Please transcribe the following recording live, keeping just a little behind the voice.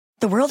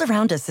The world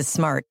around us is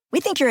smart.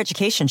 We think your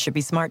education should be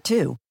smart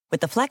too.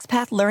 With the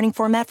FlexPath learning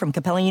format from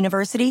Capella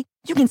University,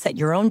 you can set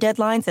your own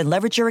deadlines and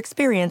leverage your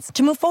experience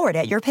to move forward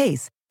at your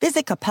pace.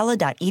 Visit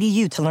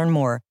capella.edu to learn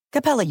more.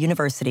 Capella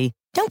University.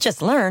 Don't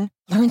just learn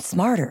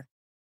smarter.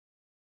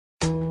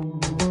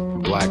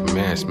 Black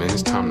mass, man,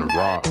 it's time to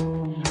rock.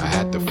 I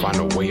had to find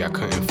a way, I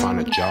couldn't find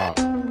a job.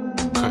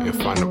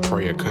 Couldn't find a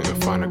prayer,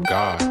 couldn't find a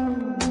God.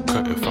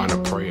 Couldn't find a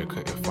prayer,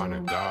 couldn't find a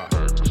God.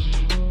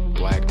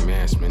 Black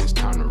mass, man, it's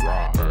time to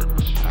rock.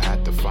 I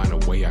had to find a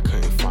way, I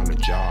couldn't find a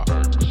job.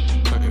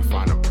 Couldn't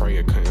find a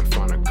prayer, couldn't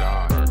find a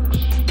God.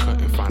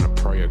 Couldn't find a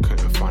prayer,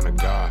 couldn't find a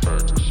God.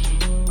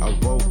 I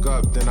woke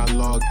up, then I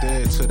logged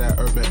in to that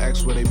Urban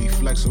X where they be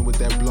flexing with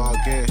that blog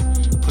in.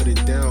 Put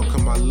it down,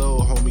 cause my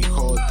little homie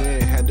called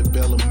in. Had to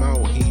bail him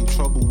out, he in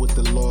trouble with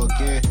the law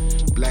again.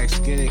 Black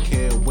skin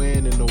can't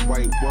win in the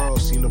white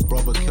world. Seen a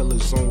brother kill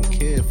his own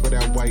kid for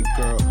that white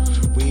girl.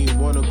 We ain't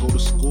wanna go to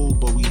school,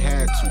 but we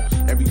had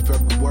to. Every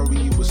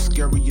February it was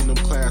scary in them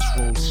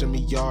classrooms. Shimmy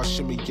y'all,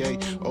 shimmy yay.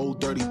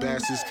 Old dirty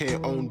bastards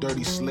can't own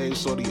dirty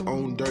slaves, so they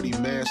own dirty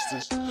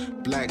masters.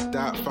 Black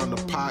Dot found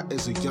a pot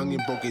as a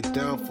youngin', broke it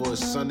down for his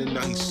son, and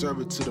now he serve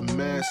it to the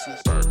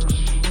masses.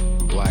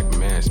 Black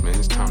mass, man,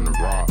 it's time to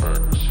rock.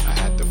 I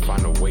had to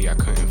find a way, I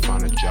couldn't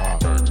find a job.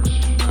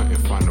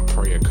 Couldn't find a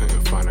prayer,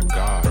 couldn't find a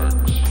God.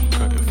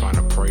 Couldn't find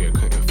a prayer,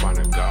 couldn't find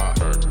a God.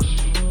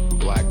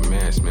 Black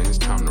mass, man, it's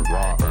time to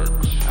rock.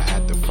 I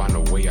had to find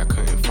a way, I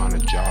couldn't find a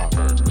job.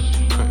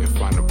 Couldn't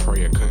find a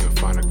prayer, couldn't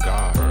find a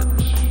God.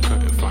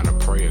 Couldn't find a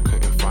prayer,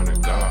 couldn't find a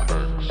God.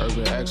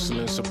 Urban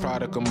excellence, a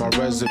product of my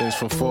residence.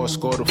 From 4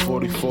 to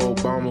 44,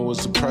 Obama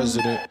was the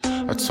president.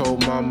 I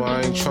told mama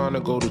I ain't trying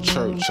to go to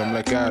church. I'm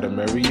like Adam,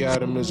 every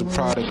Adam is a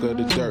product of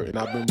the dirt. And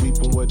I've been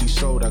reaping what he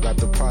sowed. I got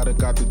the product,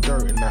 got the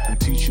dirt. And I can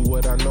teach you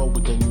what I know,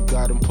 but then you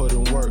gotta put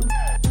in work.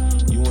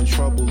 You in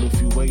trouble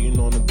if you waiting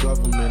on the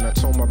government. I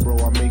told my bro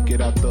I make it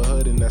out the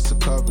hood, and that's a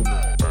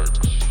covenant.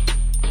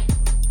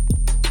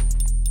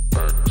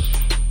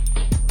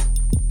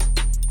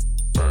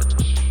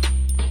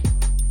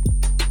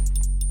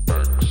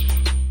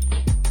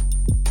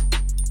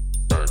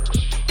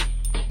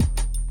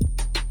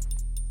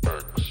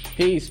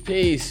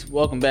 Peace.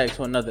 Welcome back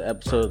to another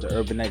episode of the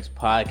Urban X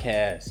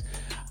Podcast.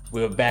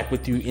 We're back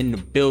with you in the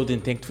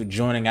building. Thanks for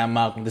joining. I'm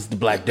Malcolm. This is the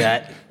Black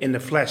Dot. In the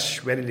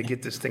flesh, ready to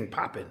get this thing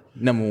popping.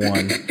 Number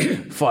one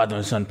father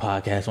and son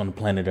podcast on the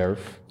planet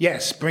Earth.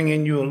 Yes,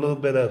 bringing you a little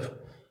bit of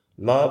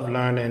love,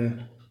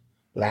 learning,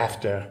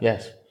 laughter.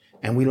 Yes.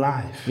 And we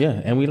live.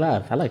 Yeah, and we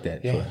live. I like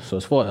that. Yeah. So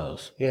it's 4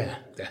 L's. Yeah,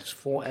 that's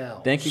 4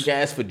 L's. Thank you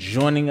guys for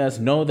joining us.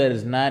 No, that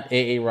is not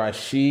A.A.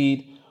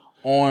 Rashid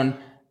on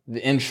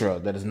the intro.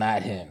 That is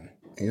not him.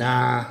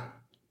 Nah.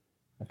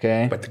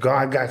 Okay. But the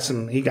guard got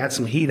some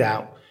heat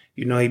out.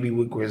 You know, he be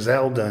with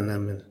Griselda and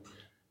them, and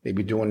they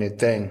be doing their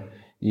thing.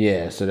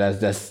 Yeah, so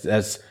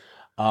that's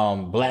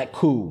Black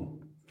Cool.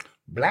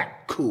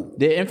 Black Cool.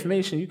 Their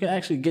information, you can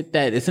actually get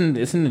that. It's in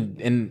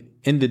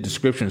the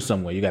description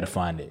somewhere. You got to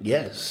find it.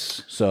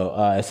 Yes. So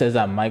it says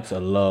our mics are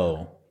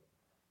low.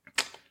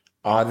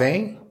 Are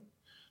they?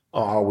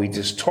 Or are we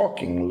just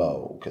talking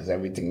low? Because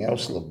everything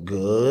else look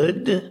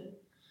good.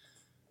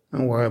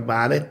 Don't worry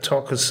about it.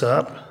 Talk us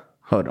up.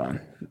 Hold on.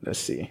 Let's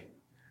see.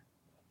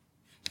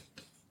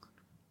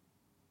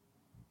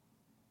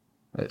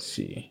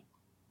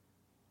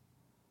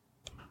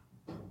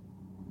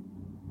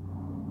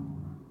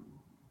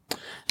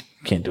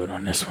 Can't do it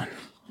on this one.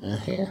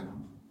 Uh-huh.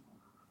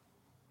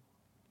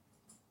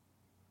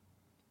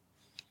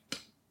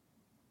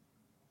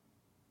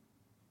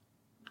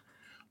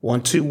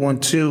 One,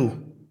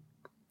 two.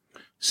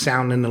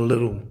 Sounding a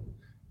little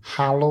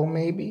hollow,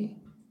 maybe?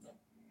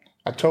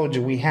 I told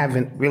you we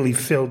haven't really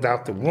filled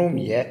out the room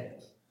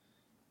yet,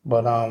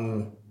 but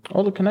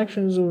all the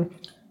connections are...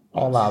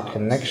 all our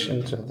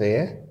connections are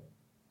there.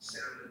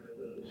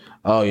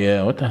 Oh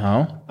yeah, what the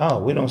hell?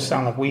 Oh, we don't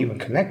sound like we even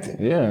connected.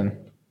 Yeah.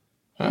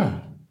 Huh.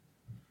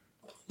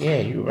 Yeah,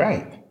 you're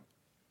right.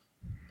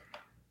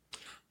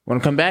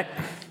 Want to come back?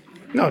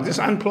 No, just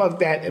unplug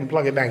that and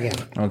plug it back in.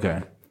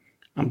 Okay.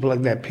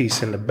 Unplug that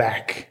piece in the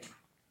back.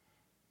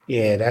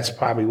 Yeah, that's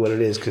probably what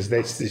it is, because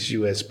this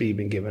USB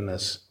been giving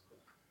us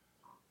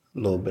a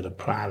little bit of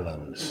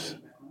problems.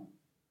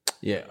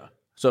 Yeah.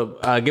 So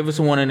give us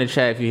a 1 in the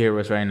chat if you hear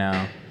us right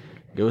now.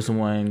 Give us a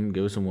 1.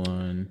 Give us a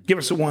 1. Give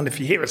us a 1 if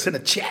you hear us in the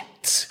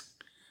chat.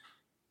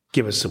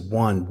 Give us a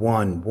 1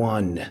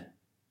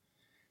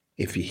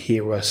 if you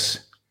hear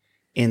us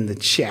in the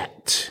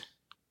chat.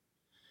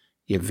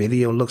 Your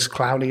video looks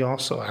cloudy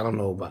also. I don't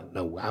know about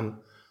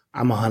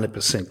I'm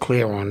 100%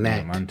 clear on that.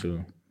 Yeah, mine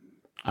too.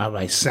 All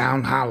right,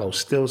 sound hollow.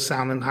 Still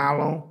sounding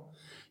hollow.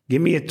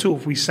 Give me a 2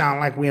 if we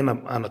sound like we're in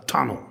a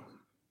tunnel.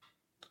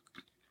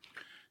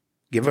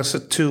 Give us a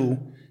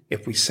 2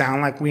 if we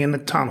sound like we're in the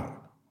tunnel.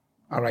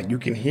 All right, you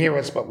can hear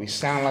us, but we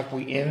sound like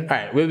we in. All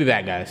right, we'll be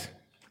back, guys.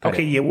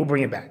 Okay, yeah, we'll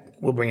bring it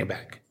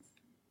back.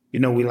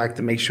 You know, we like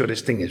to make sure this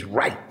thing is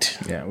right.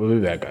 Yeah, we'll be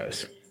back,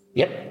 guys.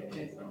 Yep.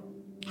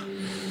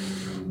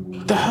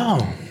 What the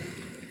hell?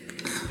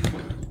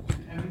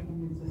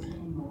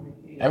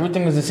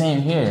 Everything is the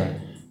same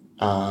here.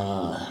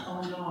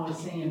 Oh no, I was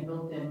saying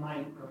built-in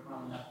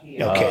microphone up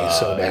here. Okay,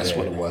 so that's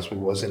what it was. We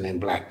wasn't in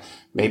black.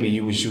 Maybe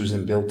you was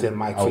using built-in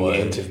mic for your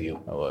interview.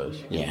 I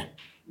was. Yeah.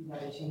 You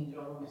gotta change it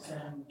over to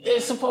sound.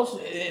 It's supposed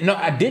to. No,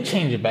 I did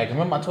change it back.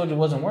 Remember, I told you it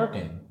wasn't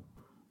working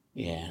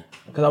Yeah.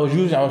 because I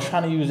was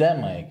trying to use that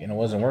mic and it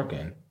wasn't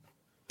working.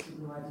 Do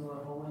I do a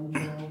whole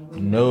intro?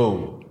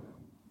 No.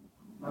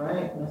 All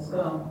right, let's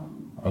go.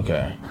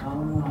 Okay. All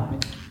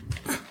right.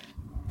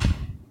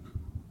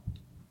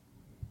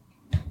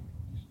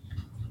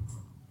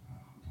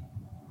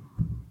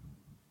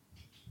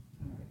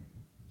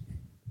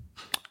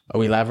 Are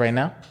we live right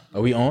now?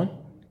 Are we on?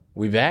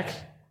 We back?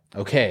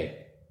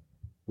 Okay.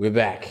 We're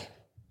back.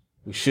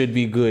 We should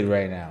be good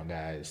right now,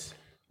 guys.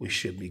 We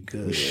should be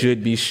good. We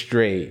should be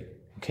straight.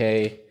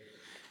 Okay.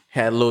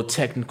 Had a little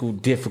technical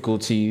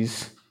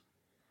difficulties.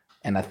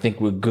 And I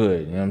think we're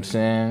good. You know what I'm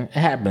saying? It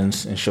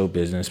happens in show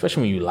business,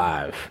 especially when you're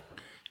live.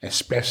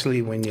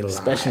 Especially when you're live.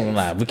 Especially when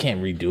live. We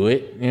can't redo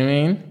it. You know what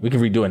I mean? We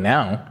can redo it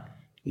now.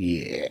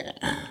 Yeah.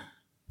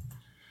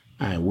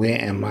 All right,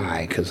 where am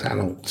I? Because I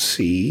don't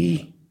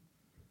see.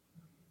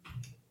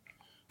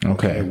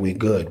 Okay, we're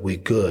good. We're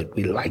good.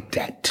 We like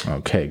that.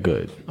 Okay,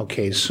 good.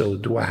 Okay, so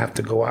do I have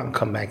to go out and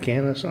come back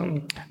in or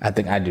something? I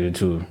think I do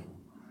too.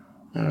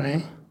 All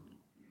right.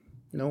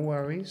 No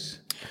worries.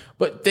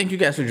 But thank you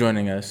guys for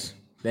joining us.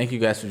 Thank you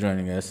guys for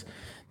joining us.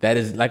 That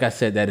is, like I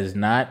said, that is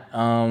not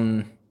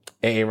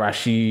A.A.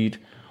 Rashid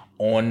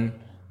on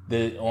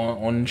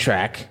the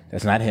track.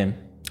 That's not him.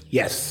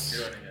 Yes.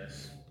 Joining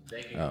us.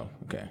 Thank you. Oh,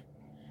 okay.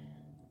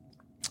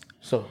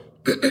 So,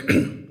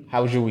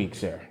 how was your week,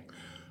 sir?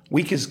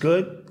 Week is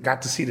good.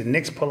 Got to see the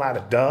Knicks pull out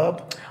a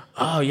dub.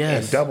 Oh,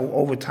 yes. And double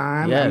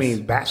overtime. Yes. I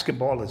mean,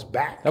 basketball is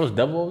back. That was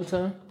double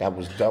overtime? That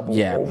was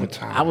double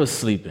overtime. I was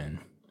sleeping.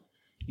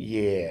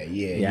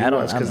 Yeah. I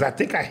don't, because I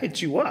think I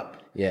hit you up.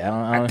 Yeah,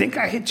 I think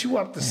I hit you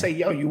up to say,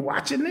 yo, you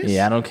watching this?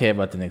 Yeah, I don't care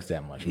about the Knicks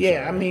that much.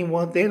 Yeah, I mean,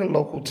 well, they're the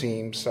local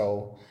team,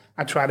 so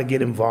I try to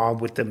get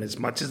involved with them as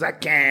much as I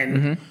can.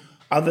 Mm-hmm.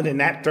 Other than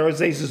that,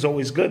 Thursdays is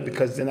always good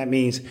because then that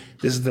means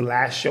this is the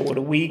last show of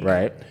the week.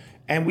 Right.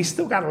 And we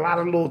still got a lot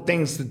of little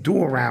things to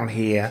do around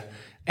here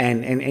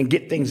and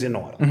get things in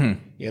order. Mm-hmm.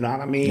 You know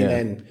what I mean? Yeah.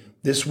 And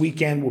this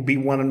weekend will be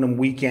one of them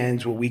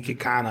weekends where we could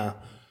kind of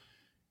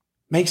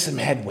make some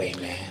headway,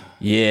 man.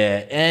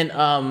 Yeah, and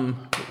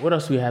what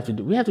else do we have to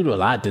do? We have to do a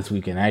lot this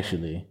weekend,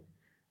 actually.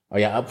 Are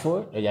y'all up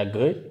for it? Are y'all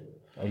good?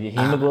 Are your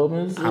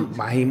hemoglobins?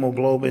 My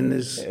hemoglobin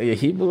is... Are your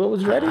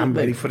hemoglobins ready? I'm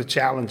ready for the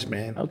challenge,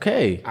 man.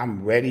 Okay.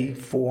 I'm ready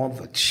for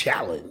the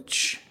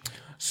challenge.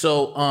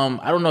 So,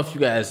 I don't know if you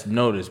guys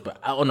noticed,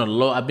 but on the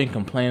low, I've been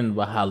complaining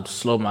about how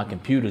slow my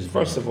computer's been.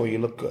 First of all, you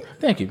look good.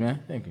 Thank you,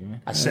 man. Thank you,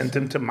 man. I sent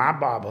him to my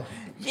barber.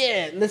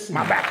 Yeah, listen.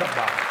 My backup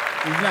barber.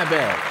 He's not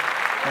bad.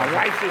 My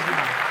wife is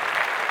my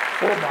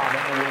full barber,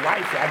 and with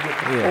wife, I get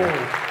the full,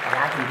 and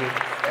I can get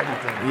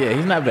everything. Yeah,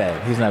 he's not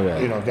bad. He's not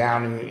bad. You know,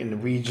 down in the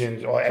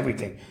regions or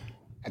everything.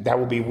 That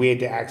would be weird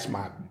to ask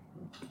my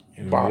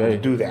barber to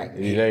do that.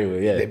 He's very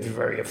weird, yeah. They'd be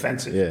very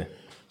offensive. Yeah.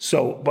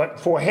 So, but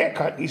for a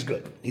haircut, he's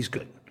good. He's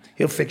good.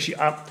 He'll fix you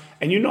up.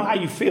 And you know how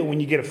you feel when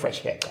you get a fresh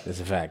haircut. That's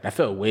a fact. I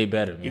felt way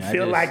better, man. You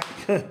feel like,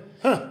 you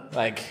know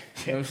what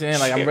I'm saying?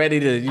 Like, I'm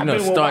ready to,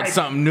 start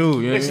something new.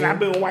 You know listen, what I I've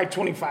been with wife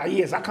 25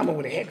 years. I come in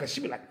with a haircut,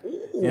 she be like, ooh.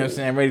 You know what I'm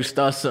saying? I'm ready to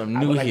start something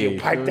new like, here. yo,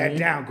 pipe that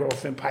down,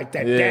 girlfriend. Pipe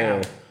that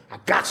down. I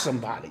got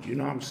somebody. You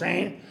know what I'm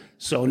saying?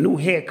 So new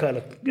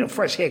haircut,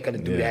 fresh haircut to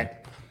do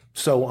that.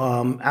 So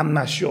I'm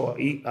not sure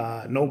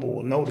Noble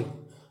will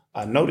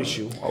notice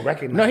you or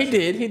recognize No, he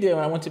did. He did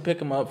when I went to pick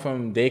him up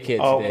from daycare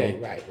today.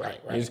 Okay, right.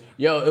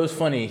 It was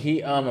funny.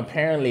 He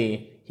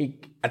apparently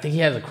I think he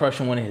has a crush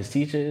on one of his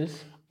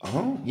teachers.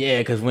 Oh. Yeah,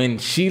 because when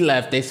she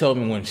left, they told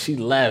me when she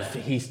left,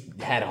 he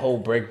had a whole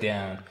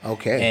breakdown.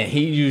 Okay. And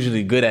he's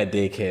usually good at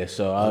daycare,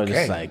 so I was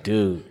just like,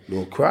 dude.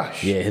 Little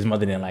crush. Yeah, his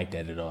mother didn't like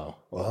that at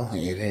all. Well,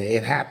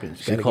 it happens.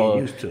 She Gotta called,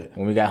 get used to it.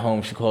 When we got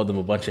home, she called them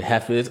a bunch of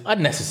heifers.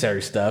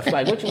 Unnecessary stuff.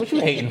 Like, what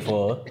you hating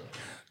for?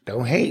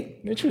 Don't hate.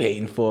 What you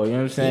hating for? You know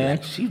what I'm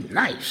saying? She's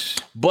nice.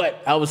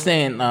 But I was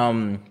saying,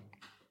 I'm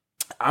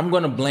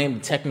going to blame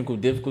the technical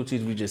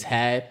difficulties we just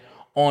had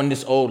on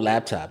this old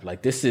laptop.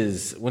 Like,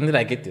 when did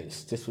I get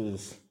this? This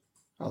was...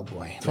 Oh,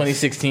 boy.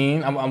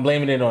 2016. I'm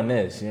blaming it on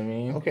this. You know what I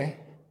mean? Okay.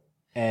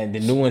 And the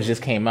new ones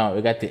just came out.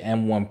 We got the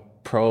M1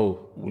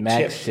 Pro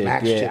Max chip.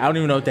 chip. I don't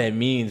even know what that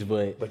means,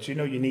 but you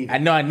know you need it. I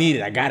know I need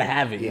it. I gotta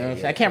have it. You know what I'm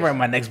saying? I can't write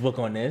my next book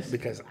on this.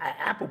 Because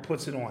Apple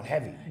puts it on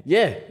heavy.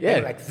 Yeah.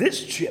 They're like,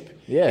 this chip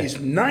is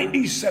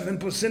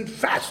 97%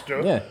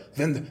 faster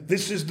than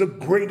this is the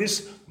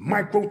greatest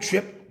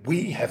microchip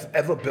we have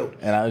ever built.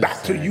 And I was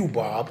Back to you,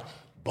 Bob.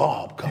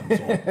 Bob comes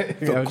on.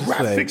 The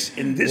graphics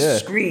in this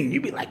screen,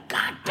 you'd be like,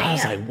 God damn. I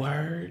was like,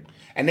 word.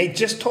 And they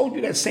just told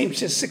you that same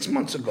shit 6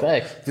 months ago.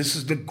 Facts. This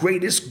is the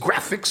greatest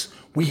graphics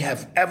we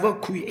have ever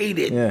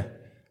created. Yeah.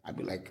 I'd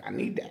be like, I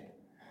need that.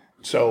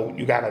 So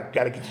you gotta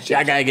get the chip. Yeah,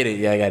 I gotta get it.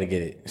 Yeah, I gotta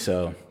get it.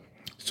 So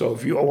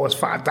if you owe us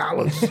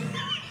 $5.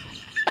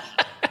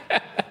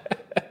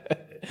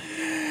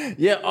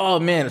 Yeah. Oh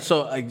man.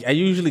 So I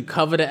usually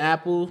cover the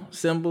Apple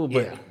symbol,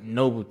 but Yeah.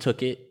 Noble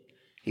took it,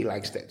 He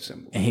likes that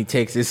symbol. and he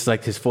takes it's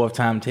like his fourth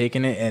time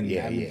taking it, and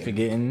Yeah, I'm yeah.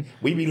 forgetting.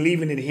 We be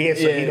leaving it here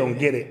so he don't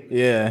get it.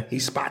 Yeah. He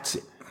spots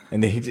it.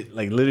 And then he just,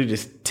 like literally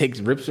just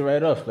rips it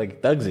right off,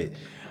 like thugs it.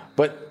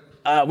 But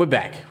we're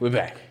back. We're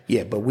back.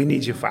 Yeah, but we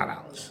need your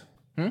 $5.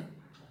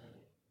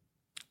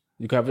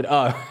 You covered.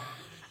 Oh,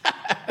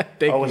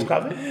 thank Oh, you. it's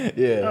covered?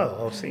 Yeah.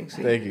 Oh, see.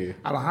 Thank you.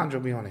 Alejandro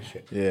be on this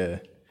shit. Yeah.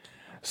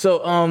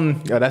 So oh,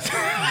 that's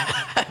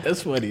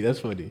that's funny. That's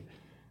funny.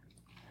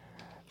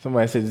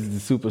 Somebody said this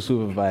is the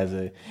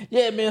supervisor.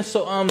 Yeah, man.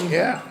 So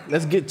Yeah.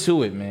 let's get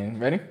to it, man.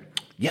 Ready?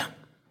 Yeah.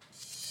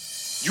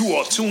 You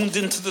are tuned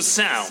into the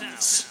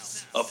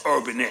sounds of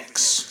Urban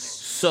X.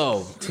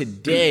 So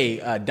today,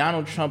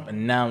 Donald Trump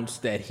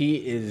announced that he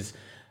is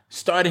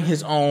starting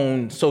his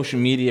own social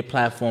media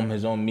platform,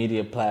 his own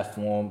media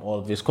platform. All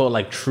of it's called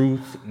like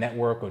Truth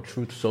Network or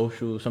Truth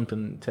Social,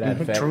 something to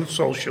that effect. Truth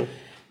Social.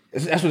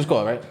 That's what it's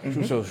called, right?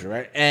 Truth Social,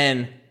 right?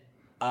 And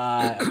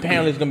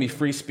apparently it's gonna be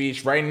free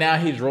speech. Right now,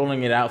 he's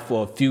rolling it out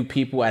for a few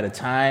people at a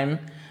time.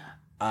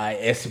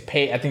 It's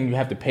pay. I think you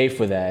have to pay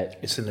for that.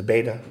 It's in the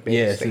beta.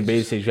 Yeah, it's in stage.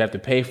 beta stage. You have to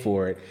pay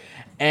for it.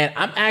 And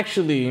I'm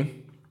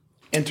actually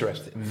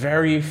Interested.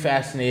 very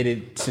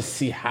fascinated to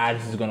see how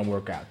this is going to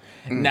work out.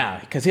 Now,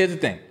 because here's the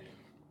thing.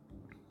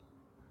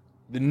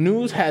 The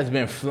news has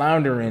been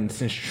floundering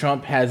since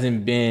Trump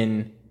hasn't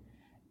been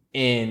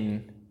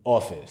in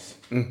office,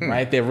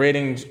 right? Their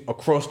ratings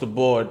across the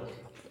board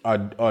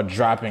are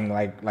dropping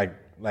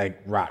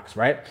like rocks,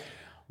 right?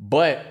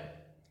 But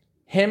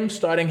him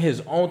starting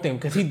his own thing,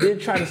 because he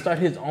did try to start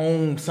his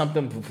own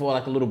something before,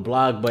 like a little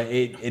blog, but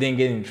it didn't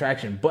get any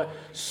traction. But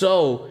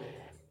so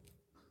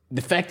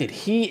the fact that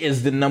he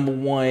is the number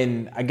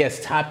one, I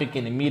guess, topic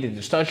in the media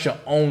to start your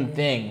own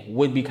thing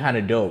would be kind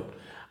of dope.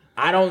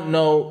 I don't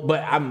know,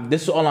 but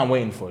this is all I'm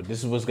waiting for. This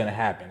is what's going to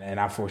happen, and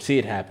I foresee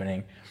it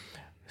happening.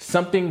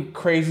 Something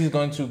crazy is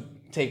going to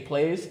take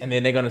place, and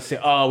then they're going to say,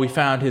 oh, we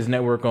found his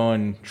network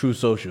on True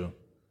Social.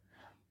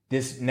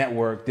 This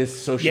network,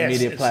 this social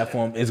media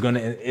platform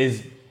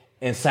is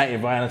inciting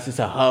violence. It's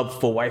a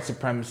hub for white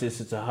supremacists.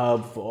 It's a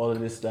hub for all of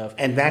this stuff.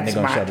 And they're that's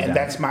gonna shut it down.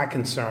 that's my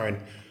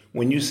concern.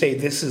 When you say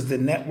this is the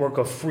network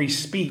of free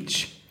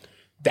speech,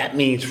 that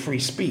means free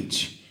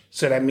speech.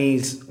 So that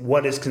means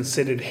what is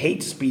considered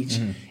hate speech,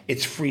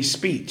 it's free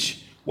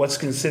speech. What's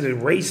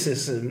considered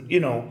racist, and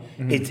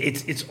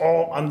it's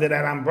all under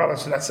that umbrella.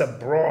 So that's a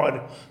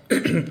broad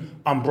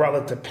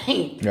umbrella to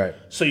paint. Right.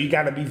 So you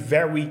got to be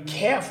very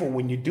careful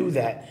when you do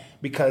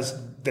that, because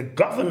the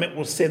government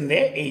will send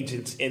their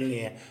agents in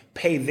there,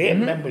 pay their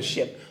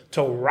membership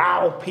to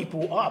rile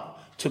people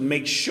up to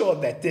make sure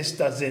that this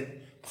doesn't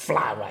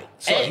fly right.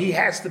 So he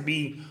has to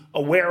be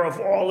aware of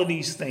all of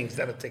these things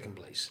that are taking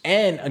place.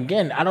 And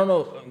again, I don't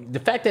know. The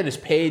fact that it's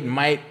paid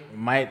might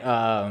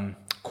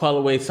quell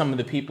away some of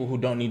the people who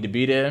don't need to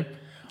be there.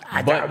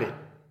 I doubt it.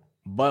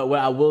 But what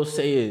I will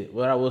say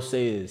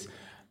is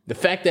the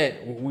fact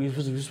that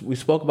we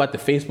spoke about the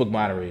Facebook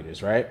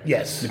moderators, right?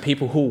 Yes. The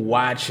people who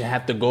watch and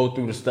have to go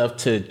through the stuff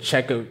to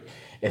check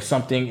if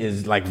something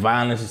is like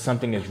violence, if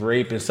something is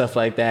rape and stuff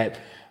like that.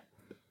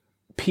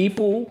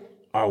 People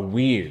are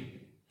weird.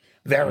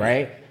 Very.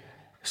 Right?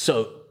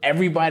 So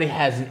everybody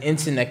has an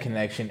internet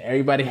connection.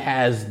 Everybody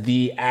has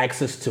the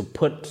access to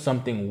put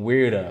something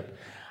weird up.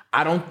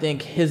 I don't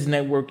think his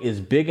network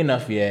is big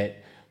enough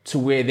yet to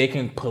where they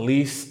can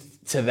police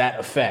to that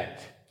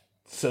effect.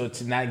 So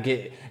to not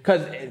get,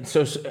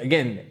 so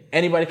again,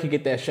 anybody could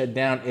get that shut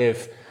down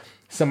if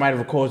somebody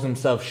records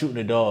themselves shooting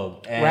a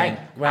dog. And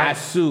Right. I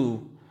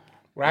sue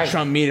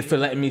Trump media for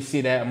letting me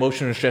see that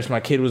emotional stress. My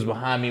kid was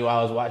behind me while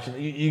I was watching.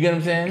 You get what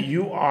I'm saying?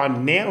 You are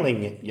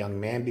nailing it, young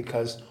man,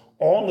 because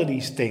all of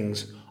these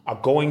things are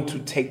going to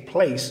take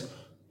place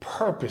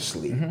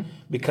purposely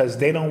because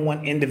they don't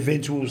want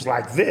individuals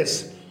like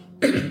this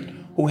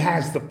who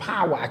has the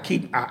power.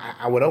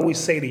 I would always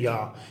say to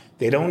y'all,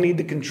 they don't need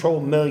to control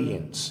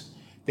millions.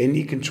 They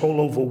need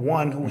control over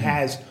one who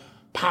has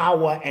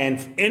power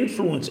and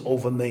influence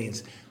over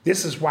millions.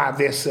 This is why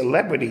their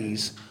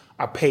celebrities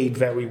are paid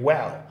very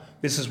well.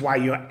 This is why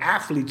your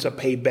athletes are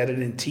paid better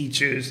than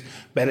teachers,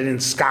 better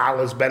than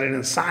scholars, better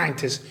than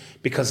scientists,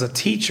 because a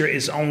teacher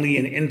is only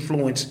an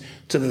influence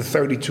to the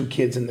 32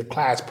 kids in the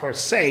class per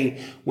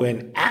se, where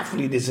an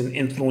athlete is an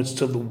influence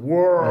to the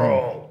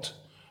world,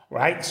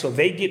 right? So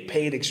they get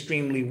paid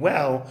extremely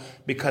well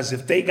because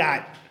if they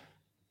got,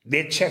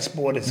 their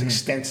chessboard is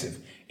extensive.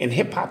 In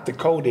Hip Hop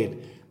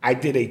Decoded, I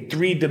did a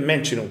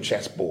 3-dimensional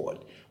chessboard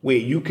where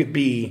you could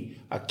be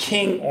a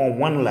king on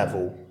one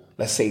level,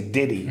 let's say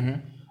Diddy,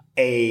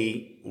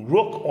 a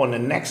rook on the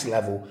next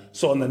level.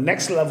 So on the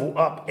next level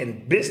up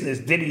in business,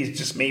 Diddy is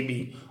just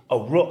maybe a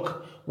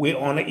rook. We're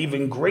on an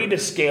even greater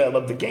scale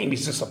of the game.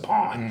 He's just a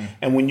pawn.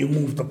 And when you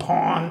move the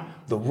pawn,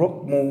 the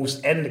rook moves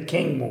and the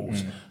king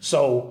moves.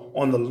 So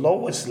on the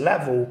lowest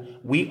level,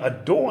 we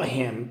adore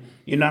him.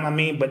 You know what I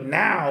mean? But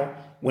now,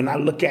 when I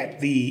look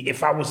at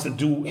if I was to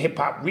do Hip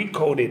Hop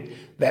Recoded,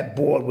 that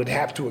board would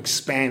have to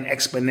expand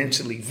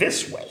exponentially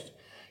this way.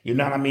 You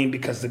know what I mean?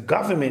 Because the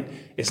government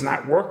is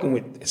not working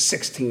with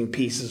 16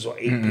 pieces or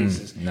 8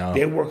 pieces. No.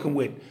 They're working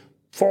with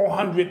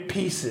 400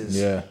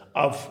 pieces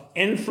of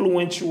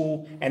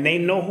influential, and they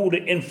know who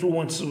the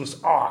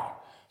influencers are.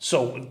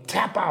 So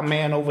tap our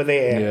man over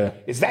there. Yeah.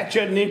 Is that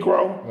your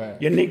Negro?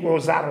 Right. Your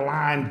Negro's out of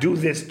line. Do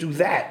this, do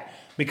that.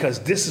 Because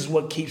this is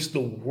what keeps the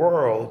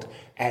world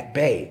at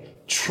bay.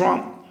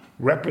 Trump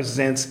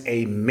represents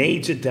a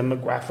major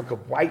demographic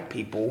of white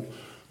people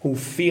who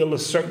feel a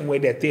certain way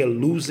that they're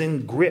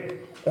losing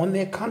grip on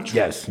their country.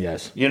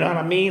 Yes. You know what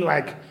I mean?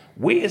 Like,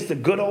 where's the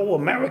good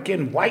old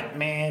American white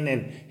man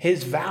and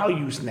his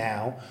values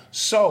now?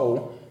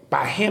 So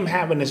by him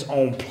having his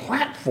own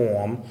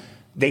platform,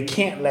 they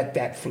can't let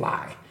that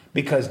fly.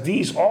 Because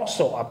these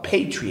also are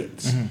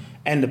patriots.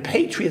 And the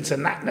patriots are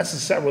not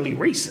necessarily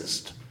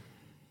racist.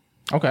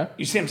 Okay.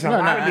 You see what I'm saying? A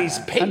lot of these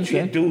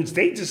patriot dudes,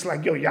 they just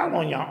like, yo, y'all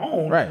on your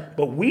own. Right.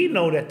 But we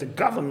know that the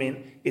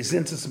government is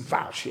into some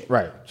foul shit.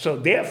 Right. So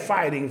they're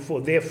fighting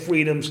for their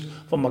freedoms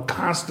from a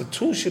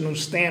constitutional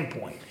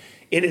standpoint.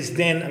 It is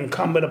then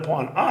incumbent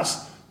upon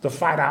us to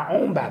fight our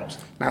own battles.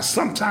 Now,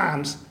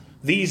 sometimes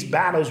these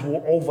battles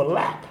will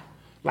overlap.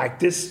 Like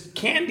this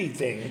candy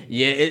thing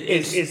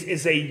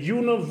is a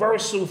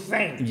universal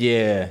thing.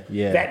 Yeah.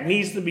 That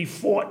needs to be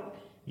fought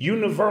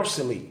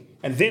universally.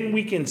 And then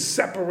we can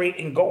separate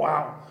and go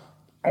our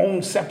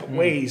own separate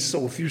ways.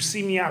 So if you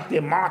see me out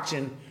there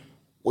marching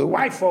with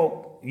white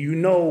folk, you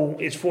know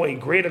it's for a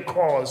greater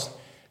cause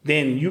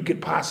than you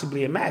could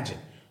possibly imagine.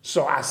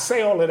 So I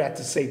say all of that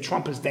to say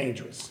Trump is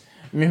dangerous.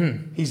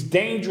 He's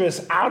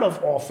dangerous out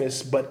of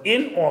office, but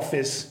in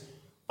office,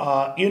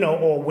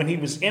 or when he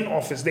was in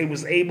office, they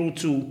was able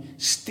to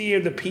steer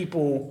the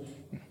people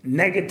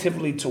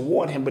negatively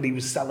toward him, but he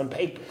was selling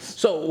papers.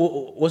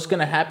 So what's going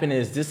to happen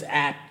is this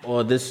app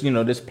or this,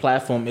 this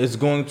platform is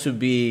going to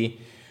be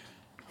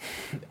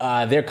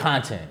their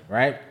content,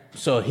 right?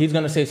 So he's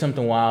going to say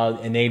something wild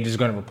and they're just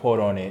going to report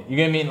on it. You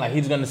get what I mean? Like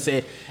he's going to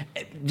say,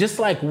 just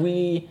like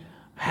we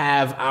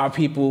have our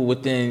people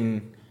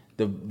within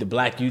the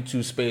black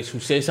YouTube space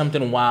who say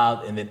something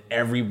wild and then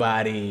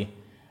everybody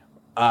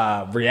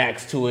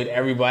reacts to it.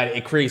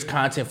 It creates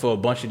content for a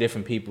bunch of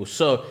different people.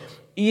 So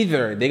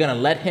either they're gonna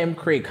let him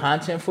create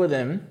content for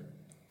them,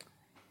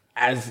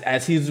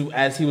 as he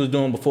was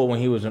doing before when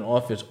he was in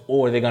office,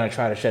 or they're gonna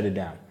try to shut it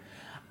down.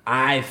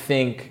 I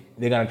think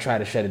they're gonna try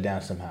to shut it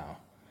down somehow.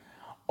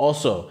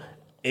 Also,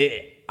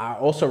 I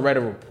also read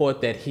a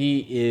report that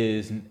he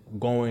is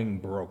going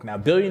broke. Now,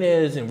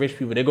 billionaires and rich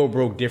people, they go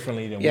broke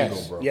differently than we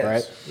go broke,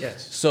 right?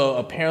 Yes. So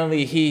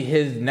apparently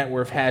his net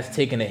worth has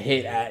taken a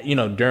hit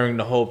during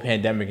the whole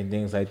pandemic and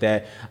things like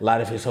that. A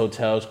lot of his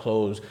hotels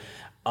closed.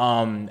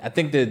 I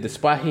think the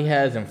spot he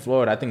has in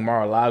Florida, I think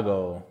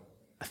Mar-a-Lago,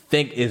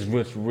 is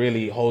what's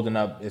really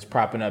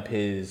propping up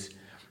his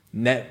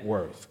net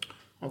worth.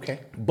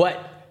 Okay.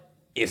 But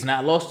it's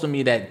not lost to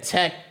me that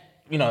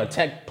a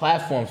tech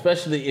platform,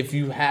 especially if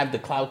you have the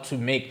clout to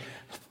make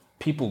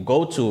people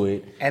go to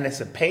it, and it's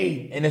a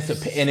paid, and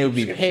it will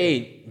be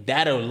paid,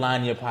 that'll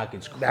line your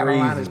pockets crazy. That'll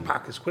line his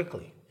pockets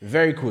quickly.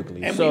 Very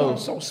quickly. And we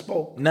also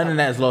spoke. None of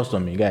that is lost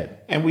on me. Go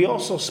ahead. And we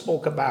also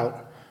spoke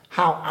about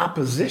how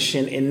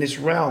opposition in this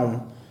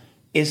realm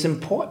is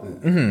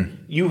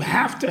important. You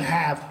have to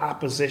have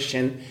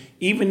opposition,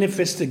 even if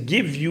it's to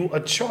give you a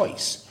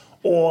choice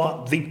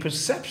or the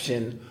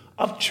perception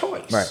of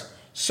choice. Right.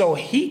 So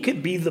he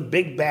could be the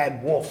big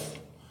bad wolf.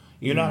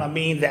 You know what I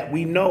mean? That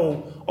we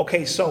know,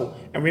 okay,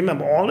 and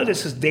remember, all of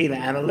this is data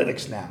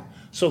analytics now.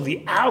 So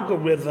the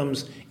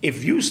algorithms,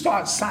 if you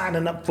start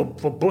signing up for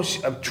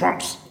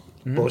Trump,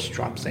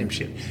 same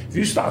shit. If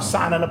you start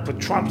signing up for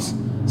Trump's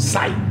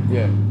site,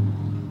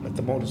 let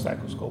the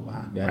motorcycles go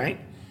by, right?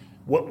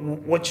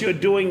 What you're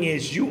doing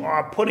is you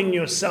are putting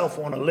yourself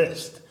on a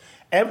list.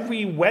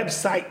 Every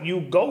website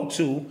you go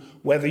to,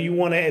 whether you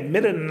want to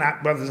admit it or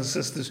not, brothers and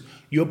sisters,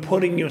 you're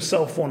putting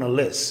yourself on a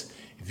list.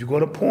 If you go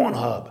to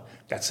Pornhub,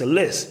 that's a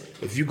list.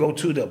 If you go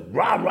to the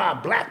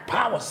rah-rah black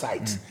power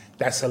sites,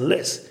 that's a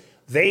list.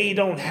 They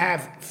don't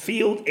have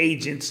field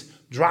agents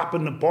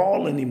dropping the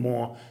ball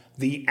anymore.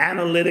 The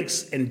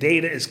analytics and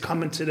data is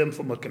coming to them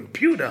from a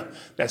computer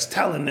that's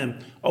telling them,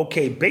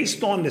 okay,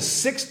 based on the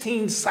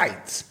 16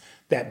 sites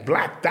that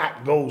Black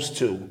Dot goes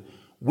to,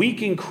 we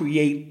can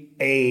create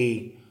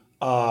a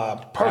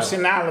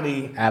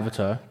personality,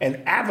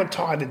 an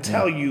avatar to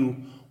tell you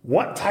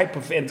what type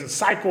of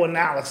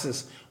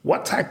psychoanalysis,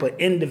 what type of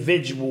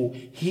individual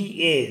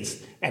he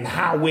is, and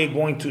how we're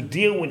going to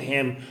deal with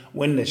him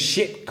when the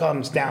shit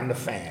comes down the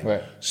fan.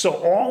 Right. So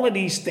all of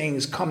these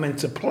things come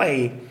into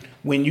play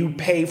when you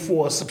pay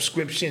for a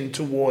subscription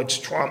towards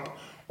Trump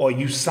or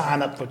you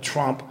sign up for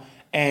Trump.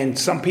 And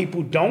some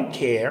people don't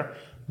care,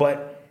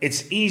 but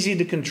it's easy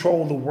to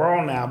control the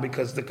world now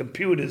because the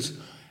computers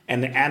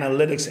and the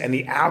analytics and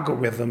the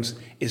algorithms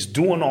is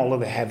doing all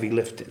of the heavy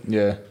lifting.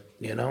 Yeah.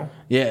 You know?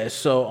 Yeah,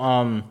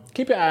 so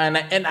keep your eye on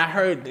that. And I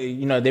heard,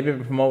 they've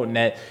been promoting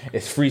that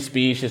it's free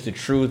speech, it's the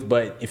truth,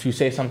 but if you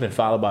say something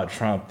foul about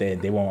Trump,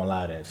 they won't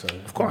allow that. So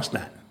of course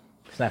not.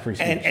 It's not free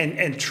speech.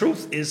 And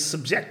truth is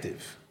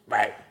subjective.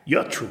 Right.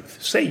 your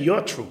truth. Say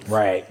your truth.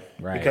 Right.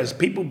 Because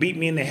people beat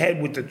me in the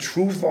head with the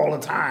truth all the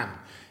time.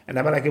 And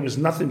I'm like, it was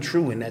nothing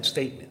true in that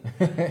statement.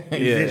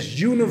 There's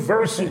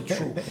universal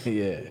truth.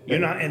 You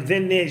know, and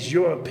then there's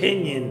your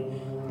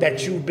opinion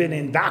that you've been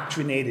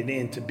indoctrinated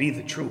in to be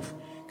the truth.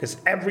 Because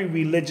every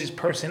religious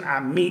person I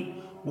meet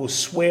will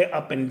swear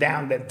up and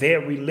down that their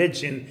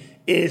religion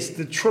is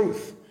the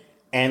truth.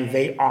 And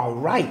they are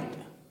right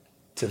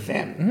to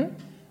them.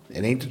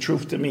 It ain't the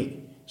truth to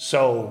me.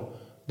 So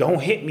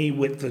don't hit me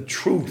with the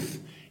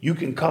truth. You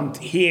can come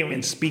here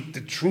and speak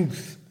the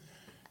truth.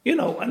 You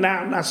know,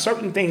 now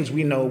certain things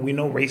we know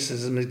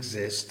racism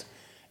exists.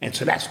 And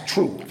so that's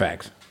true.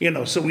 Facts. You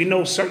know, so we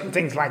know certain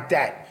things like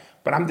that.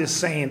 But I'm just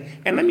saying,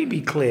 and let me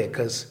be clear,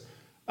 because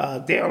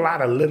there are a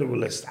lot of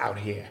literalists out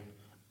here.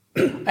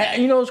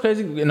 You know what's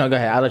crazy? No, go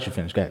ahead. I'll let you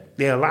finish. Go ahead.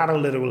 There are a lot of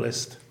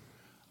literalists.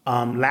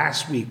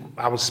 Last week,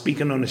 I was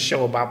speaking on the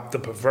show about the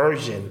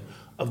perversion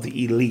of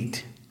the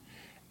elite.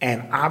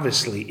 And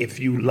obviously, if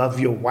you love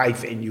your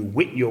wife and you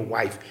with your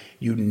wife,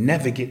 you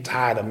never get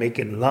tired of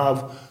making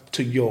love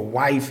to your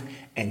wife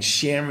and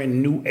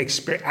sharing new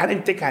experience. I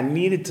didn't think I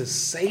needed to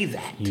say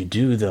that. You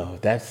do, though.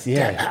 That's,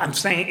 I'm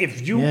saying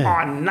if you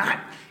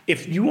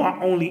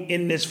are only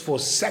in this for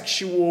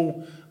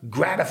sexual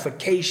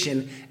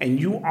gratification and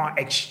you are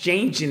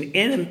exchanging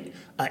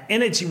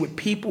energy with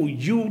people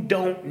you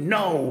don't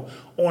know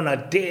on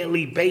a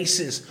daily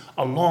basis,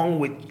 along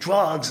with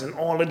drugs and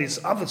all of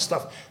this other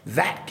stuff,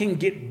 that can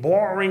get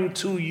boring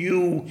to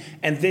you,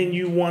 and then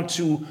you want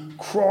to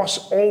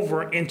cross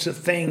over into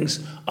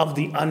things of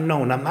the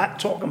unknown. I'm not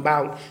talking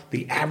about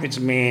the average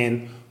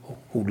man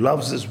who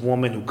loves his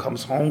woman, who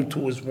comes home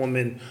to his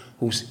woman,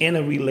 who's in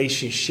a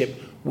relationship.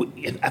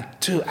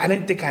 I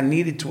didn't think I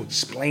needed to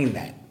explain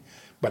that,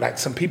 but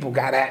some people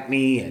got at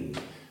me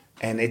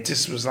and it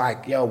just was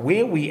like, yo,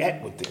 where we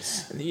at with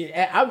this?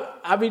 Yeah,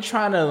 I be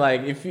trying to,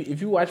 like, if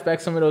you watch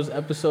back some of those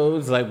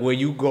episodes, like where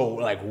you go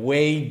like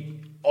way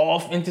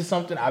off into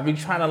something, I be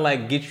trying to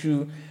like get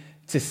you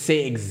to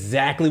say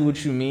exactly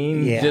what you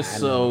mean, just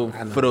so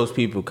for those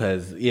people,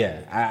 because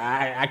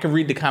I can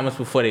read the comments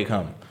before they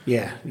come.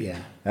 Yeah.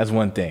 That's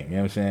one thing. You know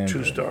what I'm saying?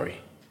 True story.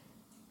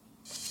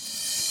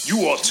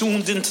 You are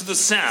tuned into the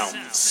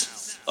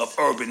sounds of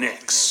Urban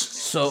X.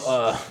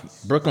 So,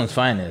 Brooklyn's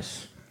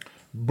finest.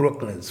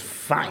 Brooklyn's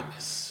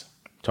finest.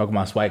 Talking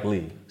about Spike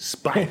Lee.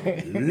 Spike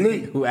Lee.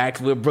 Who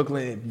asked if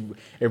Brooklyn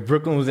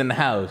was in the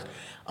house.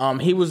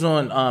 He was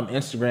on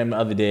Instagram the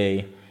other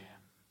day,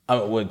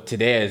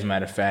 today as a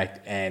matter of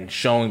fact, and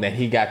showing that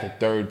he got the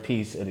third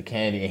piece of the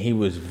candy, and he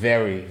was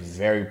very,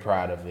 very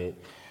proud of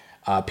it.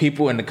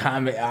 People in the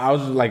comment, I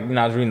was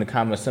reading the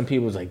comments, some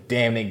people was like,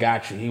 damn, they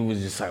got you. He was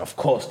just like, of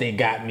course they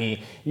got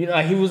me. You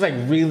know, he was like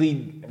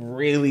really,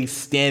 really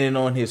standing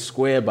on his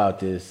square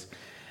about this.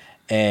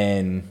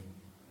 And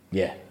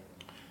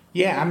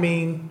yeah, I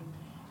mean,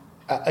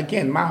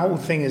 again, my whole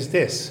thing is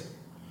this.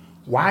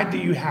 Why do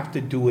you have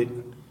to do it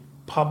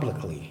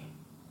publicly?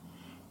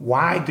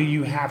 Why do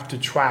you have to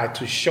try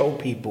to show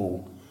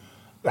people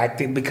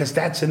because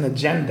that's an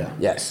agenda?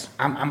 Yes.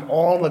 I'm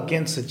all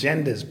against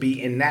agendas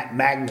be in that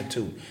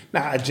magnitude.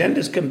 Now,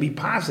 agendas can be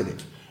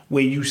positive,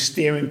 where you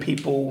steering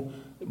people,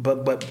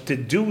 but to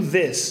do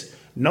this,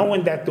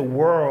 knowing that the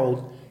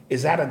world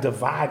is at a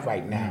divide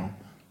right now.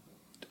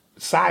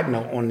 Side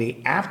note, on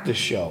the after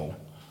show,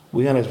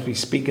 we're going to be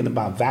speaking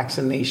about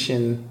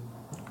vaccination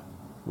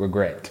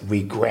regret.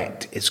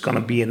 It's going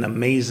to be an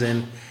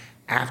amazing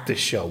after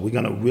show. We're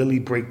going to really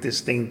break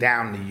this thing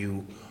down to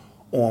you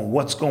on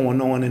what's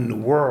going on in the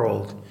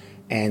world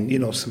and,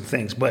 some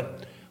things.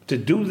 But to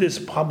do this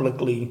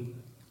publicly,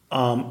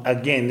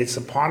 again, it's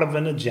a part of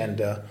an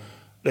agenda.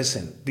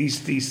 Listen, these.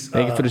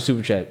 Thank you for the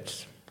super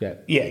chats. Yeah.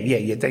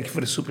 Thank you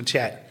for the super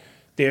chat.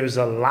 There's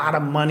a lot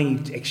of money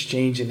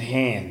exchanging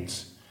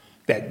hands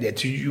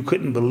that you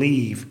couldn't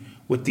believe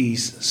with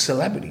these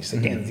celebrities.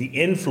 Again, the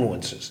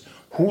influencers.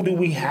 Who do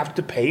we have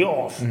to pay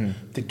off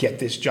to get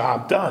this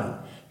job done?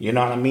 You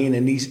know what I mean?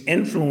 And these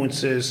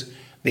influencers,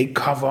 they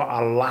cover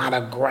a lot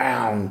of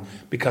ground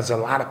because a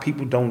lot of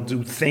people don't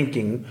do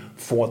thinking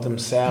for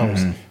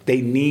themselves.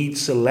 They need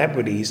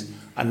celebrities.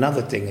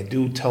 Another thing, a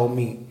dude told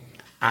me,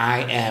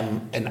 I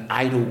am an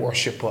idol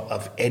worshiper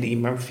of Eddie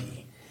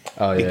Murphy.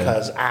 Oh, yeah.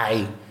 Because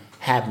I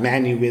have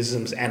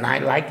mannerisms and I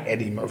like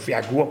Eddie Murphy.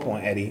 I grew up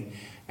on Eddie.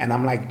 And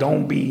I'm like,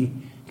 don't be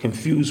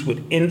confused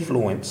with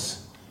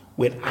influence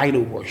with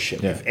idol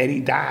worship. Yeah. If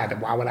Eddie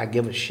died, why would I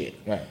give a shit?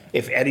 Right.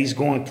 If Eddie's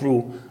going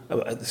through,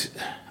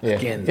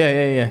 again,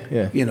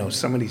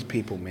 some of these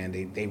people, man,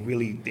 they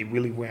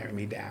really wearing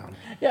me down.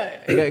 Yeah,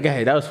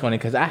 that was funny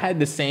because I had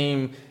the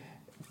same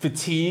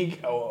fatigue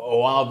a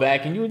while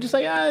back, and you were just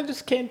like, I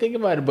just can't think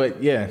about it.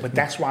 But yeah, but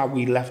that's why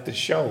we left the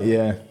show.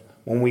 Yeah,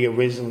 when we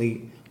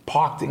originally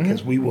parked it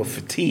because we were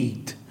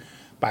fatigued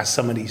by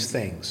some of these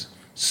things.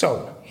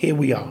 So here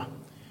we are.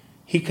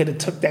 He could have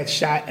took that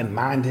shot and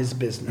mind his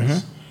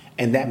business.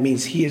 And that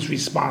means he is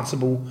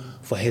responsible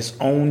for his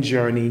own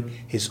journey,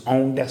 his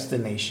own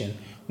destination.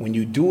 When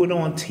you do it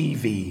on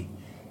TV,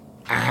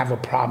 I have a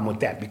problem with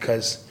that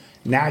because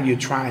now you're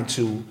trying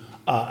to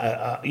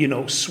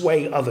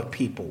sway other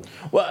people.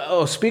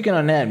 Well, speaking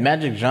on that,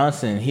 Magic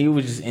Johnson, he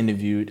was just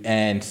interviewed,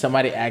 and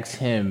somebody asked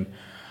him,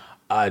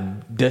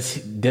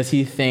 does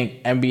he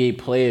think NBA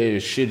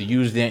players should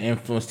use their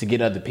influence to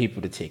get other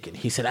people to take it?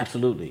 He said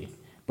absolutely,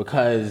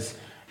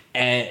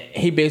 and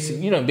he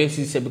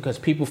basically said because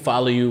people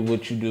follow you,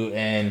 what you do,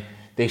 and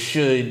they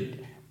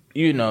should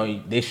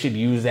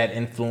use that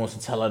influence to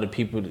tell other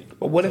people.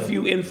 But what if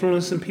you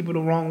influencing people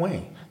the wrong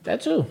way?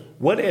 That too.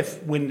 What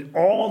if when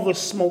all the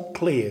smoke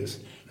clears,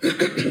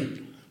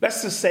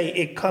 let's just say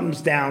it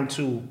comes down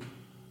to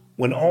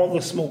when all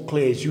the smoke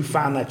clears, you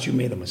found out you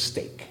made a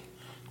mistake.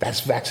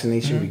 That's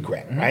vaccination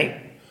regret,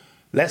 right?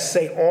 Let's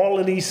say all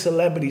of these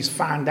celebrities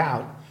find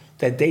out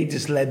that they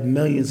just led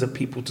millions of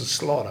people to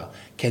slaughter.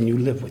 Can you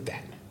live with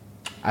that?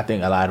 I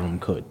think a lot of them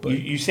could. But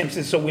you see what I'm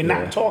saying? So we're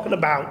not talking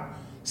about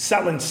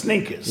selling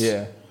sneakers.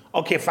 Yeah.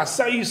 Okay, if I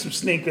sell you some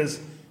sneakers,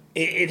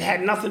 it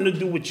had nothing to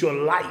do with your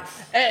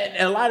life.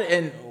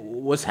 And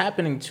what's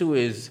happening too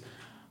is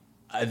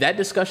that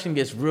discussion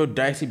gets real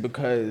dicey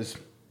because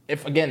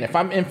if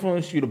I'm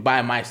influencing you to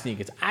buy my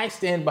sneakers, I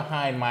stand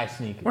behind my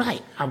sneakers.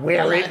 Right. I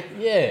wear it.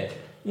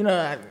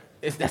 Yeah.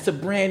 That's a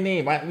brand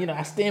name.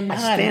 I stand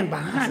behind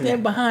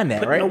that.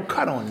 Put right? no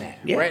cut on that.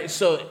 Yeah. Right.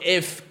 So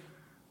if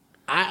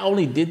I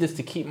only did this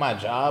to keep my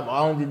job, I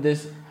only did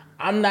this.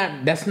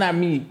 That's not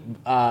me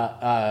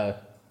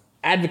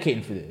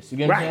advocating for this. You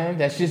get what I'm saying?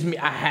 That's just me.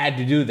 I had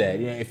to do that.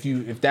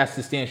 If that's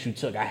the stance you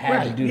took, I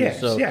had to do this.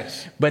 So,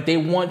 yes. But they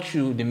want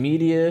you, the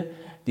media,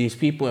 these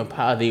people in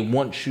power, they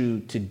want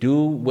you to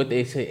do what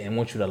they say and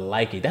want you to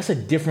like it. That's a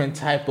different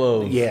type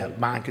of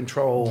mind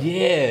control.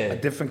 Yeah, a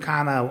different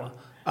kind of.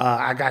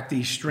 I got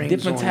these strings.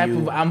 Different on type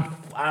you. of.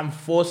 I'm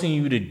forcing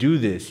you to do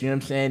this. You know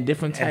what I'm saying?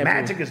 Different type. And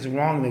Magic is the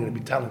wrong nigga to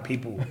be telling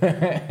people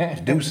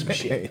to do some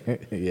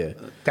shit. Yeah.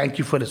 Thank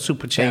you for the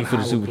super chat. Thank you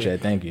for the super chat.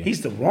 Thank you.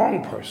 He's the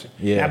wrong person.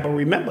 Yeah. Now, but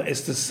remember,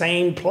 it's the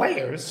same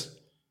players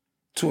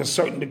to a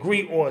certain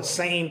degree, or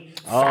same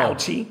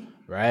Fauci.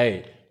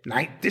 Right.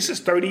 This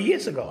is 30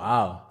 years ago.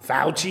 Wow.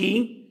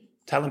 Fauci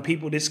telling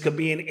people this could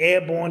be an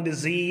airborne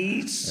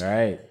disease.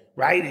 Right.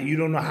 Right? And you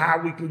don't know how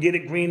we can get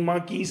it, green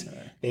monkeys.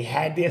 They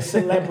had their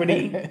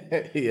celebrity.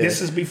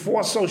 This is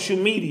before social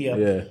media.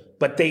 Yeah.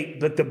 But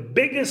the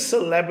biggest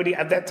celebrity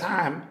at that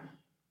time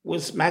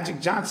was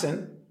Magic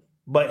Johnson,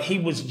 but he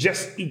was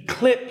just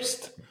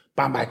eclipsed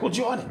by Michael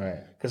Jordan.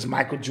 Right. Because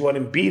Michael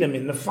Jordan beat him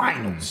in the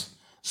finals.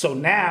 So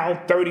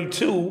now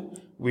 32,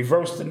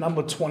 reverse to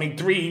number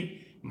 23,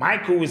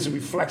 Michael is a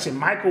reflection.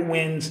 Michael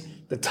wins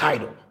the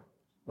title,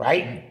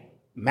 right?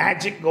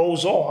 Magic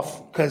goes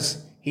off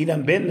because he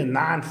done been to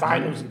 9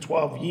 finals in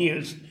 12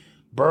 years.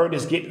 Bird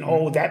is getting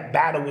old. That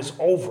battle is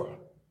over.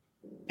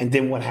 And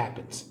then what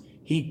happens?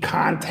 He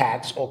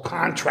contacts or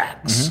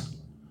contracts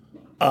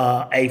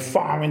a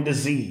foreign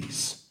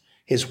disease.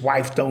 His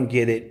wife don't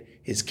get it.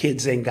 His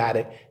kids ain't got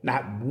it.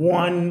 Not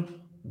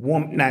one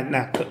woman.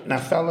 Now,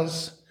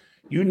 fellas,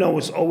 you know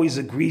it's always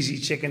a greasy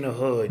chick in the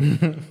hood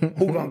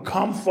who gonna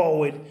come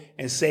forward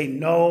and say,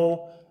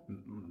 no,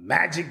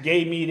 Magic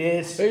gave me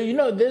this.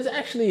 There's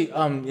actually,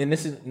 and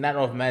this is not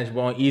off Magic,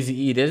 but on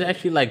Eazy-E, there's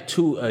actually like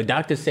two,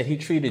 doctor said he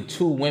treated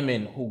 2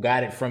 women who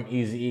got it from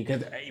Eazy-E.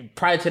 Because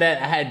prior to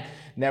that, I had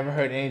never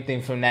heard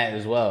anything from that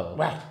as well.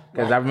 Right.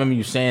 Because I remember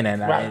you saying that,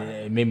 and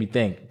it made me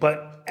think.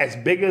 But as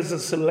big as a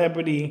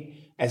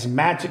celebrity as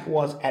Magic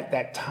was at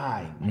that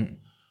time,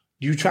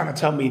 you trying to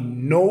tell me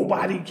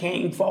nobody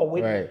came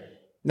forward? Right.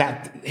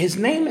 Now, his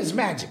name is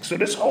Magic, so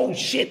this whole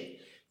shit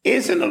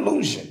is an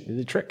illusion.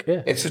 It's a trick,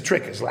 yeah. It's a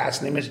trick. His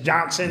last name is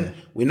Johnson.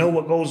 Yeah. We know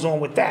what goes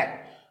on with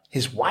that.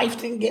 His wife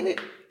didn't get it.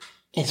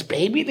 His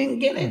baby didn't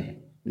get it.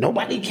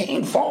 Nobody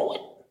came forward.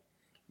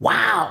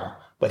 Wow.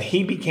 But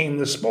he became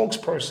the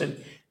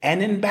spokesperson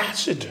and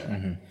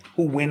ambassador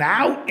who went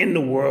out in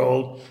the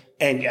world,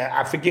 and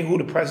I forget who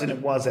the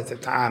president was at the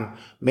time,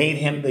 made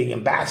him the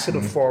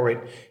ambassador for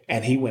it,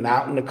 and he went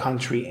out in the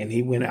country and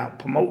he went out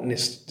promoting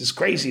this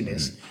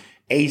craziness.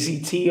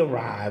 AZT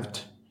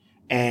arrived.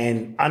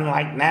 And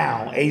unlike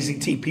now,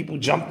 AZT, people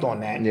jumped on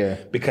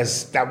that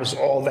because that was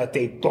all that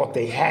they thought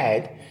they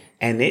had.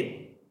 And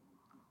it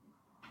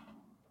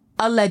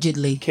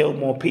allegedly killed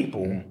more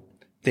people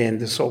than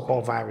the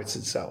so-called virus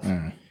itself.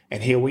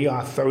 And here we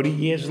are 30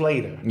 years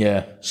later.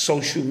 Yeah.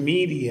 Social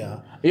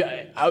media.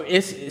 Yeah,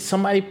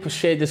 somebody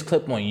shared this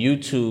clip on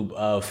YouTube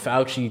of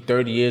Fauci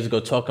 30 years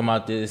ago talking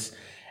about this.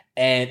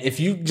 And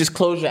if you just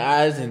close your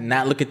eyes and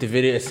not look at the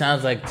video, it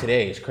sounds like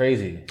today. It's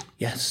crazy.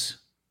 Yes.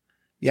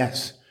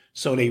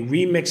 So they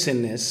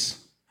remixing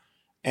this,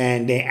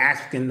 and they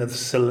asking the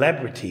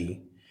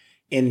celebrity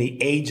in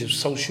the age of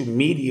social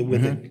media where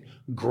the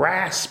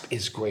grasp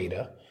is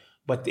greater,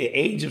 but the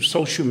age of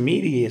social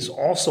media is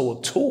also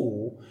a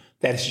tool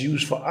that's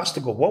used for us to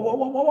go,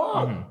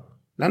 whoa.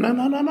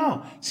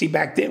 No. See,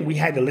 back then we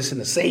had to listen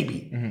to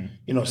Sabi.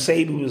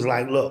 Sabi was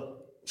like,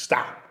 look,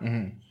 stop.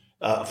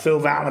 Phil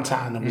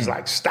Valentine was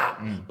like,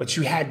 stop. But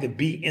you had to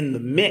be in the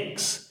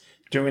mix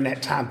during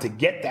that time to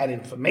get that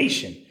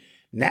information.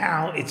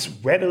 Now it's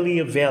readily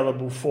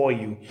available for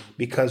you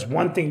because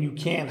one thing you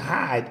can't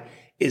hide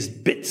is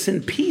bits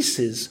and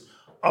pieces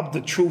of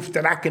the truth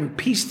that I can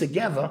piece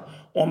together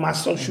on my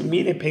social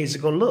media page to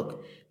go,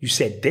 look, you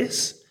said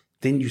this,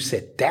 then you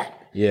said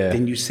that,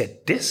 then you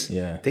said this,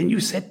 then you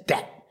said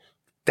that.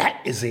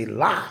 That is a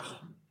lie,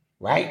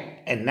 right?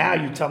 And now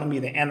you're telling me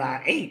the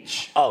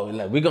NIH. Oh,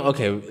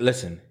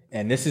 listen,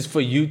 and this is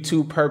for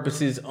YouTube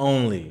purposes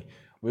only.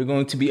 We're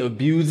going to be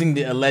abusing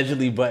the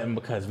allegedly button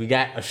because we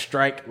got a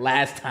strike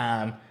last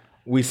time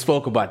we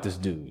spoke about this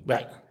dude.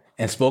 Right.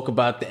 And spoke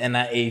about the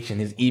NIH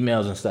and his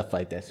emails and stuff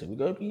like that. So we're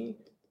going to be...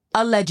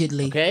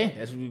 Allegedly. Okay?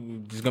 That's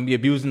just going to be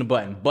abusing the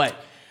button. But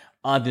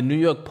the New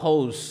York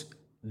Post,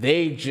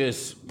 they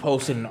just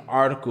posted an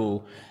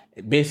article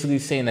basically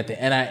saying that the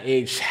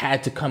NIH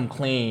had to come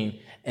clean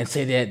and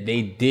say that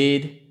they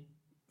did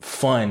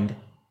fund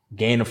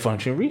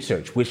gain-of-function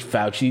research, which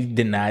Fauci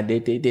denied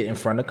that they did in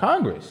front of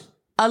Congress.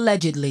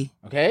 Allegedly.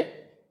 Okay?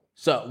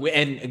 So,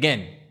 and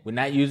again, we're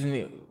not using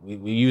it.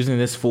 We're using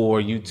this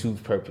for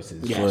YouTube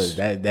purposes. Yes.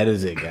 So that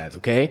is it, guys.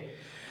 Okay?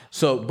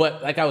 So,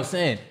 but like I was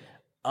saying,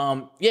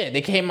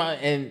 they came out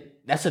and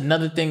that's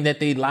another thing that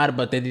they lied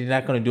about that they're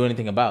not going to do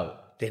anything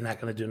about. They're not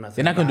going to do nothing.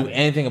 They're not going to do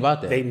anything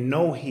about that. They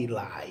know he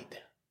lied.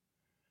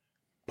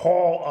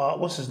 Paul,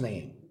 what's his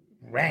name?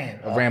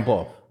 Rand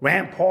Paul.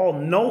 Rand Paul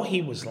know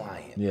he was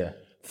lying. Yeah.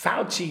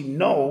 Fauci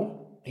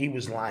know he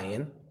was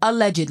lying.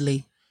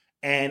 Allegedly.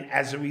 And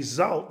as a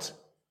result,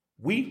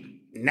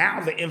 now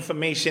the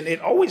information,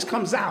 it always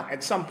comes out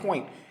at some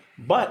point,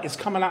 but it's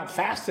coming out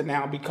faster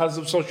now because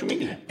of social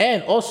media.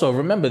 And also,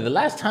 remember, the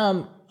last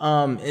time,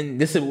 and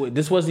this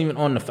wasn't even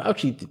on the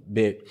Fauci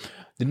bit,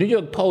 the New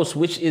York Post,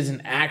 which is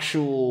an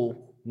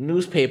actual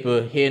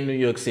newspaper here in New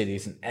York City,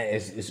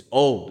 it's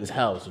old as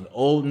hell. It's an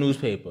old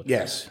newspaper.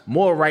 Yes.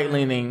 More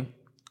right-leaning,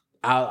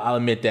 I'll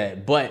admit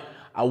that. But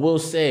I will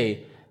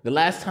say, the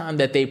last time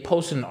that they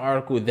posted an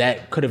article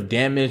that could have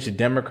damaged the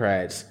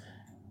Democrats,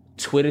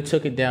 Twitter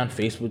took it down,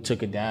 Facebook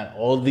took it down,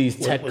 all these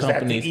tech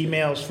companies. That the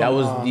emails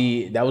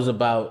from, that was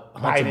about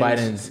Hunter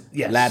Biden's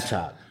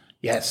laptop.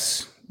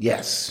 Yes.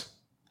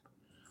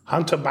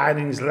 Hunter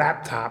Biden's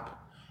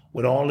laptop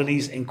with all of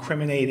these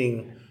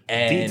incriminating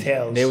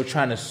details. They were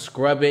trying to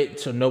scrub it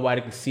so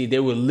nobody could see. They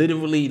were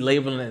literally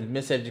labeling it as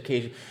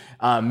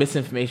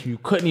misinformation. You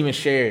couldn't even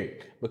share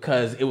it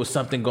because it was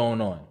something going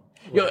on.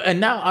 Right. Yo, and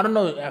now I don't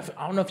know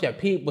if y'all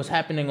peep what's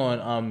happening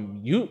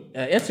on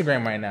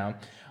Instagram right now.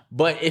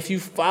 But if you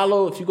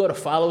go to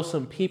follow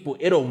some people,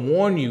 it'll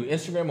warn you.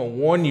 Instagram will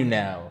warn you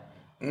now.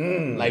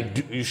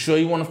 Like, you sure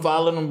you want to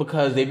follow them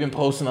because they've been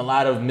posting a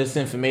lot of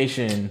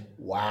misinformation?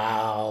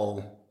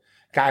 Wow.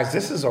 Guys,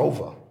 this is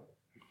over.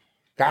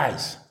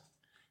 Guys,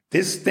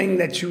 this thing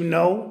that you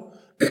know,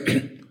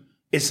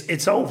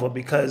 it's over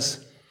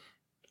because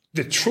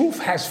the truth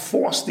has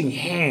forced the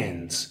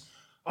hands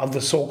of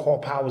the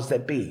so-called powers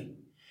that be.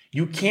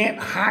 You can't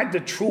hide the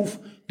truth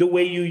the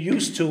way you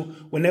used to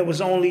when there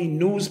was only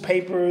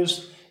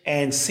newspapers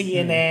and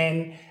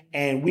CNN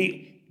and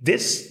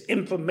this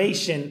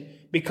information,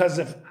 because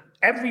if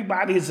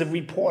everybody is a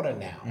reporter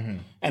now,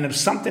 and if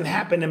something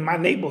happened in my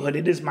neighborhood,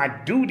 it is my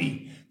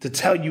duty to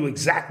tell you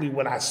exactly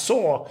what I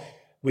saw,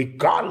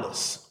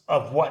 regardless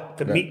of what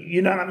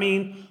you know what I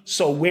mean?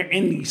 So we're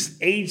in this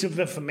age of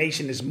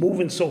information. It's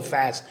moving so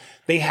fast.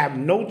 They have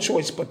no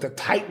choice but to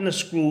tighten the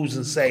screws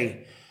and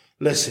say,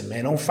 listen,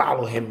 man, don't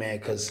follow him, man,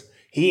 because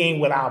he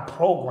ain't with our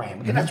program.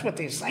 Because that's what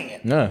they're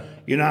saying. Yeah.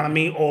 You know what I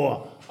mean?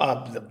 Or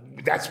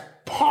that's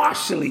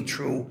partially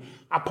true.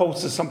 I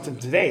posted something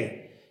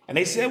today, and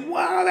they said,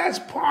 well, that's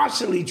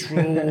partially true.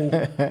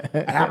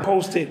 And I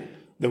posted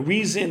the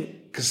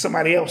reason, because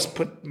somebody else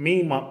put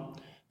meme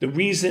up, the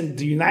reason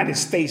the United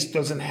States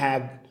doesn't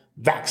have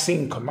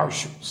vaccine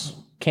commercials.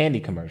 Candy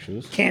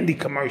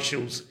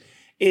commercials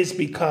is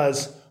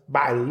because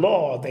by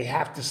law, they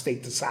have to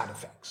state the side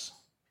effects.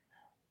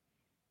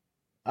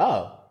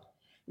 Oh.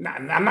 Now,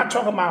 I'm not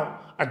talking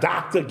about a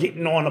doctor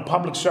getting on a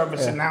public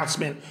service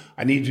announcement,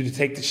 I need you to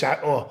take the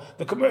shot, or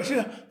the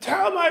commercial,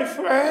 tell my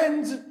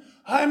friends,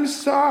 I'm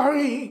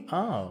sorry.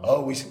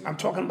 I'm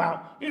talking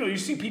about, you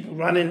see people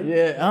running,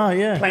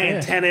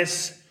 playing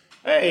tennis.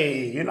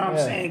 Hey, you know what I'm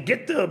saying?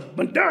 Get the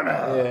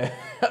Moderna.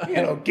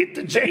 Get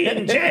the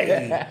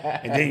J&J.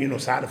 And then,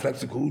 side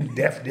effects include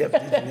death, this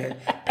and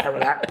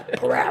that,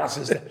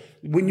 paralysis.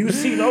 When you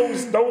see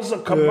those are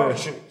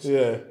commercials.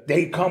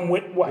 They come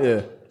with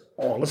what?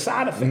 All the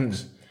side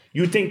effects.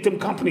 You think them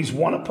companies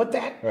want to put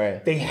that?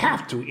 Right. They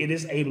have to. It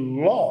is a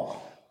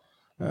law.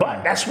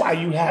 But that's why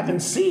you haven't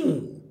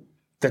seen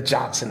the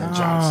Johnson &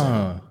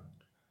 Johnson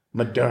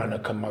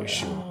Moderna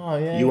commercial.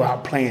 You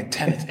out playing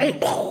tennis. Hey,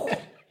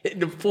 in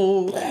the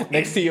pool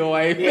next to your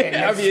wife.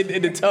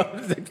 In the tub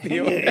next to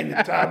your wife. In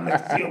the tub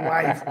next to your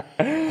wife.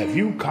 Have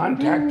you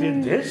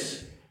contacted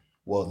this?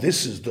 Well,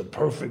 this is the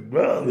perfect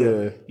drug.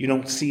 You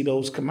don't see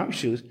those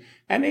commercials.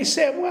 And they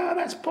said, well,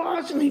 that's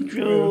partially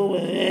true.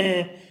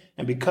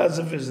 And because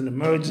of it's an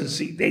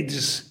emergency, they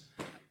just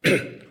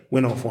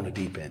went off on the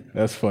deep end.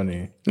 That's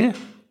funny. Yeah.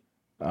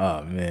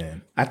 Oh,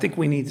 man. I think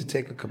we need to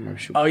take a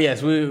commercial. Oh,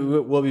 yes.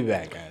 We'll be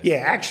back, guys. Yeah,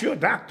 ask your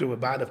doctor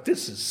about if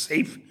this is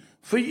safe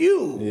for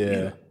you.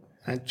 Yeah.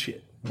 That's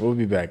it. We'll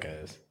be back,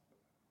 guys.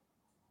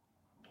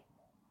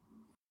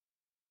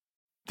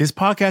 This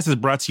podcast is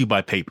brought to you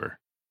by Paper,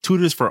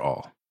 Tutors for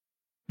All.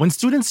 When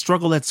students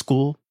struggle at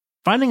school,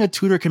 finding a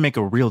tutor can make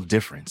a real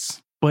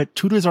difference. But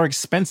tutors are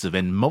expensive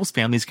and most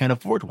families can't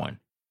afford one.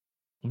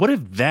 What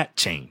if that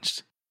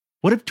changed?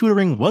 What if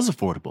tutoring was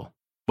affordable?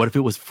 What if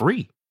it was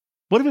free?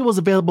 What if it was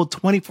available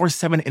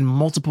 24/7 in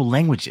multiple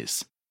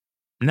languages?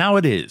 Now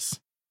it is.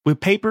 With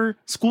Paper,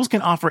 schools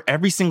can offer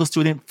every single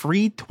student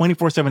free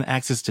 24/7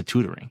 access to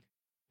tutoring.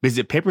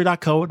 Visit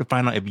paper.co to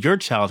find out if your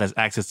child has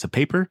access to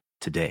Paper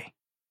today.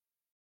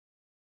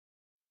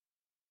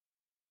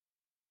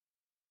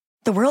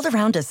 The world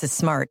around us is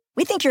smart.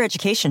 We think your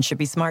education should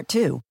be smart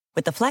too.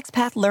 With the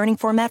FlexPath learning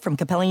format from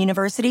Capella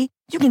University,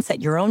 you can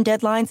set your own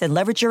deadlines and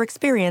leverage your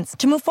experience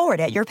to move forward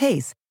at your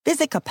pace.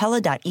 Visit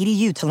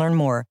capella.edu to learn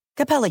more.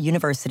 Capella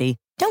University.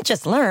 Don't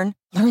just learn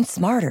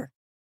smarter.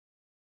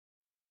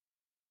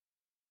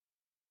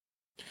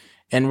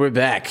 And we're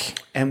back.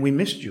 And we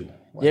missed you.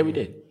 Yeah, we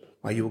did.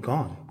 While you were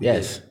gone.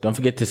 Yes. Don't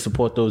forget to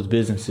support those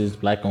businesses,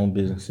 black-owned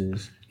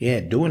businesses. Yeah,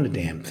 doing the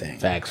damn thing.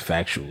 Facts,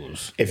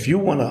 factuals. If you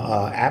want to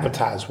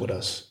advertise with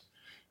us,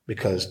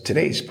 because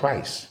today's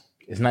price.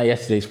 It's not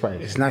yesterday's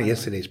price. It's not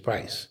yesterday's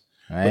price.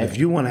 Right. But if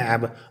you want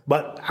to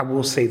but I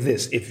will say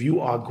this, if you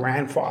are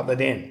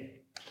grandfathered in.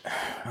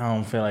 I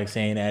don't feel like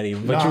saying that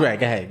even. But you're right.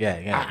 Go ahead.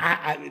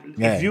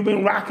 If you've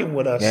been rocking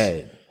with us,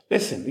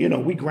 listen,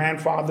 we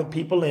grandfathered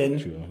people in.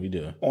 True, we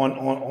do.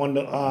 On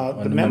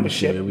the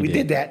membership. We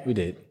did that. We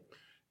did.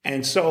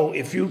 And so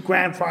if you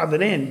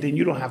grandfathered in, then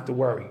you don't have to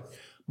worry.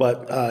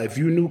 But if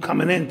you knew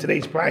coming in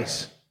today's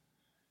price,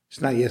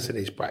 it's not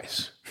yesterday's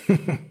price.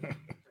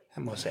 I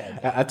must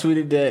add that. I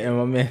tweeted that, and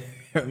my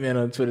man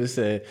on Twitter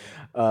said,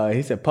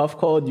 he said, Puff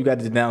called, you got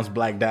to denounce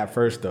Black Dot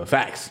first, though.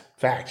 Facts.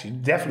 You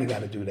definitely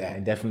got to do that.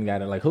 You definitely got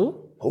to, like,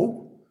 who?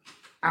 Who?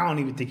 I don't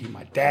even think he's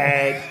my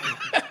dad.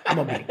 I'm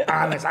going to be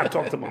honest. I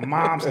talked to my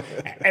moms, and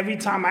every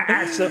time I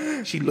asked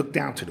her, she looked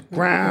down to the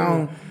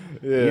ground.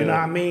 Yeah. You know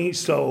what I mean?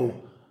 So,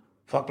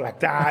 fuck Black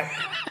Dot.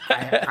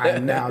 I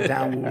am now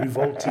down with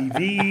Revolt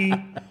TV.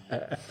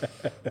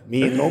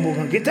 Me and Noble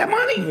going to get that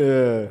money.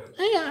 Yeah,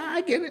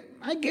 I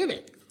get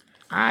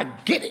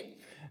it.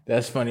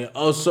 That's funny.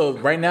 Also,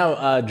 right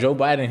now, Joe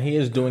Biden, he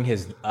is doing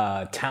his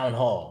town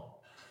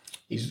hall.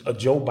 He's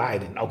Joe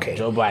Biden. Okay.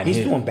 Joe Biden.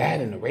 He's doing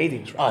bad in the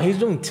ratings right now. He's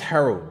doing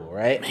terrible,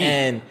 right? Man.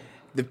 And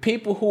the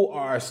people who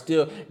are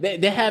still,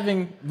 they're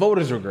having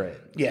voters regret.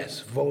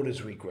 Yes,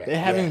 voters regret. They're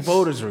having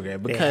voters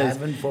regret because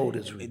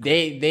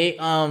they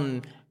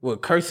were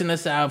cursing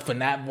us out for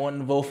not wanting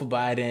to vote for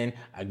Biden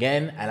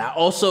again. And I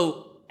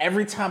also,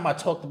 every time I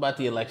talked about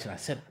the election, I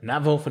said, I'm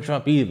not voting for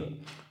Trump either.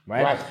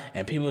 Right?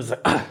 And people was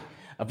like,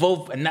 a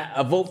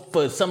vote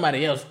for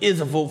somebody else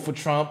is a vote for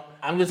Trump.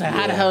 I'm just like,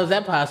 how the hell is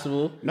that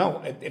possible?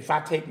 No, if I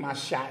take my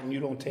shot and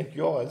you don't take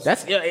yours,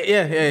 that's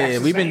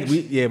We've been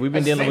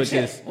dealing with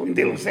this. We've been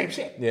dealing with the same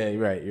shit. Yeah,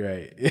 you're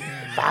right.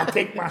 If I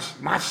take my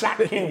shot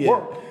can't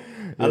work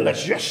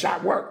unless your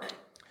shot work.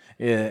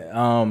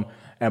 Yeah.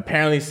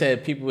 Apparently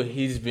said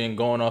he's been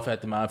going off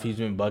at the mouth. He's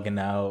been bugging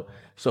out.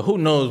 So who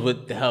knows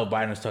what the hell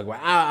Biden's talking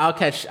about? I'll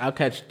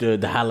catch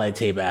the highlight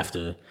tape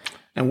after.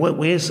 And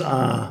where's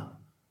not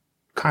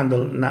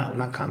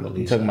Condoleezza?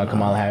 You talking about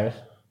Kamala Harris?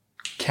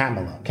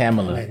 Kamala.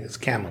 It's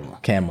Kamala.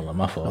 Kamala,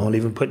 my fault. Don't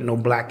even put no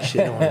black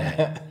shit on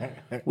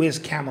that. Where's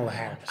Kamala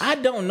Harris? I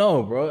don't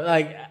know, bro.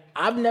 Like,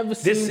 I've never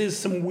seen... This is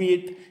some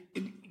weird...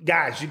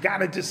 Guys, you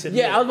gotta just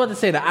admit. Yeah, I was about to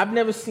say that. I've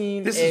never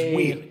seen This is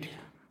weird.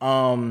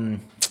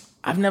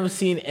 I've never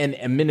seen an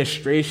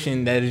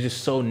administration that is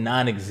just so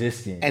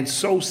non-existent. And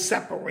so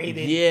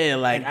separated. Yeah,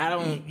 like, I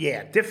don't...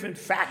 Yeah, different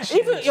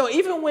factions.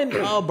 Even when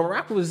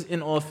Barack was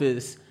in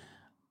office...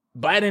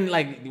 Biden,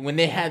 like, when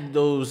they had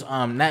those,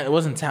 it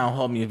wasn't town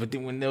hall meetings,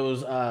 but when there was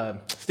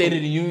State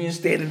of the Union,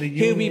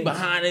 he'll be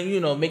behind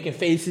and, making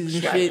faces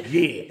and shit.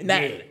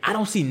 Yeah. I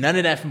don't see none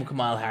of that from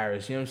Kamala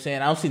Harris. You know what I'm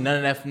saying? I don't see none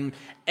of that from,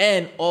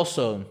 and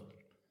also,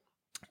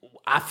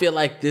 I feel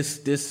like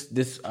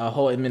this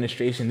whole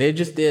administration, they're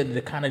just there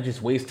to kind of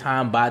just waste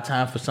time, buy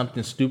time for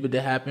something stupid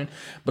to happen,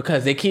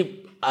 because they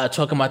keep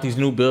talking about these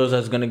new bills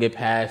that's going to get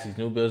passed,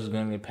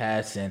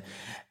 and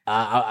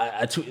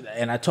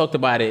I talked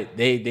about it.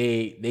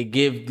 They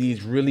give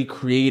these really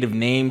creative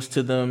names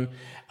to them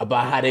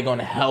about how they're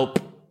gonna help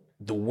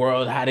the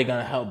world, how they're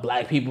gonna help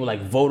black people,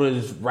 like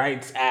Voters'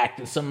 Rights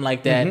Act or something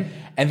like that. Mm-hmm.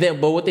 And then,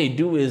 but what they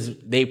do is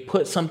they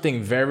put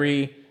something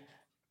very,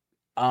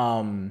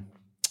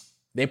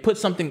 they put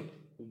something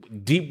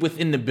deep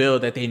within the bill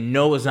that they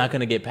know is not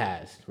gonna get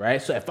passed,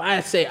 right? So if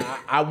I say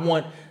I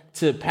want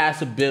to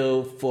pass a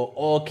bill for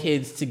all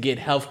kids to get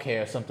health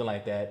care or something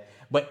like that.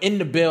 But in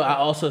the bill, I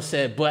also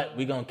said, but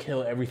we're going to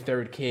kill every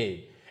third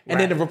kid. And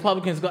then the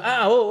Republicans go,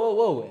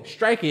 whoa,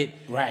 strike it.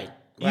 Right.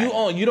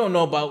 You don't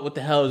know about what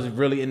the hell is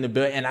really in the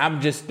bill. And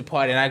I'm just the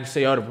party, and I can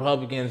say, the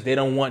Republicans, they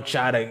don't want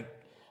y'all to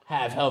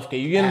have health care.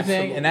 You get what I'm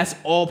saying? And that's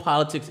all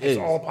politics is.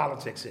 That's all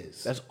politics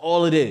is. That's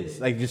all it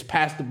is. Like, just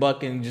pass the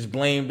buck and just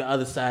blame the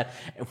other side.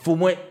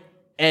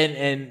 And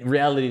in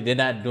reality, they're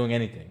not doing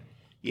anything.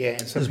 Yeah,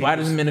 and some This Biden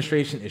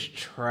administration is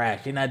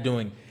trash. They're not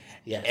doing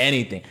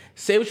anything.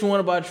 Say what you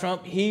want about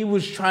Trump. He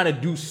was trying to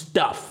do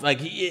stuff. Like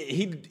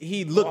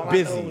he looked all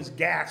busy. I know is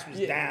gas was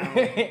down.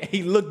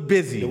 He looked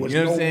busy. There was you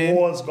know what I'm no saying?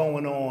 wars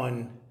going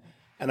on,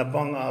 and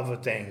among other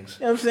things.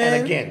 You know what I'm saying?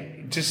 And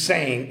again, just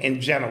saying in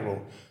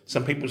general,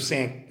 some people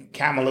saying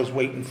Kamala's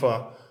waiting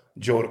for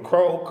Joe to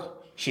croak.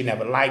 She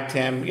never liked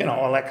him. You know,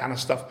 all that kind of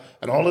stuff.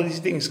 And all of these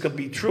things could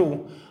be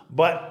true,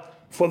 but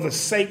for the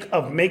sake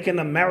of making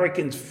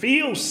Americans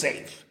feel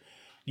safe,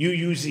 you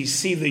usually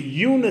see the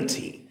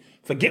unity.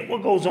 Forget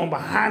what goes on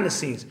behind the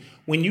scenes.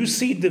 When you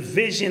see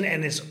division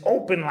and it's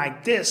open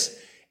like this,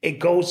 it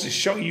goes to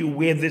show you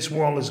where this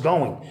world is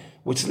going,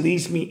 which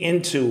leads me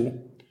into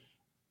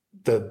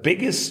the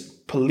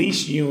biggest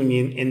police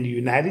union in the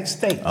United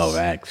States. Oh,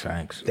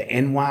 thanks. The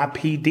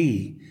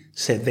NYPD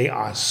said they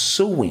are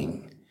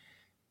suing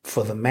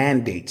for the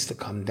mandates to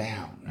come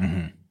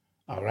down.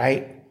 All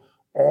right?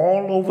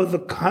 All over the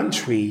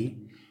country,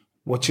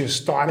 what you're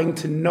starting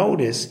to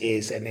notice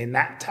is, and they're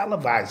not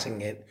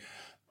televising it,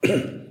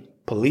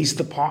 police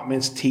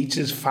departments,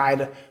 teachers,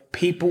 fighter,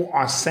 people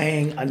are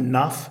saying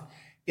enough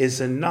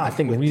is enough. I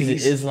think Reason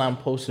Islam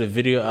posted a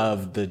video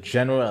of the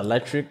General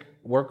Electric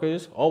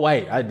workers, all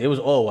white. It was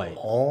all white.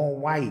 All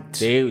white.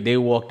 They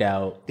walked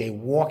out. They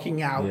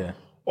walking out. Yeah.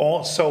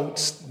 Also,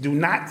 do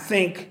not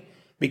think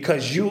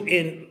because you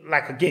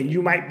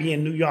you might be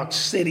in New York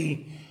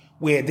City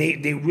where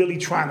they really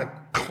trying to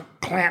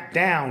clamp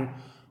down,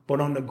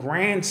 but on the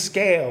grand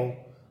scale,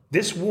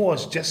 this war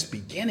is just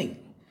beginning.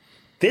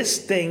 This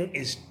thing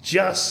is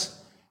just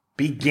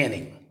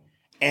beginning.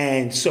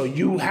 And so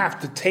you have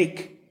to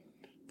take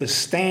the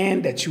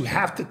stand that you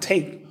have to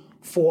take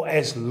for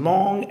as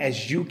long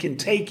as you can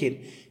take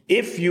it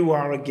if you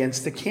are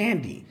against the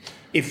candy.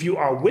 If you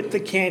are with the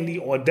candy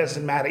or it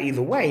doesn't matter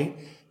either way,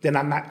 then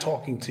I'm not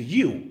talking to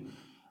you.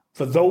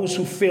 For those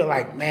who feel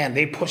like, man,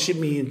 they pushing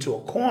me into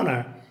a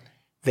corner,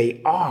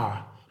 they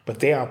are, but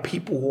there are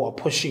people who are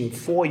pushing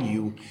for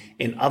you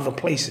in other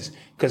places.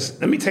 Because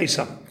let me tell you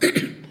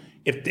something.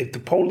 If the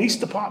police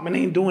department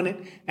ain't doing it,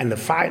 and the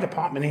fire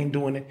department ain't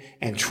doing it,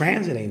 and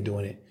transit ain't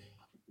doing it,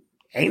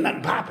 ain't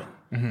nothing popping.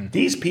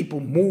 These people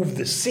move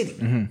the city.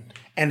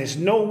 And there's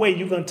no way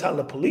you're going to tell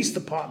the police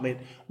department,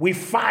 we're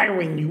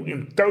firing you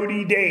in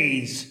 30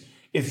 days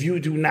if you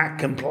do not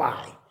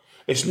comply.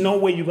 There's no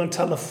way you're going to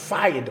tell the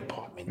fire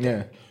department that.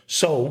 Yeah.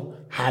 So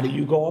how do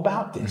you go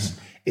about this?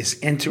 It's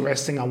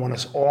interesting. I want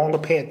us all to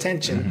pay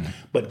attention,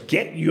 but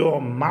get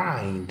your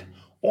mind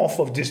off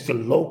of just the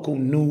local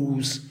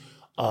news,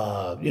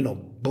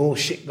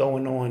 bullshit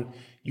going on.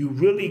 You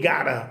really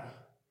got to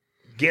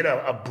get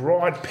a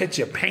broad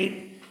picture,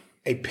 paint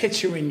a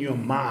picture in your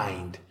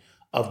mind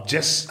of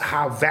just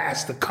how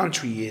vast the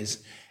country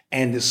is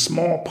and the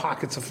small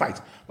pockets of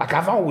fights. Like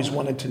I've always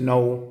wanted to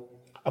know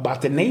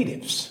about the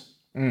natives.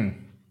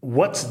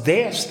 What's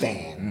their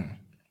stand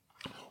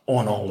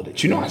on all of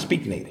it? You know I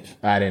speak native.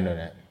 I didn't know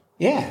that.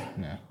 Yeah.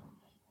 No.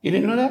 You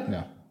didn't know that?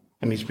 No.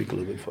 Let me speak a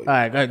little bit for you. All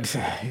right,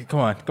 come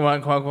on.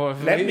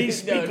 Let me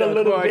speak a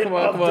little bit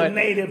of the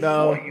native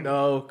for you.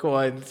 No, come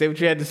on. Say what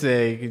you had to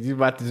say. 'Cause you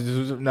about to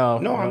do no.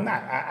 No, I'm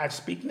not. I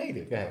speak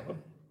native. Go ahead.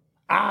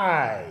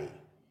 I,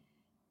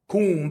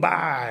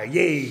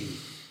 kumbaya,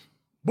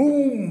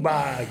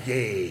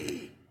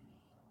 boombaye,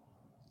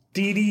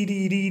 dee dee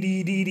dee dee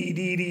dee dee dee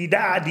dee dee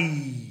da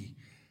dee,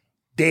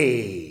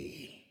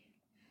 day,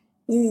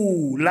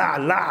 ooh la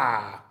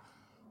la,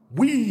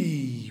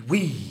 wee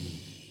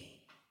wee.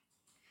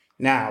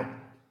 Now,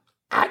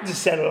 I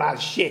just said a lot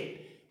of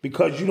shit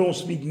because you don't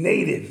speak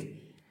native.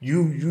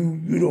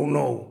 You don't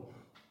know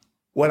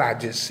what I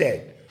just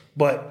said.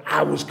 But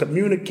I was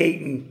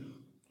communicating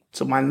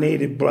to my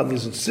native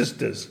brothers and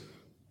sisters,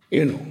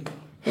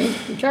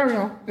 Carry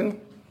on.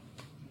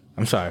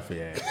 I'm sorry for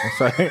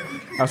that.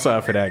 I'm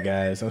sorry for that,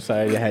 guys. I'm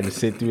sorry you had to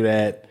sit through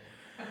that.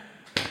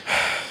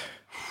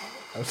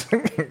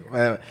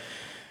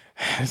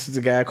 This is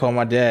the guy I call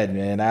my dad,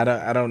 man.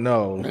 I don't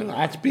know.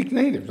 I speak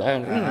native. I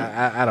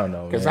don't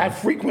know. Because I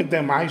frequent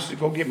them. I used to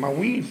go get my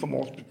weed from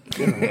off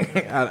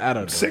I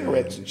don't know.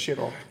 Cigarettes and shit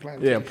off the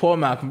planet. Yeah, poor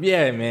Malcolm.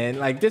 Yeah, man.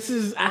 Like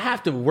I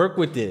have to work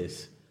with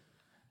this.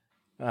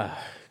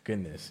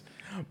 Goodness.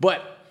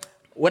 But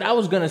what I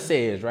was gonna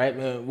say is,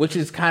 right, which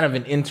is kind of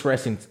an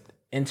interesting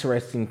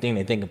thing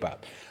to think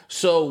about.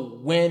 So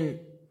when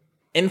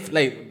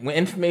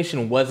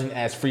information wasn't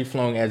as free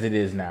flowing as it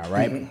is now,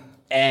 right?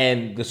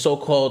 And the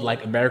so-called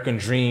American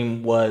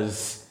dream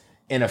was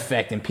in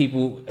effect, and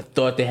people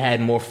thought they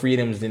had more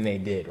freedoms than they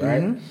did,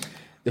 right?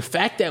 The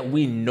fact that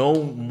we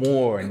know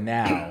more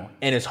now,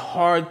 and it's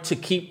hard to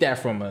keep that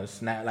from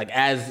us now,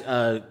 as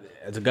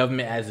a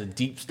government, as a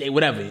deep state,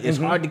 whatever, it's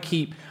hard to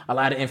keep a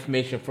lot of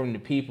information from the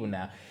people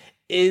now.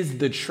 Is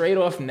the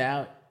trade-off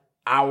now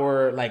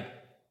our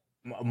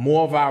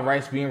more of our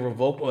rights being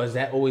revoked, or has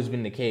that always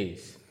been the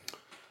case?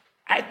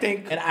 I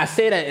think, and I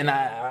say that, and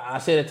I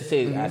say that to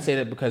say, I say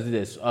that because of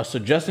this. So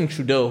Justin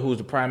Trudeau, who's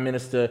the Prime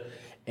Minister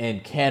in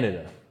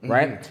Canada,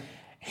 right?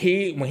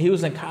 when he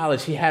was in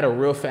college, he had a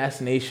real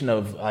fascination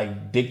of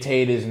like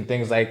dictators and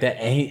things like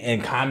that,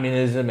 and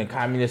communism and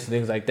communists and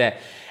things like that.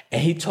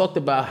 And he talked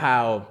about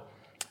how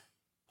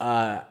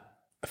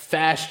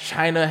fast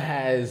China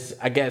has,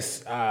 I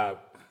guess,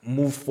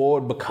 moved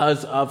forward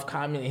because of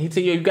communism. He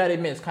said, "Yo, you got to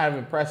admit, it's kind of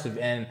impressive."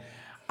 And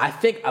I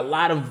think a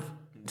lot of,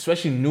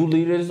 especially new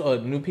leaders or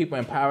new people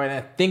in power, and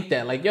I think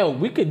that like, yo,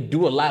 we could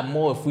do a lot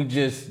more if we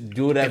just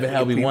do whatever the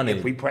hell we wanted.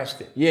 If we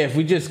pressed it. Yeah, if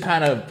we just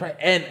kind of,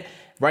 and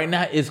right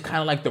now is kind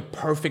of like the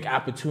perfect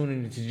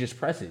opportunity to just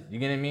press it. You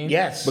get what I mean?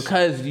 Yes.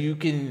 Because you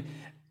can,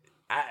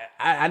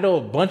 I know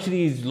a bunch of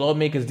these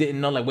lawmakers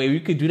didn't know, like, wait, we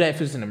could do that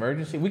if it's an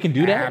emergency? We can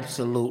do that?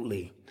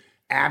 Absolutely.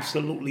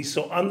 Absolutely.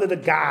 So under the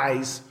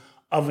guise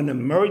of an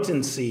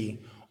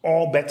emergency,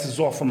 all bets is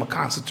off from a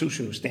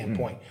constitutional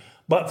standpoint.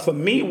 But for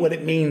me, what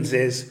it means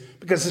is,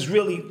 because it's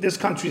really, this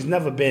country's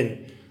never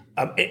been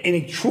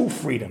any true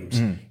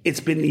freedoms. It's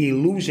been the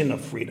illusion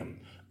of freedom.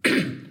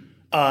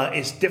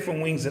 It's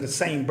different wings of the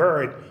same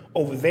bird.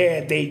 Over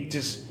there, they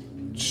just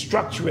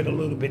structure it a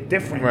little bit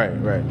different.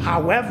 Right.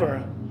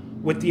 However,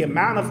 with the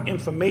amount of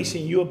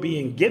information you're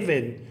being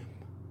given,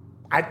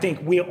 I think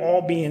we're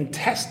all being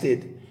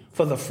tested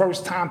for the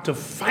first time to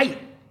fight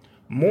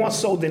more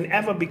so than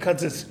ever,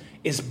 because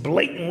it's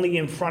blatantly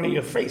in front of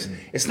your face.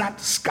 It's not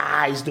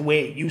disguised the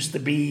way it used to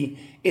be.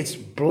 It's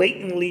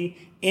blatantly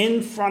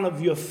in front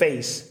of your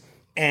face.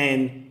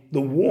 And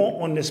the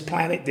war on this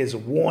planet, there's a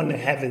war in the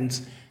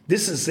heavens.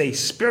 This is a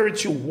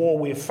spiritual war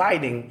we're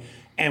fighting,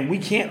 and we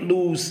can't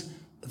lose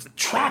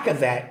track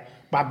of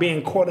that by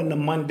being caught in the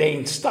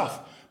mundane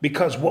stuff.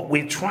 Because what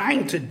we're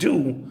trying to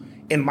do,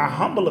 in my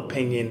humble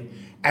opinion,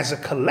 as a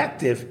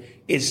collective,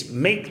 is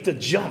make the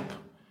jump,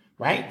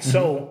 right?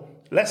 So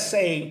let's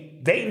say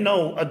they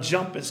know a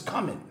jump is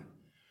coming,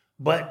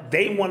 but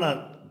they want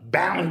to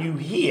bound you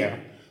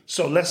here.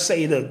 So let's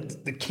say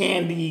the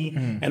candy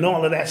and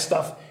all of that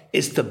stuff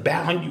is to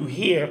bound you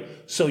here,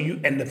 so you,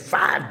 and the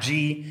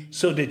 5G,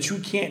 so that you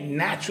can't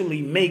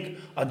naturally make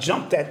a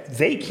jump that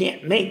they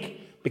can't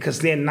make because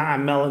they're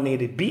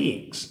non-melanated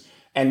beings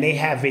and they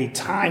have a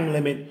time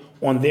limit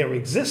on their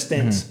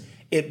existence.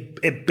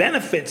 It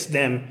benefits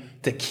them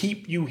to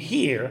keep you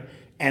here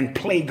and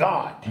play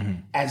God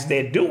as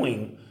they're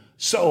doing.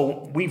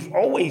 So we've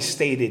always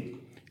stated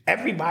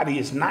everybody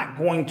is not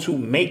going to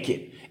make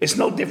it. It's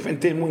no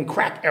different than when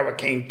crack era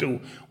came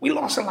through. We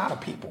lost a lot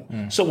of people.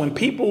 So when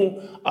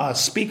people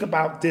speak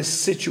about this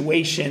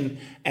situation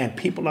and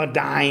people are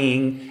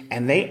dying,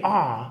 and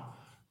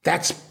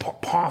that's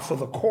par for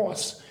the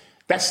course.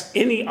 That's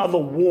any other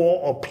war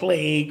or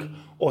plague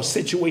or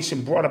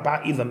situation brought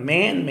about either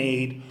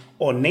man-made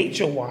or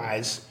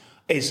nature-wise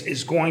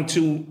is going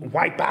to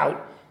wipe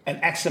out an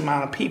X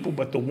amount of people.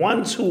 But the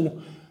ones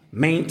who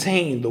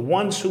maintain, the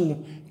ones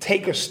who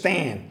take a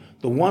stand,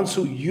 the ones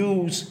who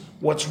use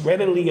what's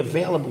readily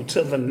available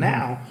to them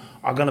now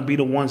are going to be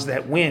the ones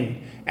that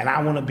win. And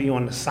I want to be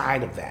on the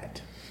side of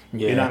that.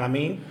 Yeah. You know what I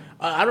mean?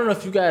 I don't know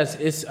if you guys,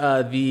 it's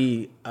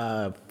the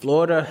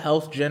Florida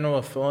Health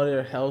General,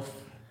 Florida Health,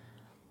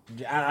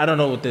 I don't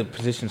know what the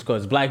position's called.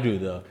 It's black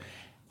dude though.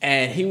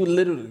 And he was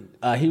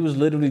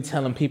literally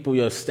telling people,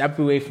 yo, step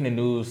away from the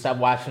news, stop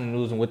watching the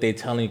news and what they're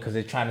telling you because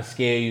they're trying to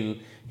scare you.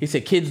 He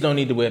said kids don't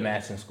need to wear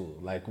masks in school.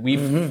 Like,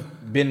 we've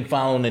been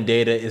following the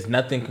data. It's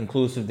nothing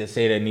conclusive to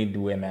say they need to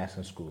wear masks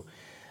in school.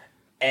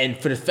 And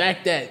for the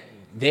fact that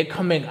they're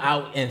coming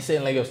out and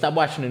saying, like, yo, stop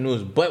watching the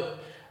news. But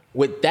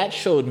what that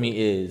showed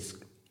me is,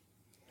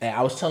 and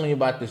I was telling you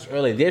about this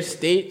earlier, there's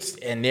states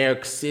and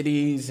their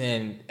cities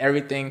and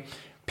everything,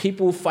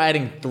 people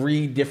fighting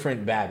 3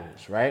 different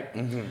battles, right?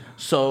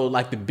 So,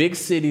 like, the big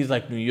cities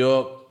like New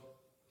York,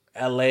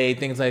 LA,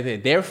 things like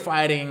that, they're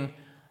fighting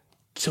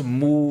to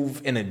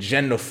move an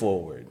agenda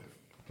forward,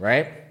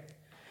 right?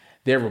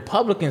 There are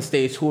Republican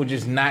states who are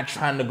just not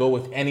trying to go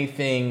with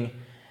anything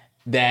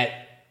that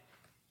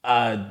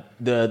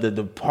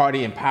the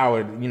party in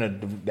power,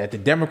 that the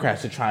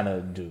Democrats are trying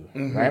to do,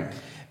 right?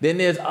 Then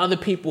there's other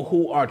people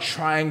who are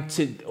trying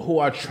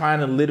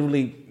to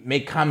literally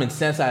make common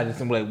sense out of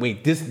this and be like,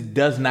 wait, this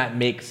does not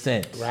make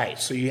sense. Right.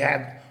 So you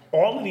have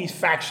all of these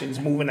factions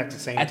moving at the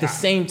same time. At the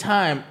same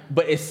time,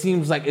 but it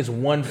seems like it's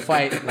one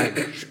fight, like,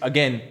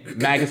 again,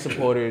 MAGA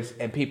supporters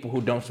and people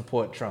who don't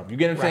support Trump. You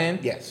get what I'm saying?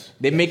 Yes.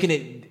 They're making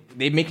it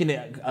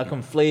a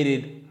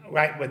conflated.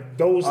 Right, but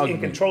those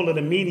argument. In control of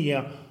the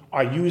media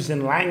are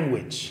using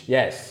language.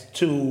 Yes.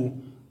 To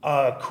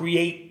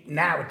create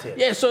narrative.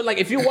 Yeah, so like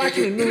if you're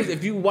watching the news,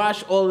 if you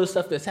watch all the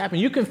stuff that's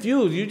happening, you're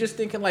confused. You're just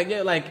thinking like,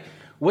 yeah, like,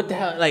 what the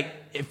hell? Like,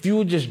 if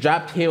you just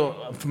dropped here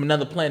from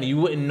another planet, you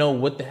wouldn't know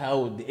what the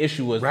hell the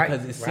issue was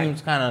because it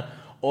seems kind of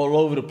all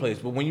over the place.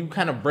 But when you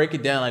kind of break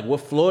it down, like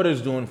what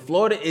Florida's doing,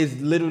 Florida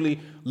is literally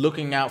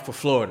looking out for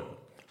Florida.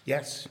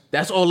 Yes.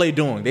 That's all they're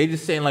doing. They're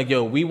just saying like,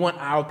 yo, we want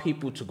our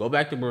people to go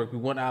back to work. We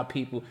want our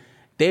people.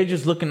 They're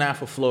just looking out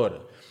for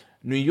Florida.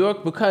 New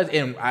York, because,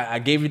 and I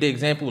gave you the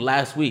example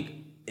last week,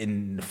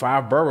 in the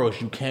 5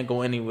 boroughs, you can't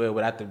go anywhere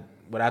without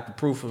without the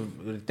proof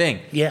of the thing.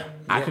 Yeah.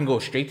 I can go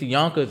straight to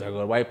Yonkers. I go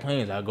to White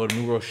Plains. I go to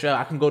New Rochelle.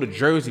 I can go to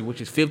Jersey,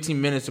 which is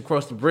 15 minutes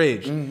across the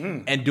bridge,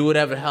 and do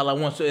whatever the hell I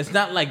want. So it's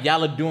not like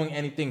y'all are doing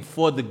anything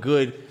for the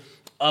good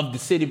of the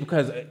city,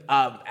 because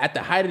at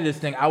the height of this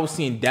thing, I was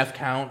seeing death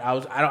count.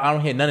 I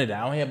don't hear none of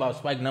that. I don't hear about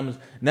spike numbers.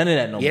 None of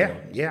that no more.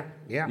 Yeah.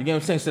 You get what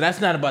I'm saying? So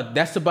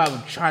that's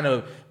about trying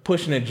to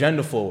push an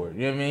agenda forward.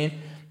 You know what I mean?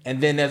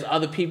 And then there's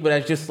other people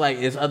that's just like,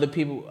 there's other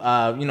people,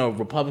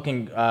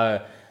 Republican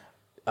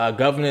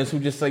governors who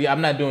just say, yeah,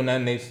 I'm not doing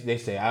nothing. They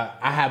say,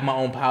 I have my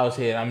own powers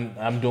here.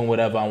 I'm doing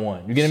whatever I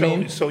want. You get what I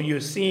mean? So you're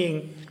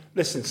seeing,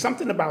 listen,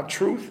 something about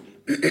truth,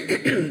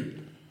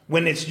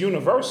 when it's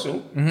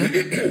universal,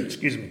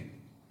 excuse me,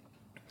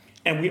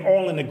 and we're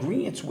all in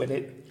agreement with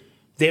it,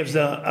 there's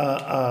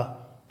a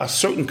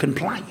certain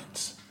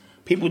compliance.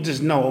 People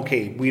just know,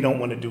 okay, we don't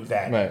want to do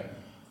that. Right.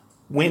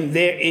 When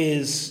there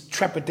is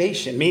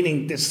trepidation,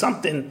 meaning there's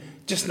something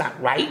just not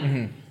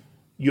right,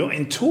 your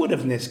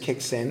intuitiveness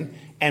kicks in,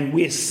 and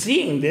we're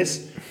seeing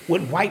this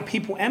with white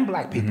people and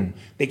black people.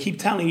 They keep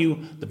telling you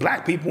the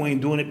black people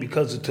ain't doing it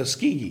because of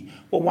Tuskegee.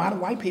 Well, why the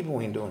white people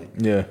ain't doing it?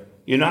 Yeah.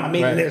 You know what I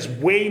mean? Right. There's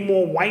way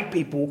more white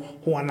people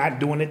who are not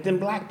doing it than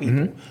black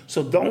people.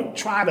 So don't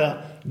try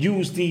to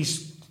use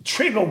these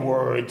trigger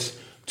words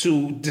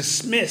to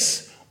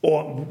dismiss,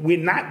 or we're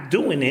not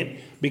doing it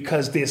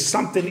because there's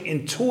something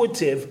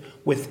intuitive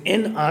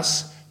within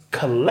us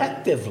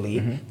collectively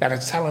that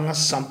is telling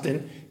us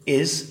something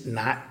is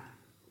not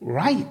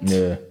right.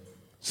 Yeah.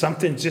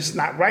 Something's just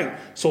not right.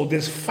 So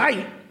this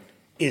fight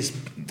is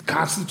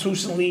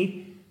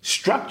constitutionally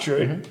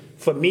structured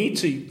for me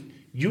to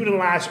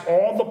utilize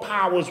all the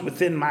powers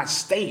within my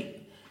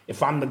state,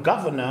 if I'm the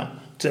governor,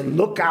 to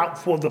look out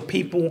for the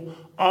people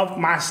of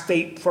my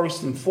state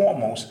first and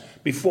foremost,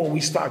 before we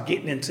start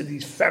getting into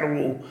these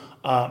federal,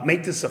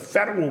 make this a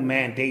federal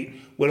mandate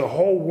where the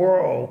whole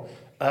world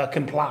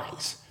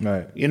complies.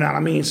 Right. You know what I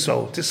mean?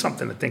 So just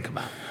something to think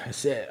about. I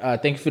said,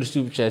 thank you for the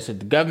super chat. I said,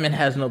 the government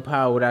has no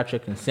power without your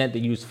consent. They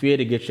use fear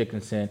to get your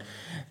consent.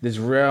 This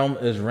realm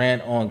is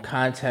ran on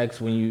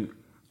context. When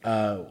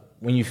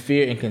you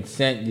fear and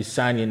consent, you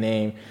sign your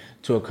name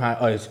to a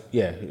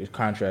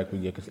contract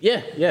with your consent.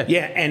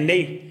 Yeah,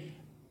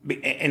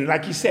 and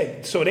like you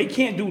said, so they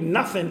can't do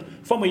nothing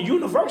from a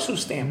universal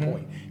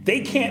standpoint.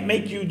 They can't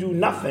make you do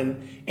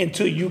nothing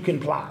until you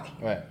comply.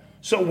 Right.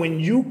 So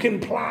when you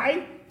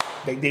comply,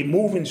 they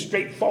moving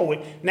straight forward.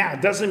 Now,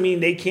 it doesn't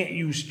mean they can't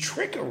use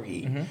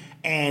trickery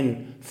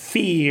and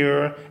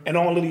fear and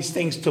all of these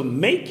things to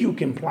make you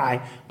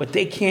comply, but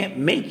they can't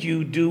make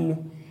you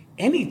do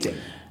anything.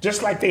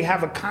 Just like they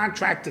have a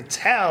contract to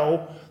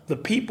tell the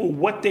people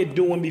what they're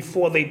doing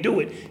before they do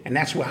it, and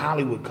that's where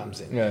Hollywood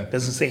comes in. Yeah.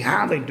 Doesn't say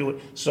how they do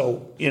it.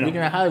 So Speaking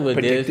of Hollywood,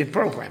 predictive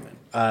programming.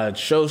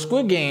 Show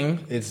Squid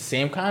Game, it's the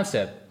same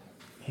concept.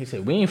 He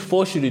said, we ain't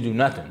force you to do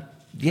nothing.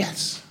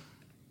 Yes.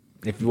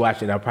 If you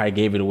watch it, I probably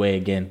gave it away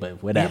again,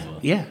 but whatever.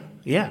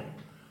 Yeah.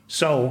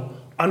 So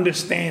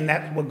understand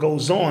that what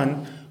goes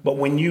on, but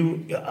when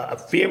you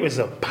fear is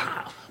a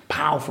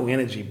powerful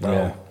energy, bro.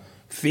 Yeah.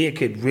 Fear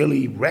could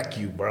really wreck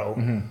you,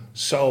 bro.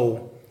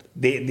 So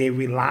they're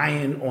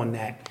relying on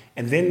that.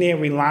 And then they're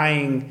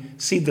relying,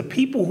 see, the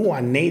people who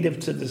are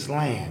native to this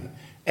land,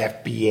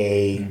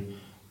 FBA,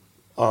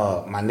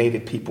 my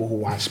native people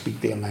who I speak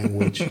their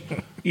language,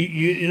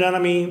 you know what I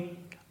mean,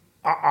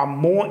 are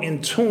more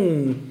in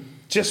tune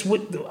just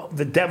with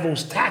the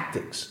devil's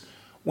tactics.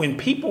 When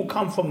people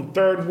come from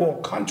third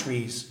world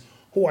countries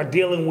who are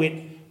dealing with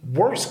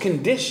worse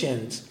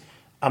conditions,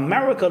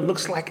 America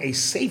looks like a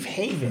safe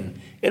haven.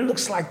 It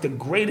looks like the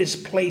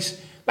greatest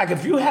place. Like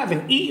if you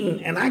haven't eaten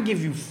and I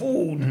give you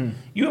food,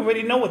 you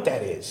already know what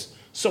that is.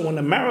 So when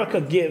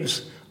America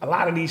gives a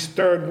lot of these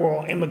third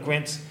world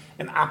immigrants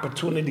an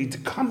opportunity to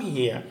come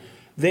here,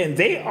 then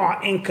they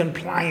are in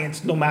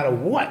compliance no matter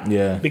what,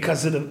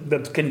 because of the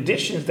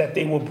conditions that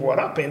they were brought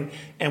up in.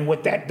 And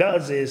what that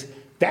does is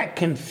that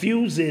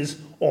confuses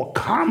or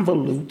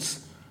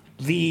convolutes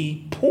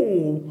the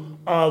pool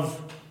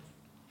of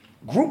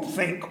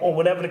groupthink or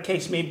whatever the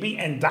case may be,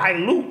 and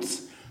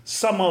dilutes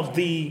some of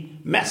the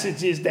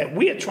messages that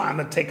we're trying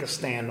to take a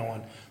stand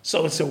on.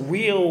 So it's a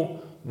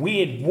real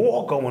weird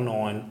war going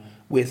on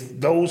with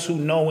those who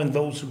know and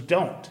those who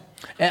don't.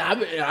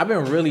 And I've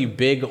been really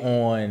big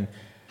on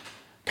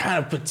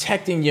kind of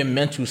protecting your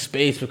mental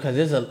space, because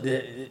there's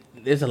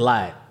a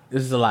lot.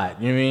 This is a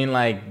lot. You know what I mean?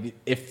 Like,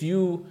 if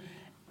you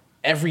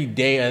every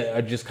day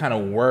are just kind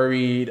of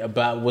worried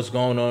about what's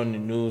going on in the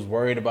news,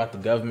 worried about the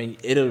government,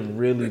 it'll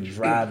really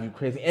drive you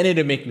crazy, and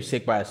it'll make you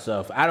sick by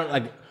itself. I don't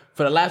like.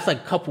 For the last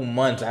couple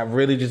months, I've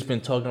really just been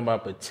talking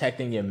about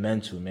protecting your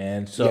mental,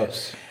 man. So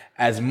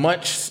as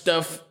much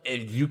stuff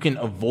if you can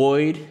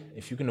avoid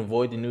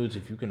the news,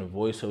 if you can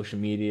avoid social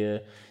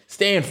media,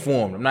 stay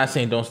informed. I'm not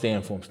saying don't stay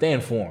informed. Stay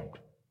informed.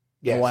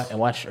 Yes. And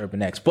watch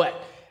Urban X. But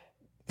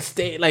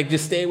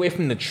just stay away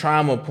from the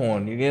trauma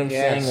porn. You get what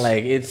I'm saying?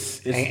 Like it's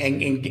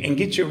and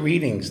get your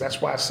readings.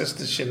 That's why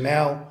Sister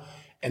Chanel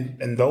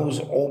and those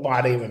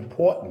Obade are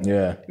important.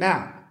 Yeah.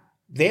 Now,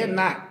 they're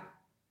not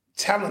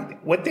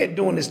what they're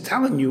doing is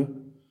telling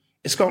you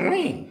it's going to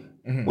rain.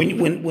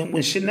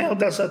 When Chanel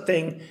does her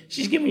thing,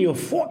 she's giving you a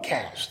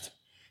forecast.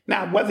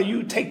 Now, whether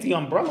you take the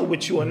umbrella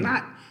with you or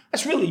not,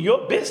 that's really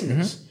your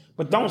business.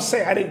 But don't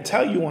say, I didn't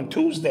tell you on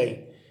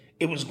Tuesday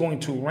it was going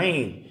to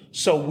rain.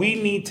 So we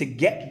need to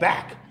get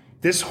back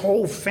this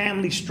whole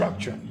family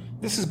structure.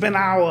 This has been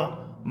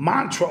our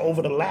mantra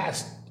over the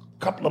last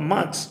couple of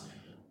months.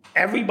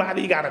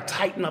 Everybody got to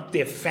tighten up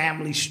their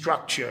family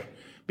structure,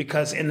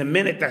 because in a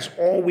minute, that's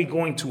all we're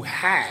going to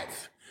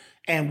have.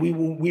 And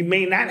we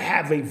may not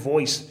have a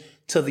voice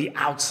to the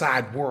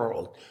outside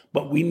world,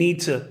 but we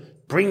need to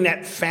bring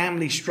that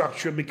family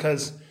structure,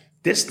 because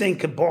this thing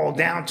could boil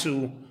down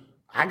to,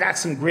 I got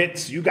some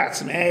grits, you got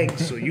some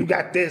eggs, or you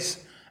got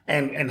this,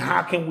 and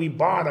how can we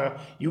barter?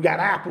 You got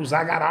apples,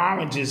 I got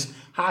oranges.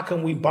 How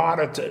can we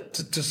barter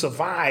to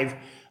survive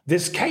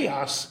this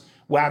chaos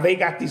while they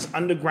got these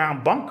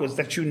underground bunkers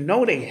that you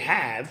know they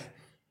have,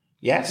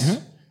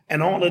 yes?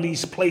 And all of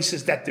these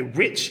places that the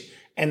rich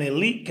and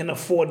elite can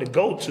afford to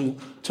go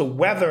to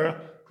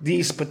weather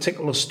these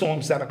particular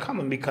storms that are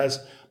coming, because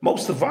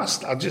most of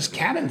us are just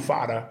cannon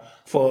fodder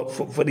for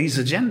these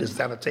agendas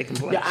that are taking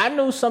place. Yeah, I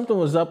knew something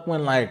was up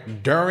when,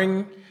 like,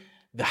 during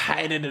the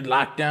height of the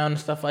lockdown and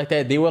stuff like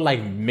that, they were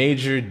like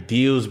major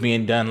deals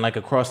being done, like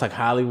across like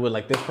Hollywood.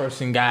 Like, this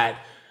person got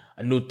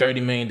a new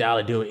 $30 million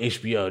deal with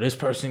HBO. This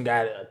person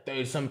got a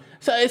 30-something.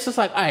 So it's just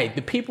like, all right,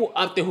 the people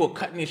up there who are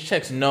cutting these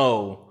checks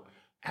know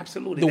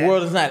absolutely the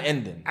world is not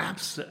ending.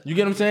 Absolutely. You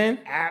get what I'm saying?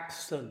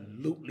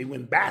 Absolutely.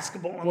 When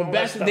basketball,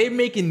 they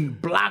making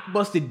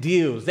blockbuster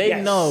deals.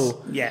 They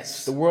know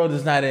the world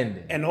is not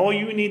ending. And all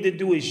you need to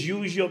do is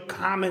use your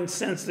common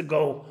sense to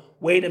go,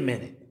 wait a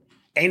minute.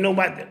 Ain't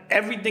nobody,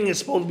 everything is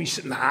supposed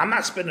to be, I'm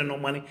not spending no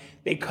money.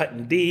 They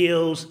cutting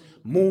deals,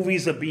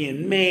 movies are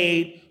being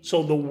made.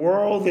 So the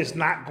world is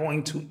not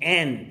going to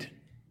end.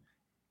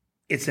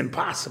 It's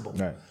impossible.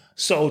 Right.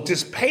 So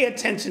just pay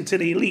attention to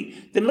the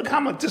elite. Then look how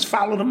much, just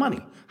follow the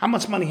money. How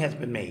much money has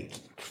been made?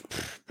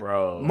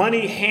 Bro.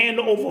 Money hand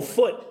over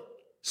foot.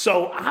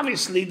 So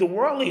obviously the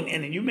world ain't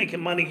ending. You're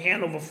making money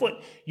hand over foot.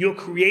 You're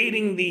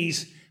creating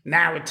these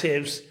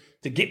narratives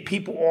to get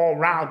people all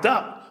riled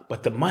up,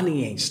 but the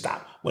money ain't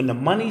stopped. When the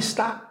money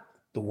stopped,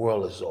 the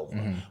world is over.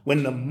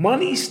 When the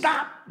money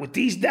stopped with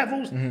these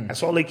devils,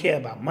 that's all they care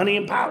about, money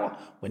and power.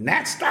 When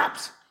that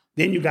stops,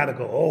 then you got to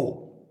go,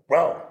 oh,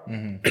 bro.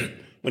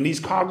 When these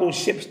cargo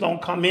ships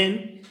don't come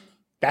in,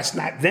 that's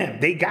not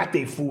them. They got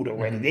their food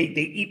already.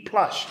 They eat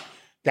plush.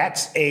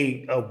 That's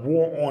a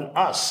war on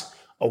us,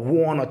 a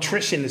war on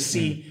attrition to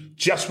see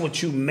just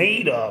what you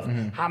made of.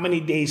 How many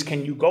days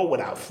can you go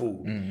without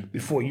food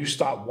before you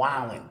start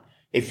wilding?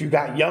 If you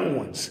got young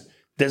ones,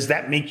 does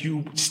that make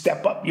you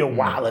step up your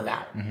wilding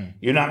out?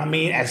 You know what I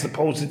mean? As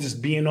opposed to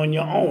just being on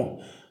your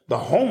own. The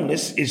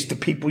homeless is the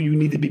people you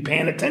need to be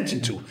paying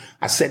attention to.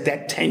 I said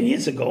that 10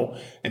 years ago,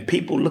 and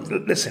people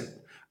listen,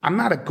 I'm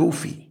not a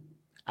goofy.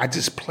 I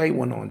just play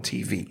one on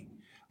TV.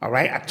 All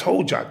right? I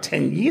told y'all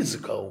 10 years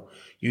ago,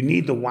 you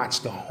need to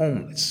watch the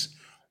homeless.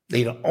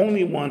 They're the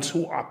only ones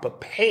who are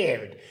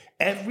prepared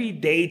every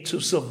day to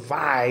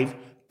survive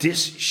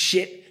this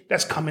shit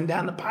that's coming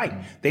down the pipe.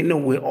 They know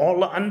where all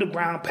the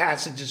underground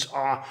passages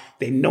are.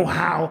 They know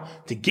how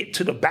to get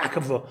to the back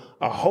of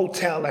a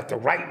hotel at the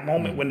right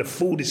moment when the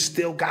food is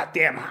still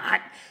goddamn hot.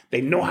 They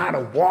know how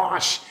to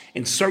wash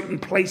in certain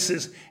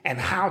places and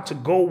how to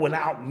go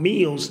without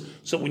meals.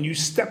 So when you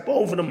step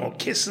over them or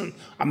kiss them,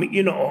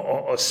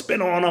 or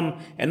spit on them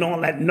and all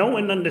that, know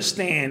and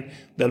understand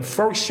the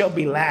first shall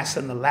be last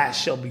and the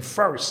last shall be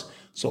first.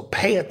 So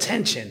pay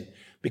attention,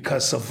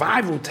 because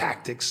survival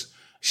tactics,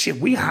 shit,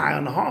 we high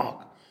on the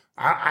hog.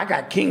 I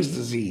got King's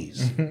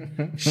disease.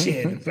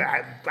 Shit,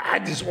 I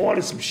just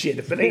ordered some shit.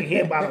 If it ain't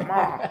here by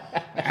tomorrow,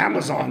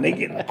 Amazon, they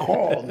getting a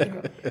call.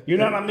 Nigga. You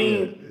know what I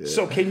mean? Yeah.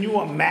 So can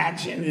you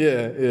imagine?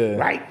 Yeah.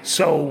 Right?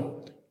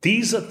 So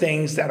these are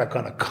things that are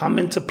going to come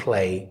into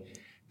play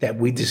that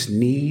we just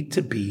need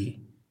to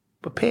be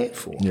prepared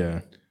for.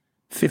 Yeah.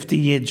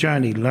 50-year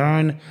journey.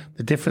 Learn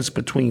the difference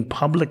between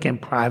public and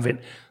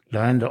private.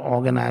 Learn to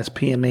organize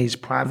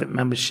PMAs, private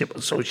membership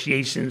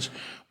associations,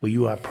 where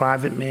you are a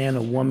private man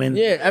or woman.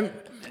 Yeah,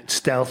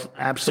 stealth,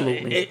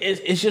 absolutely.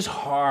 It's just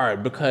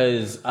hard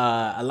because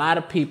a lot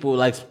of people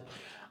like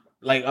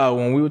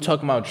when we were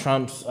talking about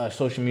Trump's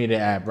social media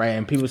app, right?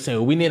 And people say,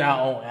 well, we need our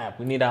own app,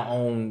 we need our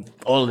own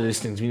all of these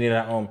things, we need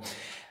our own.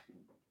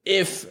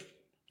 If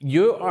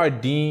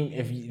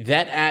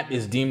that app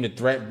is deemed a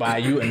threat by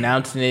you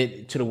announcing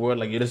it to the world,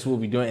 like, this is what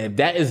we're doing. If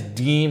that is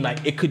deemed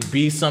like it could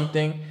be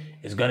something,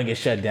 it's gonna get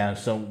shut down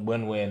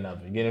one way or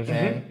another. You get what I'm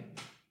saying?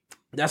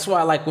 That's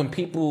why, like, when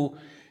people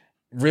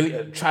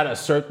really try to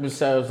assert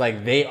themselves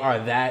like they are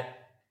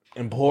that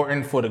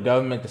important for the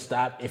government to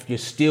stop, if you're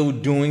still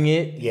doing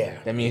it,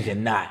 that means you're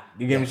not.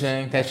 You get what I'm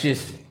saying? That's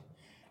just,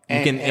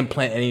 you can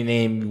implant any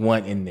name you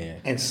want in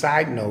there. And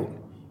side note,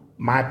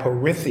 my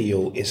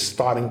peripheral is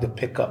starting to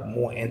pick up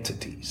more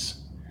entities.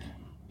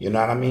 You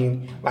know what I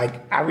mean?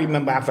 Like, I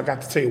remember, I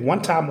forgot to tell you,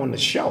 one time on the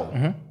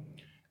show,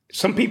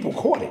 some people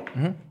caught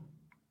it.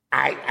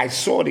 I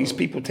saw these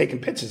people taking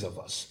pictures of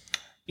us.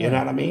 You know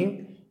what I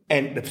mean?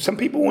 And some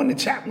people in the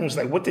chat room was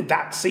like, what did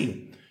Doc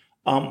see?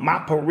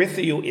 My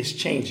peripheral is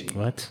changing.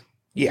 What?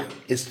 Yeah,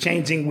 it's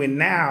changing. We're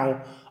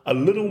now a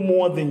little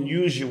more than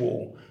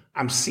usual.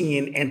 I'm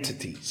seeing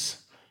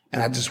entities.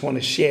 And I just want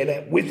to share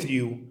that with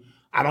you.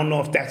 I don't know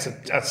if that's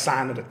a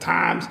sign of the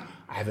times.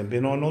 I haven't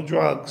been on no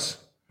drugs.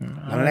 None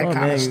of that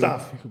kind of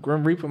stuff.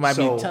 Grim Reaper might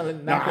be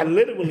telling. No, I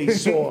literally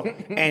saw,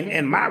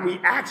 and my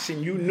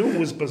reaction, you knew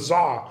was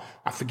bizarre.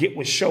 I forget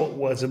what show it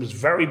was. It was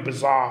very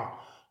bizarre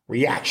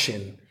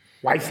reaction.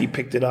 Wifey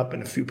picked it up,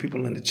 and a few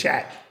people in the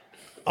chat.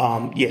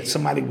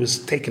 Somebody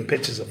was taking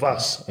pictures of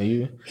us. Are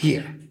you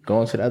here?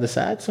 Going to the other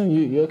side soon?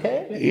 You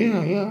okay?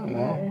 Yeah.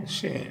 Well,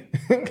 shit.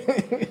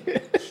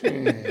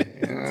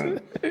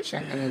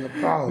 Checking in the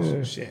pause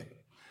and shit.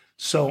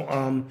 So,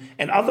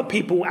 and other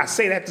people, I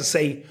say that to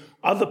say,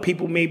 other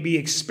people may be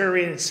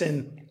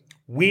experiencing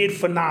weird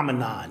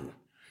phenomenon.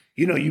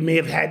 You know, you may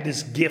have had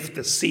this gift,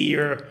 the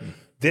seer,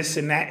 this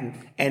and that,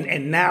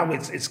 and now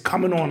it's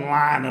coming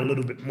online a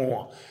little bit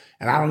more.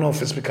 And I don't know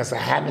if it's because I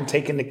haven't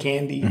taken the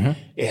candy,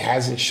 it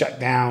hasn't shut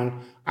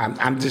down.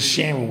 I'm just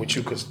sharing with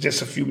you because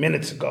just a few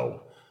minutes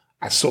ago,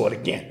 I saw it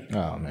again.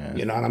 Oh man,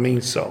 you know what I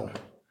mean? So,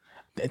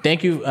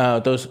 thank you,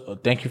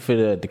 thank you for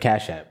the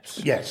Cash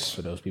Apps. Yes,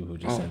 for those people who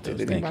just sent those.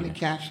 Did thank anybody you.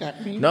 Cash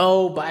App me?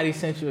 Nobody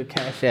sent you a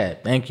Cash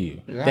App. Thank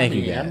you. Thank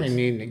you, guys. I've been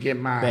needing to get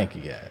my. Thank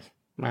you, guys.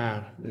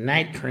 My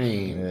night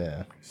cream.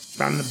 Yeah.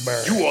 From the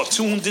bird. You are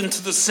tuned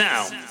into the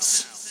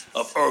sounds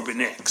of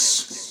Urban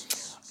X.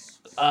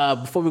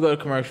 Before we go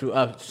to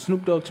commercial,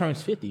 Snoop Dogg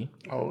turns 50.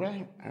 All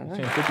right.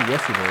 Turned 50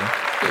 yesterday.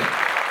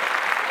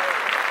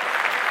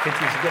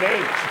 50 is a good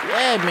age.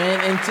 Yeah, man.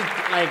 And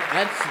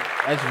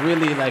that's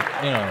really like,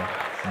 you know,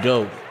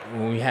 dope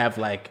when we have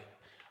like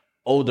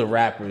older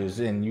rappers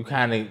and you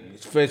kind of,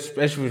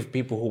 especially with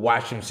people who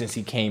watch him since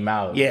he came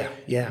out. Yeah.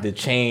 The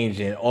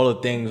change and all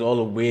the things, all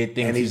the weird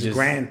things. And he's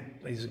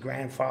a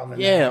grandfather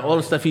now. Yeah, all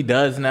the stuff he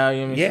does now.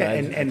 You know what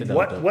I mean? Yeah, and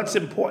what's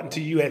important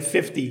to you at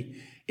 50,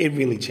 it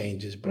really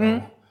changes, bro.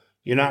 Mm-hmm.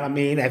 You know what I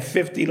mean? At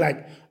 50,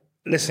 like,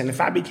 listen, if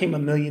I became a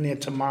millionaire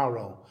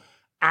tomorrow,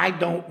 I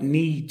don't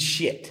need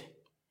shit.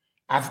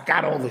 I've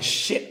got all the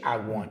shit I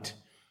want.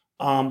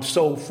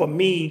 So for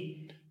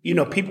me, you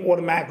know, people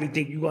automatically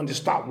think you're going to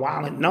just start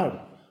wilding.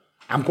 No,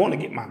 I'm going to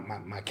get my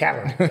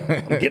Cadillac.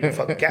 I'm getting a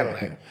fucking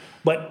Cadillac.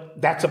 But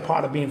that's a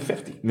part of being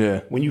 50.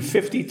 Yeah. When you're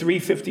 53,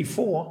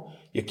 54,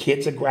 your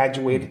kids are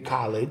graduated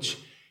college.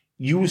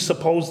 You're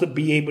supposed to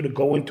be able to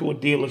go into a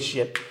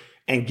dealership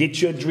and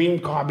get your dream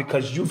car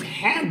because you've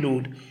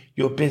handled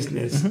your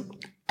business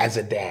as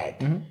a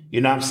dad.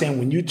 You know what I'm saying?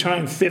 When you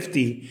turn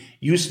 50,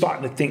 you're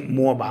starting to think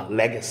more about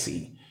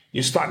legacy.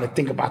 You're starting to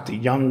think about the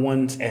young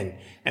ones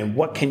and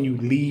what can you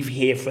leave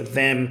here for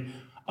them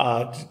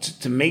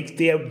to make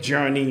their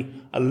journey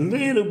a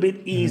little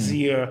bit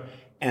easier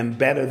and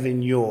better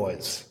than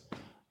yours.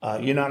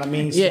 You know what I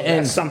mean? So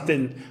that's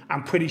something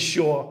I'm pretty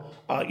sure,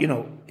 you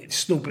know,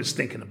 Snoop is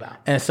thinking about.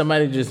 And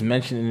somebody just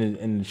mentioned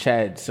in the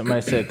chat,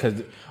 somebody said,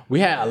 because we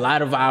had a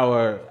lot of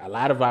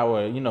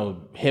our, you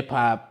know, hip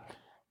hop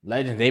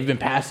legends, they've been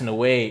passing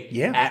away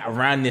at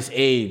around this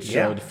age.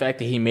 So the fact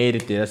that he made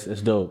it there,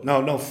 that's dope.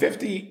 No,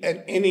 50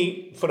 at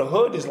any, for the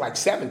hood is like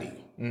 70.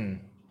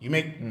 You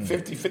make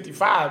 50,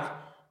 55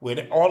 with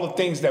all the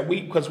things that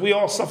because we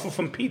all suffer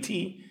from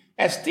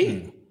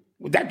PTSD.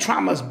 That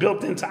trauma is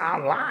built into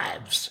our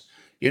lives.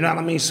 You know what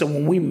I mean? So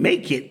when we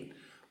make it,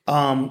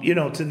 you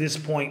know, to this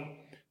point,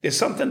 there's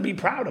something to be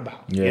proud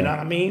about. Yeah. You know what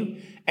I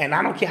mean? And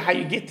I don't care how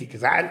you get there,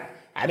 because I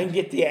didn't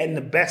get there in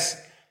the best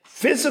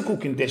physical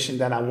condition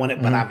that I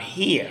wanted, but I'm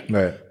here.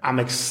 Right. I'm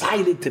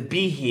excited to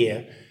be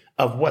here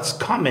of what's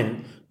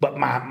coming, but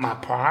my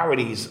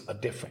priorities are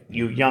different.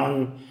 You're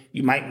young,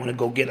 you might want to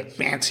go get a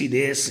fancy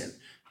this and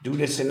do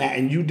this and that,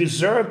 and you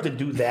deserve to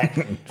do that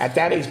at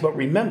that age. But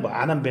remember,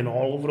 I done been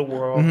all over the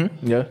world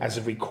as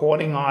a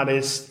recording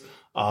artist.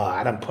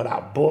 I done put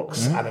out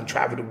books. I done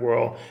traveled the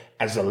world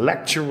as a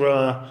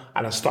lecturer.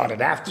 I done started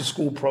after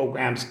school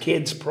programs,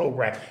 kids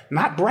program.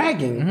 Not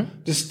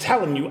bragging, just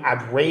telling you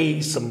I've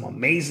raised some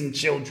amazing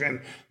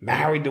children,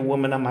 married the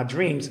woman of my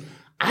dreams.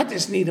 I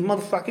just need a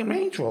motherfucking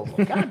Range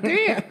Rover. God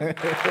damn.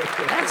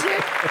 That's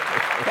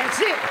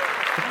it.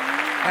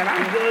 And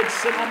I'm good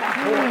sitting on my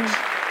porch.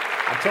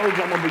 I told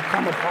you I'm going to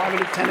become a part of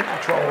the tenant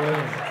patrol.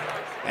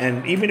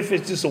 And even if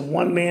it's just a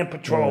one-man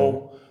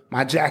patrol,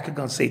 my jacket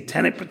going to say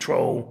tenant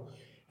patrol,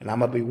 and I'm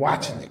going to be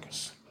watching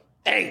niggas.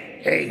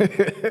 Hey.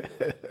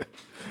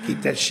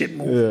 Keep that shit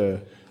moving. Yeah.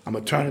 I'm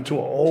going to turn into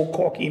an old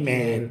corky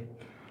man,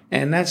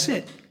 and that's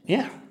it.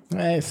 Yeah. All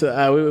right,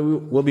 so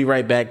we'll be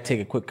right back.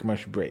 Take a quick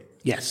commercial break.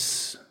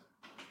 Yes.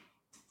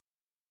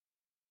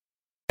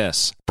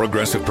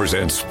 Progressive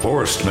presents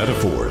Forced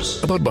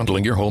Metaphors about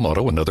bundling your home,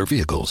 auto, and other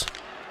vehicles.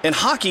 In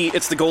hockey,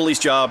 it's the goalie's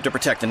job to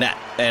protect the net.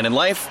 And in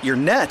life, your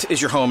net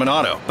is your home and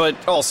auto, but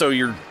also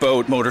your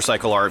boat,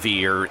 motorcycle,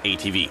 RV, or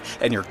ATV.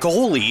 And your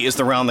goalie is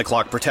the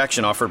round-the-clock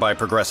protection offered by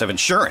Progressive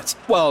Insurance.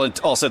 Well, it's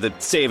also the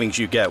savings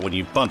you get when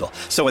you bundle.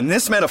 So in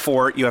this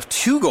metaphor, you have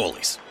two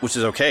goalies, which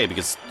is okay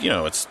because, you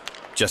know, it's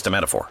just a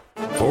metaphor.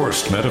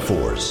 Forced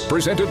Metaphors.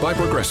 Presented by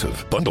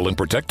Progressive. Bundle and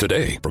protect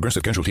today.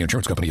 Progressive Casualty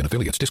Insurance Company and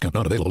affiliates. Discount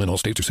not available in all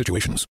states or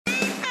situations.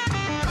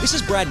 This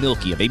is Brad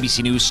Milkey of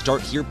ABC News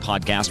Start Here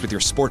podcast with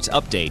your sports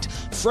update.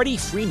 Freddie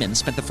Freeman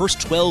spent the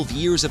first 12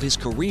 years of his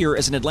career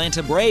as an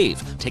Atlanta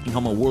Brave, taking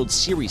home a World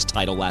Series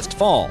title last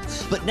fall.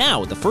 But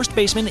now, the first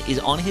baseman is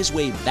on his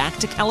way back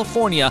to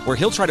California, where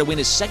he'll try to win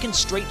his second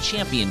straight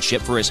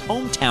championship for his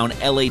hometown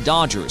LA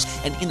Dodgers,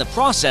 and in the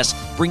process,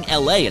 bring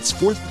LA its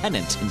fourth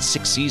pennant in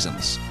 6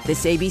 seasons.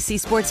 This ABC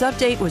Sports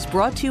Update was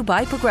brought to you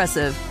by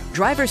Progressive.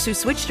 Drivers who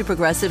switch to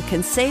Progressive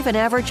can save an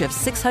average of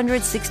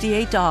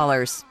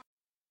 $668.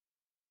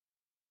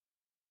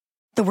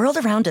 The world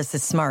around us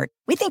is smart.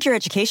 We think your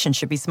education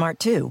should be smart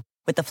too.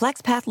 With the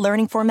FlexPath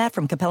learning format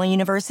from Capella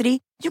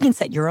University, you can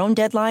set your own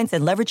deadlines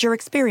and leverage your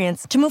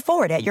experience to move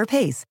forward at your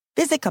pace.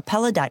 Visit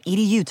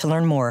capella.edu to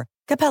learn more.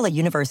 Capella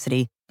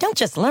University. Don't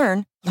just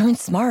learn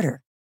smarter.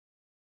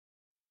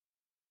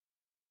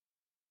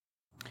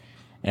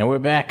 And we're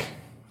back.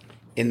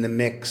 In the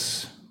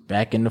mix.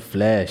 Back in the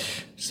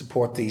flesh.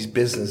 Support these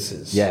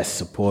businesses. Yes,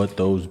 support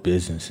those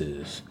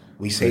businesses.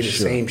 We say the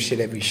same shit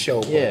every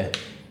show, but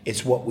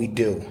it's what we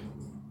do.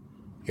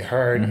 You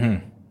heard?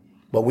 Mm-hmm.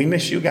 But we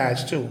miss you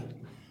guys too.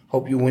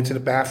 Hope you went to the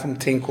bathroom,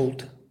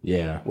 tinkled.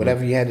 Yeah.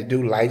 Whatever you had to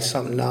do, light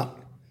something up.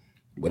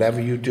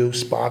 Whatever you do,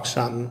 spark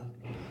something,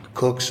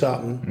 cook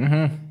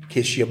something,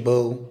 kiss your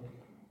boo.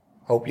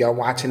 Hope y'all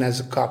watching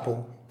as a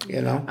couple,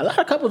 you know? A lot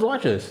of couples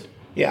watch us.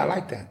 Yeah, I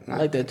like that. I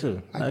like that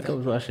too. A lot of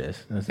couples watch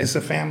us. It's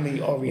a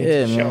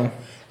family-oriented show,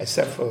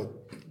 except for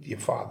your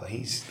father.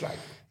 He's like...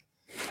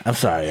 I'm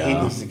sorry, y'all. He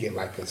needs to get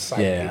like a psych.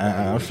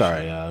 Yeah, I'm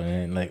sorry, y'all.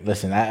 Man. Like,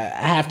 listen, I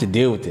have to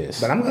deal with this.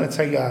 But I'm gonna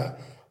tell y'all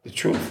the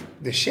truth.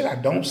 The shit I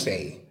don't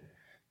say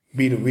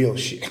be the real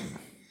shit.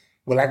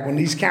 But like when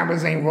these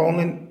cameras ain't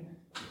rolling,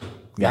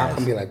 y'all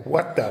can be like,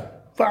 "What the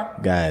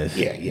fuck?" Guys.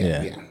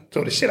 Yeah.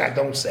 So the shit I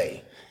don't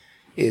say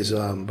is,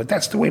 but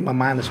that's the way my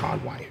mind is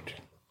hardwired.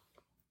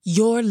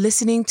 You're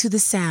listening to the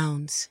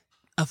sounds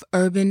of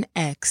Urban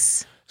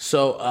X.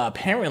 So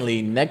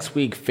apparently next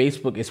week,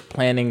 Facebook is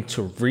planning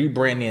to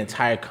rebrand the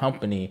entire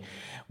company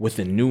with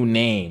a new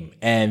name,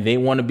 and they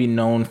want to be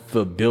known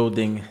for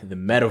building the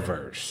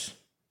metaverse.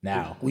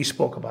 Now, we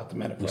spoke about the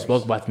metaverse. We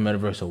spoke about the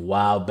metaverse a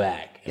while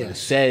back. It was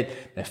said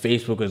that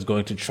Facebook is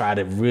going to try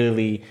to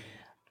really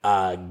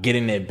get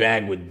in their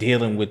bag with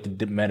dealing with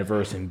the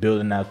metaverse and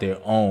building out their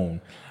own.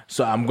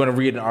 So I'm going to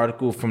read an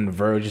article from The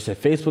Verge. It said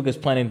Facebook is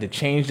planning to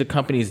change the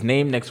company's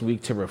name next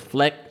week to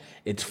reflect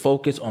its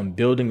focus on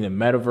building the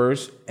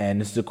metaverse, and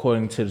this is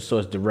according to the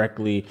source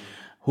directly,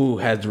 who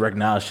has direct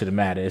knowledge to the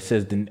matter. It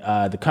says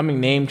the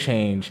coming name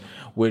change,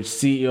 which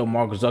CEO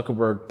Mark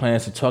Zuckerberg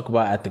plans to talk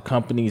about at the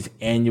company's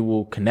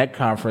annual Connect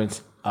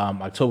conference,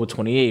 October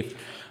 28th,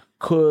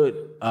 could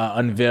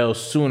unveil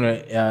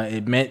sooner.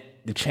 It meant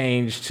the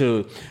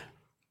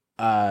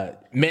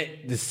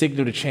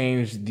signal to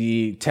change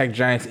the tech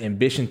giant's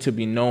ambition to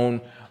be known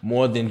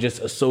more than just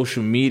a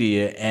social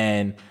media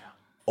and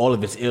all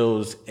of its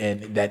ills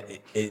and that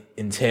it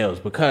entails.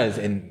 Because,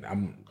 and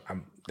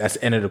that's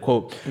the end of the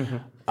quote,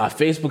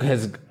 Facebook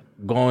has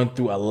gone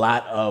through a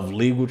lot of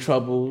legal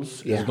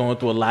troubles. It's going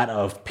through a lot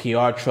of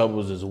PR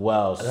troubles as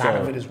well. A lot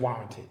of it is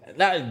warranted.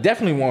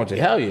 Definitely warranted.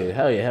 Hell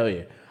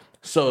yeah.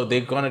 So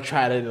they're going to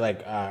try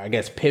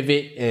to,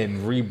 pivot and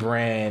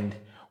rebrand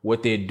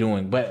what they're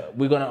doing. But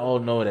we're going to all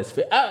know it as...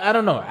 I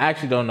don't know. I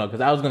actually don't know,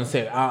 because I was going to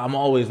say I'm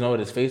always know it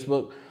as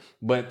Facebook.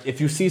 But if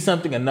you see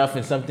something enough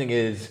and something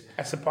is...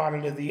 That's a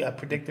part of the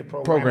predictive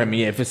programming.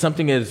 Yeah, if it's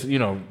something is,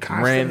 ran enough...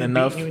 Constantly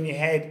beating you in your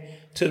head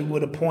to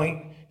a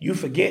point you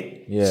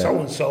forget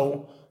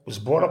so-and-so was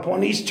brought up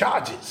on these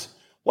charges.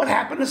 What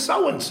happened to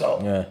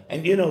so-and-so? Yeah.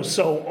 And,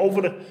 so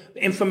over the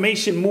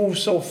information moves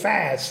so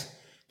fast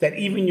that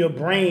even your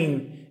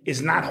brain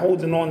is not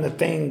holding on to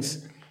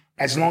things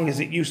as long as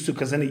it used to.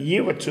 Because in a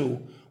year or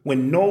two,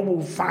 when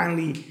Noble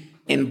finally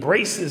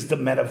embraces the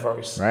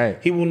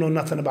metaverse, he will know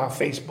nothing about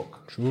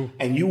Facebook. True.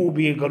 And you will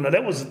be going to...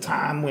 There was a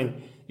time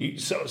when...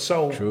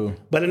 True.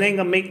 But it ain't going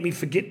to make me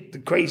forget the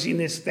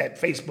craziness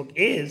that Facebook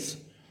is.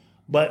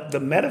 But the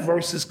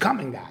metaverse is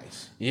coming,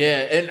 guys. Yeah,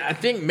 and I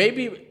think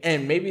maybe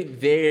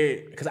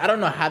they're... Because I don't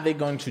know how they're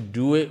going to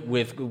do it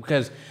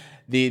because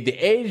the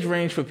age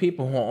range for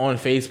people who are on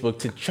Facebook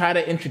to try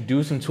to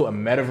introduce them to a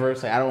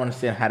metaverse, I don't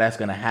understand how that's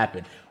going to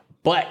happen.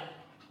 But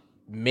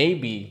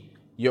maybe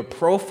your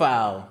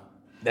profile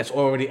that's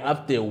already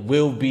up there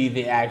will be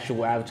the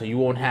actual avatar. You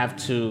won't have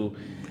to,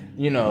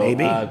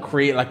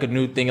 create like a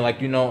new thing,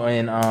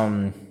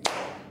 in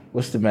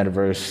what's the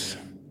metaverse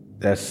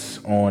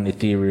that's on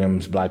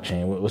Ethereum's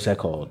blockchain? What's that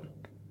called?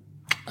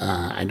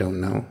 I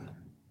don't know.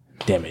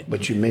 Damn it!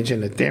 But you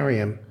mentioned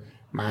Ethereum.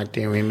 My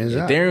Ethereum is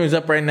up. Ethereum is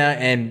up right now,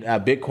 and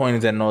Bitcoin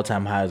is at an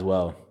all-time high as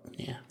well.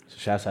 Yeah. So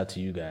shouts out to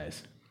you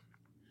guys.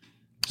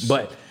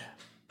 But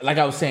like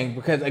I was saying,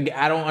 because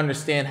I don't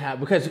understand how,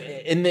 because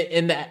in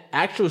the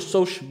actual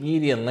social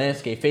media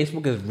landscape,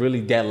 Facebook is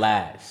really dead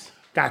last.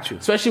 Got you.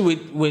 Especially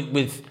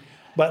with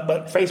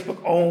But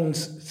Facebook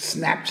owns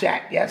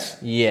Snapchat, yes?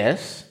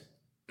 Yes.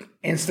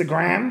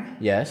 Instagram?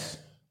 Yes.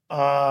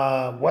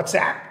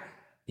 WhatsApp.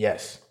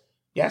 Yes.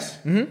 Yes?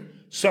 Mm-hmm.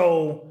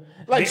 So...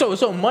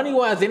 So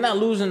money-wise, they're not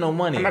losing no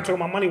money. I'm not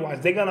talking about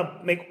money-wise. They're going to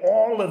make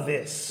all of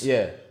this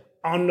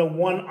under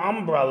one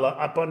umbrella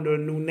up under a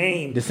new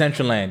name.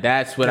 Decentraland.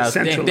 That's what I was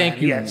thinking.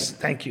 Thank you. Yes,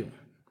 thank you.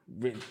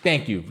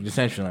 Thank you,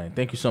 Decentraland.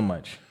 Thank you so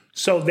much.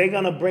 So they're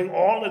going to bring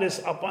all of this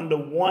up under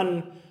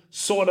one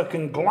sort of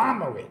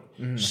conglomerate.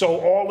 Mm-hmm. So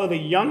all of the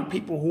young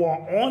people who are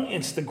on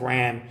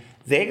Instagram,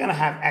 they're going to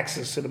have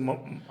access to the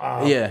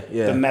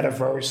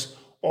metaverse.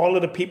 All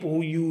of the people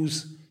who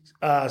use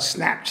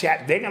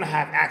Snapchat, they're going to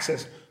have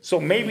access. So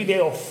maybe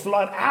they'll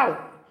flood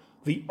out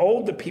the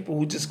older people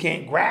who just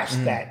can't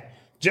grasp that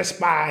just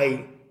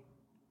by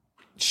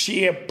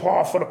sheer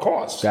par for the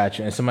course.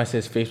 Gotcha. And somebody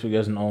says Facebook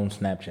doesn't own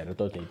Snapchat. I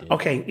thought they did.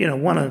 Okay, they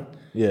own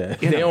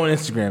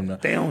Instagram though.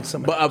 They own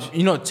some. But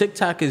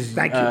TikTok is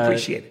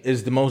appreciate it.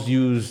 Is the most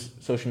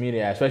used social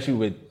media app, especially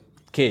with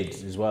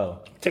kids as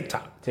well.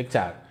 TikTok.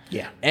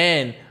 Yeah.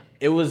 And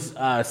it was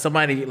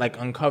somebody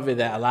uncovered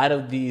that a lot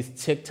of these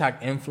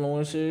TikTok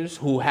influencers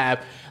who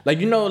have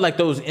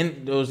those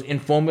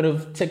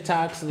informative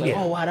TikToks,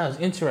 oh wow, that was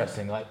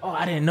interesting. Like, oh,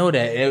 I didn't know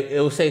that. It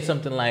will say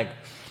something like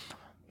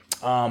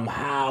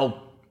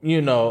how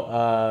dating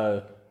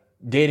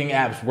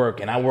apps work,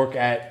 and I work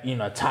at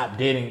a top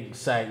dating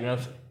site.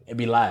 It'd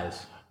be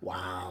lies.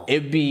 Wow.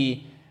 It'd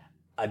be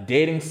a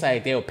dating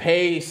site. They'll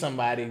pay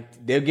somebody.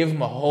 They'll give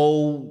them a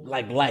whole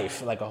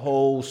life, a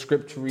whole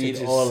script to read.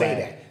 To all say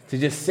that. To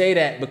just say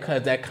that,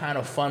 because that kind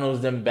of funnels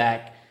them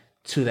back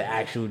to the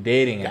actual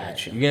dating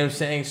app. You get what I'm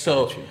saying?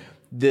 So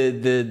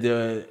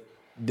the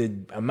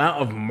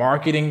amount of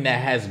marketing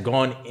that has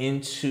gone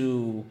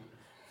into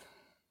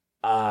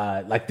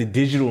the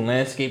digital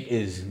landscape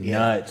is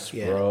nuts,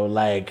 bro.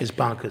 It's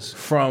bonkers.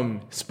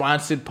 From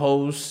sponsored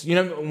posts,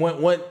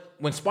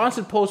 when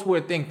sponsored posts were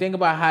a thing, think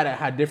about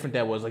how different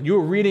that was. Like, you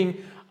were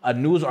reading a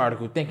news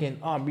article thinking,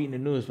 oh, I'm reading the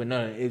news, but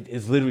no,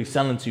 it's literally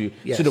selling to you.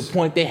 Yes. To the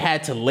point they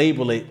had to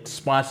label it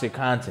sponsored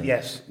content.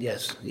 Yes. You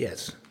get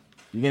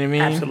what I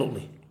mean?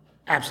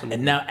 Absolutely.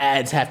 And now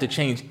ads have to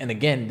change. And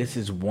again, this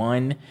is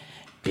one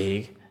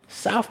big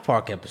South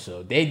Park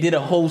episode. They did a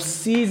whole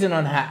season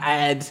on how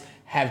ads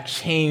have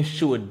changed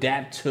to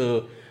adapt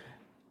to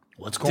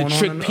what's going on, to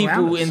trick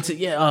people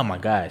into, oh my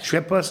gosh.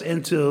 Trip us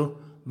into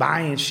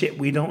buying shit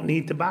we don't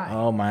need to buy.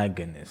 Oh my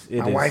goodness.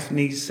 My wife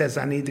says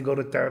I need to go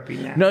to therapy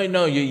now.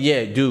 No,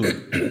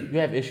 dude. You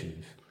have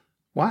issues.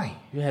 Why?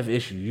 You have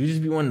issues. You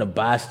just be wanting to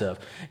buy stuff.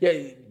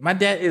 Yeah, my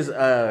dad is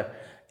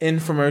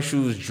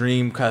infomercials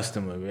dream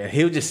customer, man.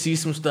 He'll just see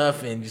some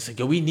stuff and just like,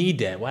 yo, we need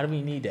that. Why do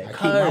we need that? I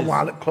keep my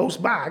wallet close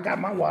by. I got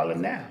my wallet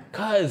now.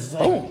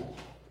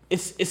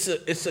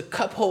 It's a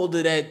cup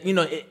holder that,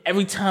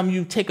 every time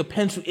you take a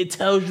pencil, it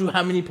tells you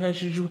how many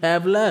pencils you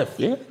have left.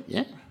 Yeah.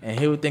 And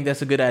he would think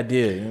that's a good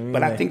idea.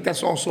 But I think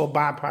that's also a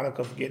byproduct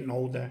of getting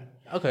older.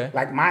 Okay.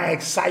 Like, my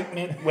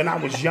excitement when I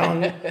was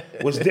young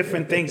was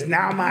different things.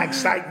 Now my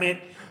excitement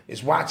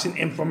is watching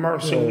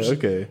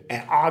infomercials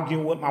and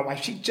arguing with my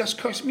wife. She just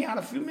cursed me out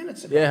a few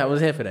minutes ago. Yeah, I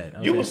was here for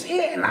that. You was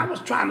here, and I was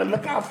trying to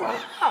look out for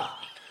her.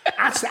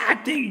 I said, I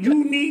think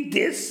you need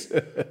this.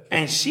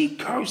 And she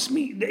cursed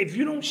me. If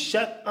you don't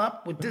shut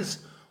up with this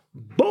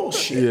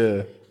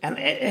bullshit. And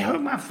it hurt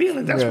my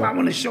feelings. That's why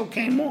when the show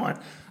came on,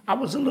 I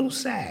was a little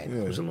sad.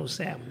 I was a little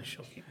sad when the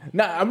show came on.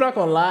 Nah, I'm not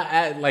gonna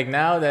lie.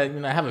 Now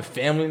that I have a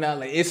family now,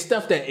 it's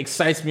stuff that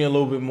excites me a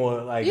little bit more.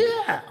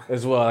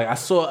 As well. I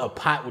saw a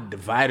pot with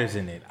dividers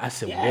in it. I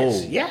said, whoa.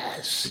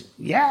 Yes.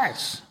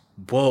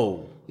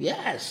 Whoa.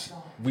 Yes.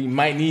 We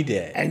might need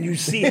that. And you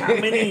see how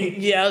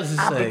many... I was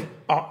just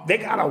they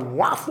got a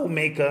waffle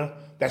maker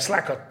that's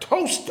like a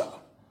toaster.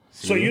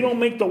 See? So you don't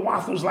make the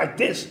waffles like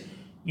this.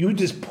 You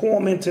just pour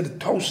them into the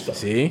toaster.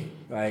 See?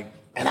 And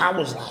I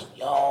was like,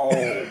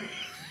 yo...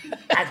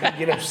 I could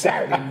get up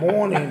Saturday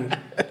morning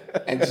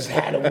and just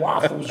have the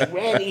waffles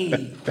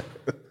ready.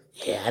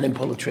 Yeah, I didn't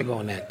pull the trigger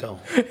on that,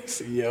 though.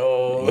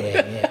 Yo.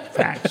 Yeah.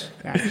 Facts.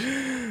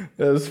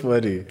 That's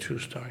funny. True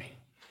story.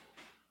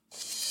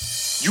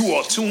 You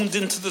are tuned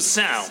into the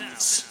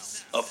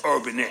sounds of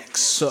Urban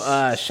X.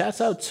 So, shouts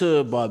out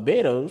to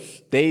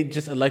Barbados. They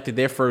just elected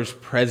their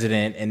first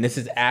president, and this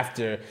is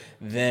after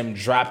them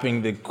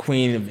dropping the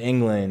Queen of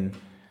England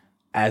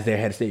as their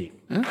head of state.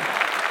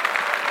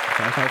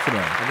 Shout out to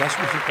them. I guess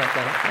we should cut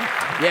that up.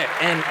 Yeah,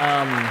 and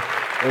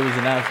it was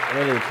announced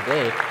earlier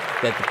today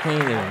that the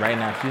Queen is right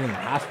now, she's in the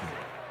hospital.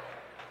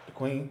 The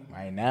Queen?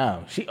 Right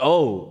now. She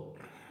old.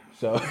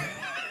 So,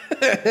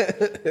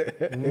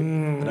 I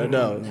don't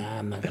know. Nah,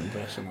 I'm not going to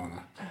press it on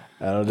her.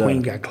 I don't know.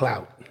 Queen got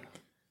clout.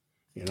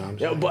 You know what I'm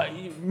saying? Yeah, but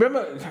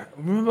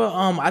remember,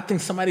 I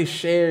think somebody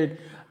shared,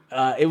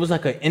 it was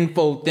like an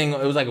info thing.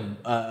 It was like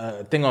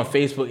a thing on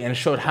Facebook, and it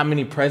showed how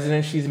many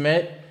presidents she's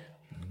met.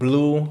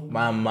 Blew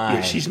my mind.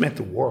 Yeah, she's met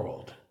the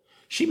world.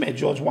 She met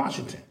George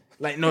Washington.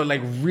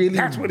 Really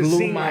That's what blew it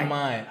seemed my like.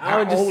 mind.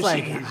 I was just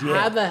like,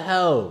 how the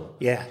hell?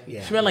 Yeah.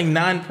 She met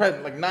nine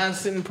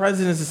sitting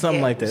presidents or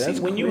something like that. See, That's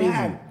when crazy. you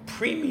have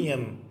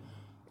premium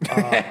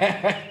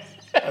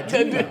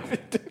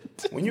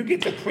when you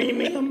get the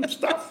premium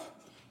stuff,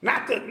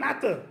 not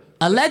the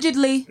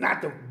Allegedly.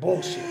 Not the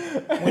bullshit.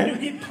 When you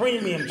get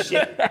premium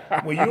shit,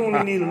 when you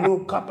only need a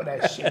little cup of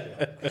that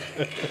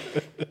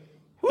shit.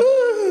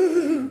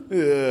 Woo!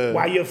 Yeah.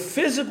 While your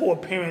physical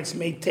appearance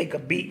may take a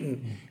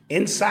beating,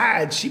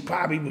 inside she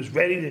probably was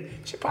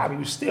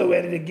still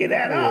ready to get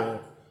that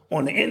up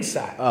on the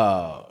inside.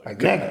 Oh, like,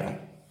 nigga,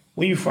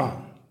 where you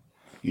from?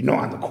 You know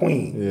I'm the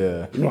queen.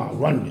 Yeah. You know I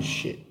run this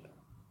shit.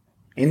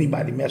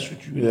 Anybody mess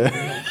with you?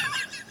 Yeah.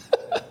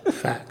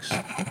 Facts.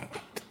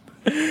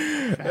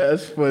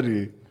 That's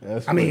funny.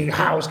 I mean,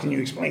 how else can you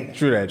explain it?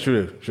 True that.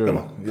 True. Come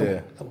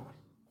on.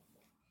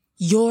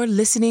 You're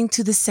listening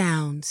to the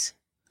sounds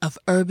of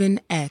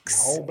Urban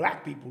X. All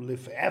black people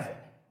live forever.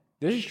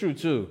 This is true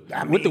too.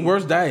 With the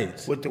worst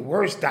diets. With the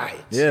worst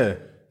diets. Yeah.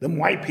 Them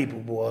white people,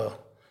 boy,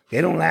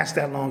 they don't last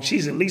that long.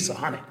 She's at least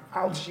 100.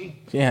 How old is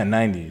she? She had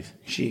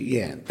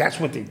 90s. That's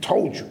what they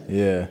told you.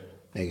 Yeah.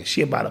 Nigga,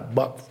 she about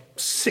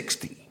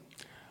 $160.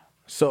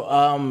 So,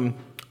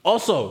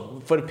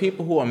 also for the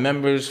people who are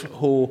members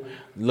who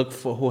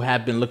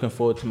have been looking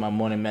forward to my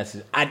morning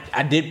message,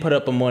 I did put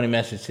up a morning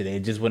message today. It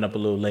just went up a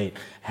little late.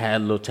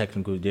 Had a little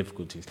technical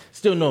difficulties.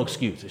 Still no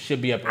excuse. It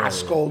should be up earlier. I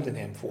scolded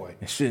him for it.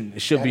 It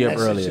should be up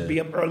earlier. It should be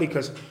up early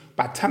because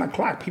by 10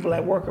 o'clock, people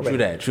at work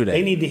already. True that.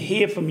 They need to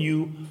hear from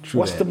you.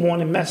 What's the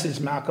morning message,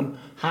 Malcolm?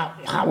 How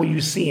are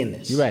you seeing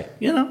this? You're right.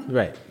 You know?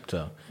 Right.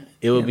 So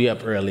it will be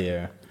up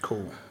earlier.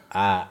 Cool.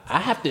 I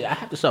have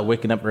to start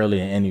waking up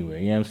earlier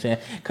anyway. You know what I'm saying?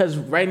 Because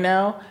right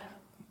now,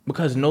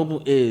 because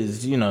Noble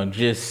is,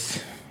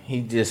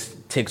 he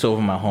just takes over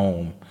my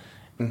home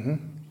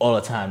all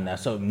the time now.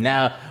 So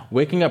now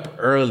waking up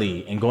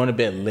early and going to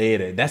bed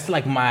later, that's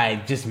like my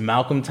just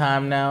Malcolm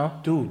time now.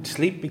 Dude,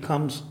 sleep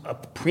becomes a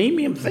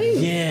premium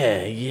thing.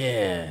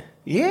 Yeah.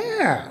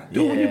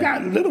 Dude, when you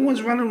got little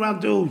ones running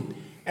around, dude,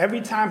 every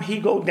time he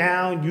go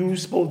down, you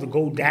supposed to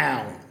go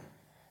down.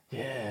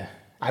 Yeah.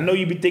 I know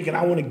you be thinking,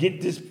 I want to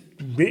get this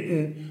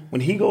written.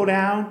 When he go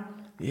down,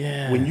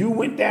 when you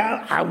went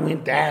down, I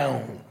went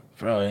down.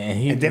 Bro,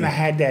 and then I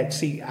had that,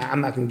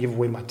 I'm not going to give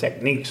away my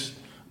techniques.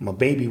 I'm a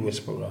baby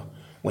whisperer.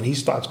 When he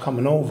starts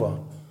coming over,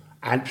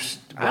 I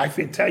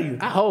can tell you.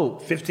 I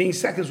hope. 15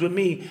 seconds with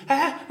me.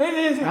 I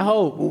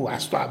hope. Ooh, I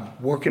start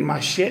working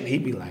my shit.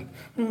 He'd be like,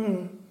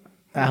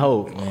 I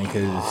hope, man,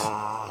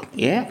 because...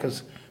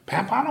 because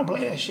Papa don't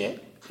play that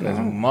shit.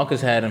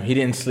 Marcus had him. He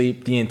didn't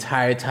sleep the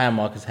entire time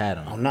Marcus had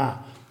him. Oh, nah.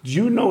 Did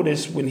you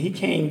notice when he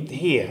came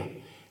here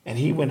and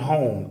he went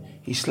home,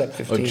 he slept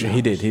 15 hours?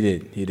 He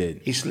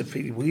did. He slept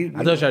 15.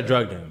 I thought y'all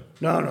drugged him.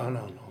 No.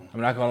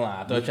 I'm not gonna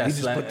lie. I thought y'all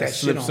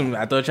slipped some.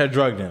 I thought y'all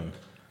drugged him.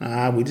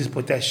 Nah, we just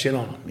put that shit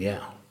on him.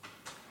 Yeah.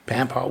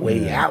 Pampa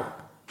way out.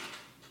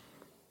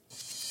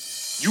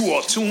 You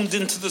are tuned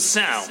into the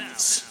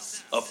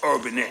sounds of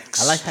Urban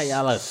X. I like how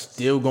y'all are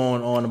still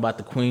going on about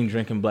the Queen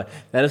drinking blood.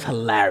 That is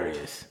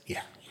hilarious.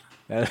 Yeah.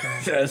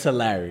 That's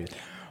hilarious.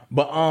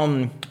 But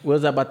what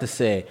was I about to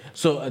say?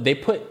 So they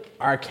put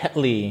R.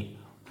 Kelly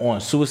on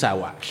suicide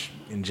watch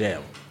in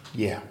jail.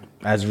 Yeah.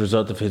 As a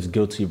result of his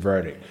guilty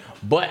verdict.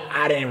 But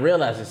I didn't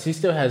realize this. He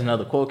still has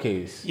another court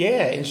case.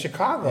 Yeah, in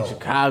Chicago.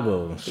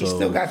 So. He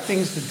still got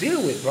things to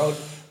deal with, bro.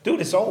 Dude,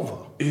 it's over.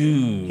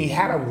 Ooh. He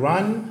had a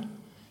run.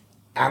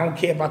 I don't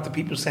care about the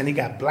people saying he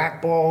got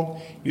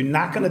blackballed. You're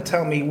not going to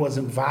tell me he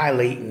wasn't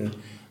violating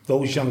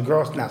those young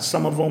girls. Now,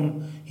 some of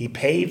them, he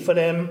paid for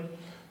them.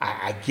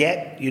 I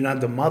get,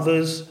 the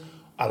mothers,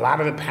 a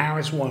lot of the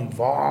parents were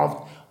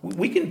involved.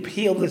 We can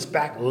peel this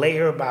back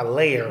layer by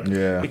layer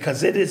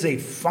because it is a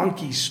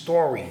funky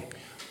story.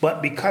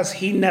 But because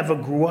he never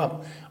grew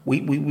up,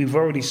 we've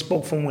already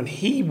spoke from when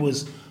he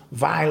was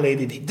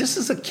violated. This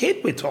is a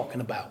kid we're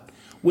talking about.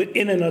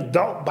 Within an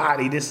adult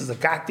body, this is a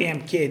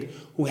goddamn kid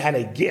who had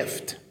a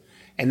gift.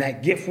 And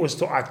that gift was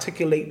to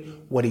articulate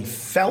what he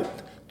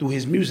felt through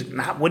his music,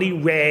 not what he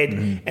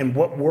read and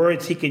what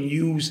words he can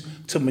use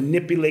to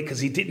manipulate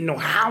because he didn't know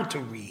how to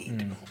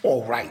read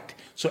or write.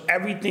 So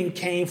everything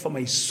came from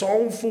a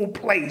soulful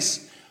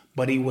place,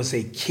 but he was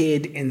a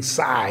kid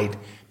inside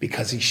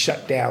because he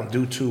shut down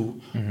due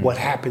to what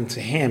happened to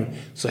him.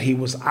 So he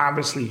was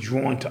obviously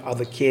drawn to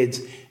other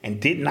kids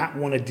and did not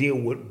want to deal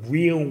with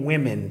real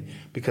women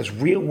because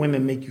real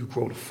women make you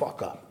grow the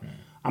fuck up.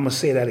 I'm going to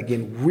say that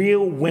again.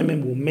 Real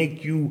women will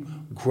make you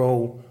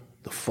grow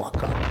the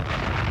fuck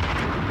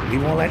up. You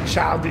won't let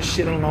childish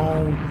shit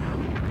alone.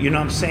 You know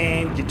what I'm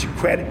saying? Get your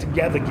credit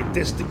together, get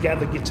this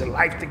together, get your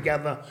life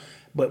together.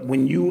 But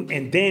when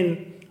and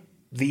then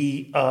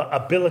the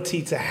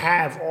ability to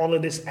have all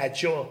of this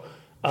at your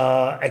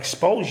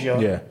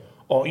exposure,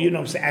 or you know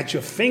what I'm saying, at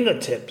your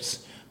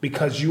fingertips,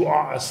 because you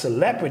are a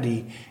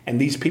celebrity and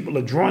these people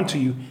are drawn to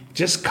you,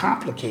 just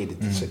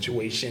complicated the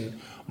situation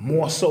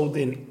more so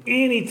than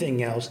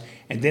anything else.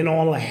 And then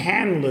all the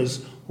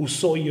handlers who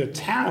saw your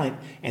talent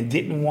and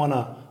didn't want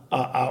to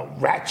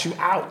rat you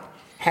out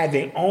had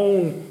their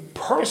own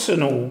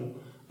personal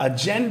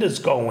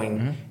agendas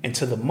going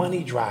until the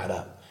money dried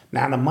up.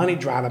 Now the money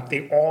dried up,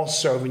 they all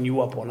serving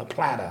you up on a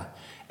platter.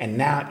 And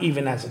now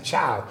even as a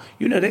child,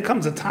 there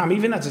comes a time,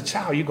 even as a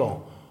child, you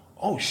go,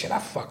 oh shit, I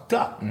fucked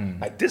up.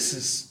 Like this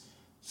is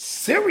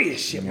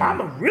serious shit.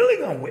 Mama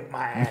really gonna whip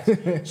my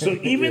ass. So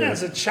even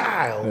as a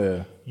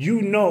child,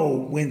 you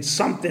know when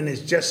something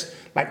is just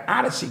like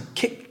Odyssey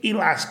kicked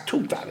Eli's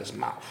tooth out of his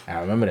mouth. I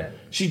remember that.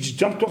 She just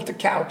jumped off the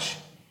couch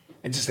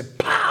and just said,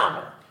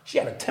 pow! She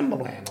had a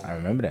Timberland on. I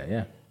remember that,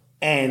 yeah.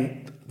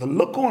 And the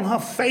look on her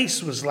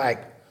face was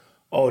like,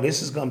 oh,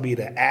 this is gonna be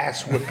the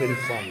ass whipping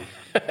from.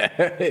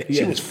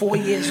 She was 4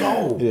 years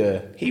old.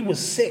 Yeah. He was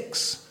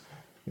 6.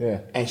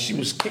 Yeah. And she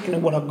was kicking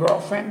it with her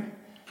girlfriend.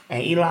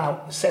 And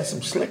Eli said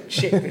some slick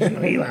shit. You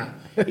know, Eli.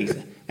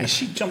 And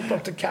she jumped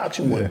off the couch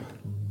and went,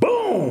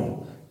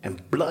 boom!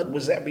 And blood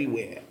was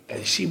everywhere.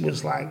 And she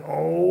was like,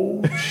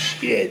 oh,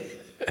 shit.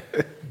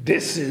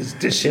 This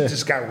shit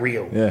just got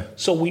real. Yeah.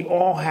 So we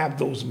all have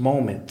those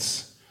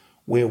moments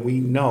where we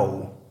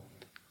know,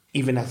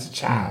 even as a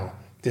child,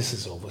 this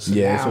is over. So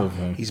Yeah, it's now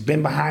over. he's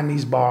been behind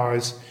these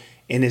bars.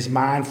 In his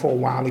mind for a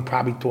while, he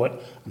probably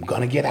thought, I'm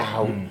gonna get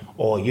out,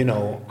 or, you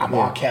know, I'm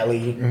R.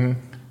 Kelly.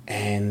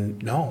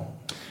 And no.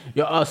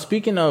 Yo,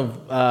 speaking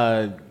of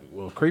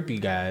creepy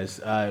guys,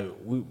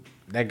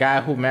 that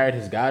guy who married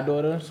his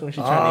goddaughter when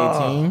she turned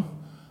 18.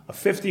 A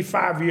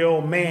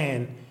 55-year-old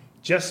man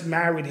just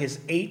married his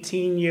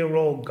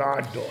 18-year-old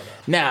goddaughter.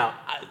 Now,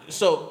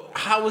 so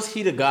how was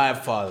he the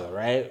godfather,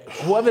 right?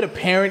 Whoever the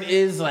parent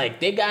is, like,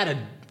 they gotta,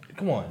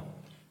 come on.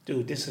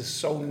 Dude, this is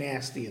so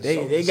nasty. And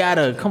They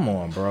gotta, come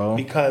on, bro.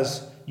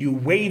 Because you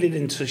waited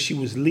until she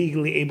was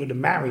legally able to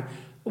marry.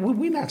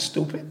 We're not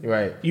stupid.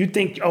 Right. You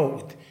think,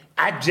 oh,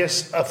 I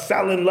just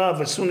fell in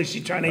love as soon as she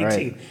turned 18.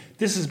 Right.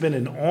 This has been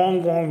an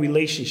ongoing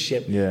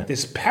relationship. Yeah.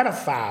 This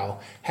pedophile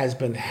has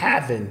been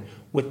having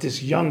with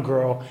this young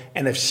girl.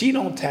 And if she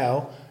don't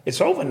tell,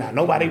 it's over now.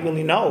 Nobody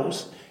really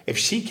knows. If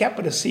she kept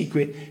it a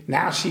secret,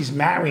 now she's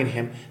marrying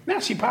him. Now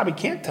she probably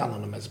can't tell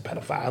him as a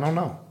pedophile. I don't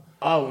know.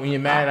 Oh, when you're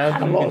married, I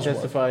don't think you can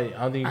testify. I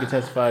don't think you can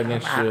testify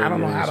against your I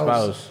don't know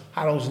spouse.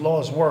 how those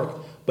laws work,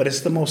 but it's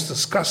the most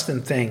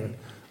disgusting thing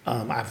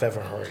I've ever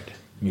heard.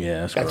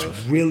 Yeah, that's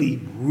gross. really,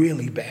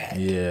 really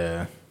bad.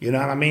 Yeah. You know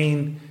what I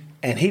mean?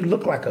 And he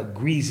looked like a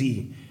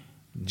greasy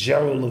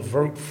Gerald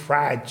Levert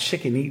fried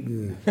chicken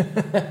eating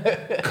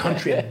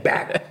country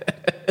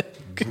back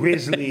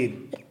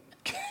grizzly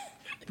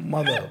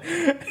mother.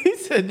 He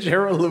said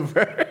Gerald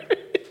Levert.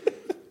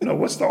 No,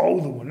 what's the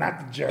older one? Not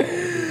the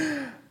Gerald.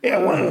 Yeah,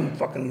 one of them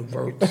fucking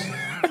Leverts.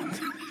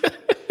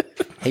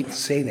 Hate to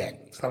say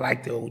that, 'cause I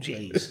like the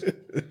OJs.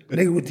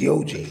 Nigga with the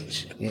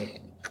OJs. Yeah.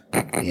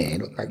 Yeah, he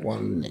look like one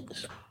of them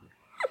niggas.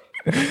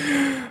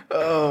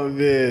 Oh,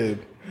 man.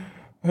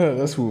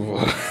 Let's move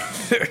on.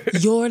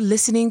 You're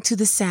listening to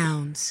the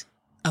sounds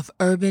of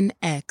Urban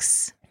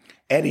X.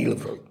 Eddie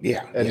Levert,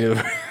 yeah. Eddie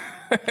Levert.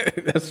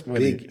 That's funny.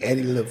 Big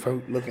Eddie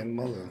Levert looking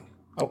mother.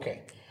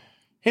 Okay.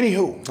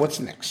 Anywho, what's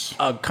next?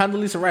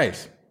 Condoleezza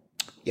Rice.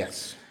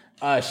 Yes.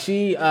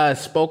 She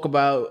spoke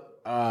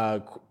about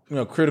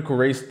critical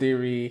race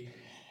theory,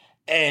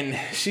 and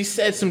she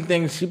said some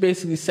things. She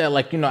basically said,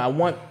 like, I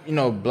want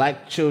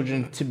black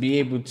children to be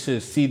able to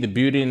see the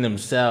beauty in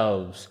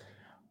themselves.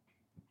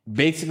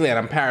 Basically, and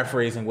I'm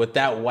paraphrasing,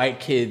 without white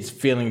kids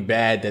feeling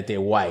bad that they're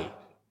white.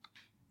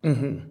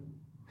 Mm-hmm.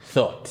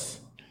 Thoughts?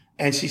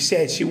 And she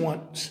said she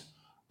wants.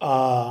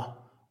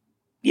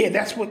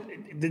 That's what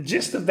the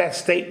gist of that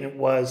statement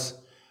was.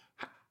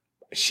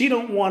 She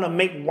don't want to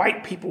make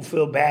white people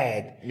feel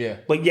bad,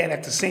 but yet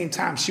at the same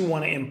time, she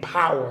want to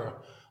empower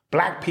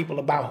black people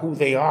about who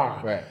they are.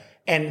 Right.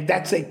 And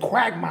that's a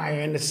quagmire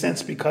in the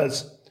sense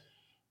because,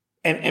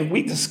 and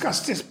we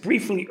discussed this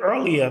briefly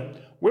earlier,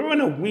 we're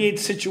in a weird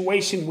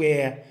situation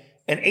where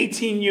an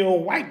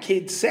 18-year-old white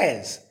kid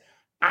says,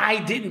 I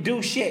didn't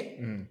do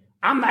shit. Mm.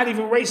 I'm not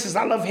even racist.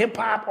 I love hip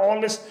hop,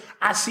 all this.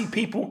 I see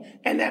people,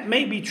 and that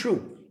may be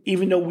true,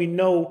 even though we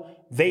know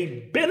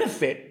they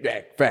benefit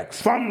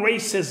from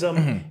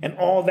racism and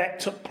all that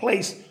took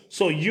place.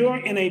 So you're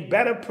in a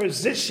better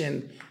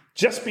position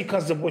just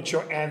because of what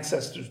your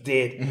ancestors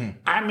did. Mm-hmm.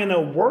 I'm in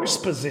a worse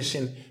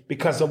position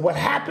because of what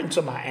happened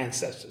to my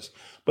ancestors.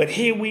 But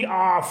here we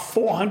are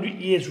 400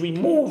 years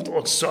removed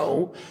or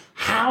so.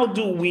 How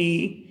do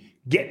we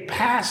get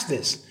past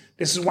this?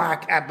 This is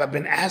why I've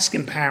been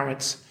asking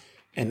parents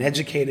and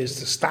educators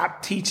to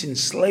stop teaching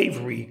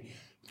slavery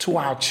to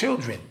our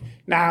children.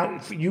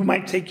 Now, you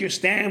might take your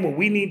stand, well,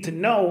 we need to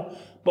know,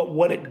 but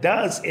what it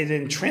does, it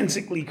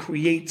intrinsically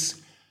creates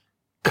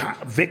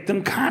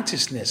victim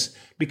consciousness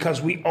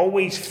because we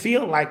always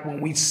feel like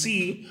when we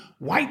see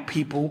white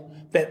people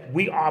that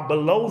we are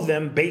below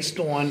them based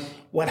on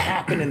what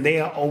happened and they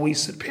are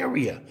always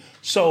superior.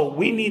 So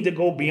we need to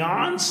go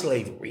beyond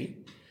slavery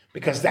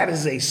because that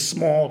is a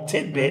small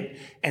tidbit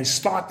and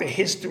start the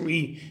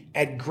history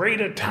at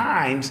greater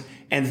times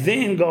and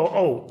then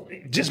go,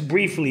 just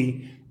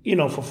briefly,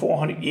 for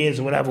 400 years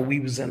or whatever, we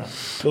was in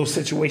those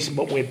situations,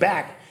 but we're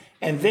back.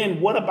 And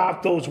then what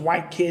about those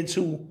white kids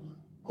who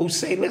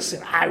say,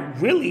 listen, I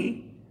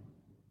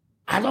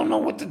don't know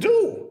what to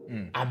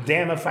do. I'm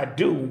damned if I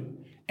do,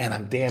 and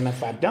I'm damned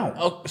if I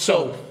don't.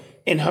 So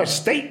in her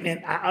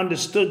statement, I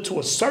understood to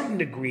a certain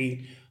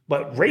degree,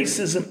 but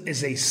racism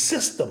is a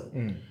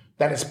system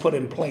that is put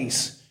in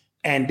place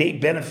and they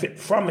benefit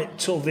from it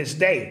till this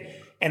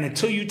day. And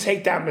until you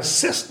take down the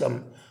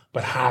system,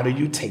 but how do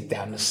you take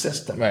down the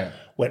system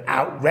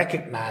without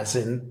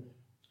recognizing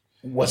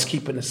what's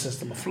keeping the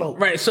system afloat?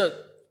 Right. So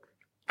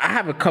I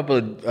have a couple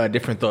of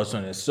different thoughts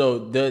on this. So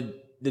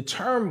the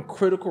term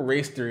critical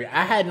race theory,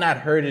 I had not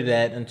heard of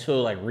that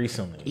until like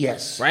recently.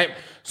 Yes. Right?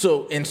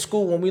 So in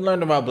school, when we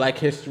learned about Black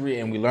history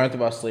and we learned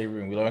about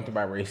slavery and we learned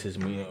about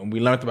racism and we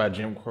learned about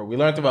Jim Crow, we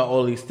learned about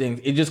all these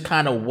things, it just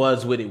kind of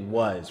was what it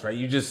was, right?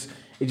 It just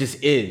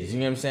is, you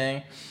know what I'm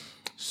saying?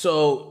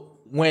 So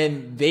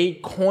when they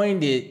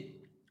coined it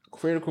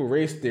critical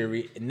race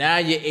theory, now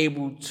you're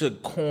able to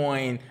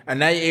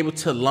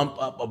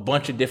lump up a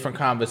bunch of different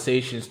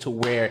conversations to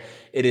where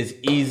it is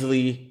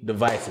easily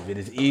divisive. It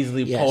is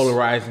easily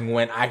polarizing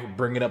when I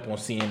bring it up on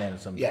CNN or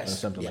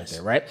something, like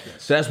that, right?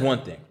 Yes. So that's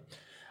one thing.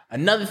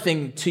 Another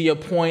thing, to your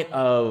point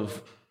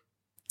of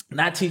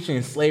not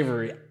teaching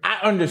slavery, I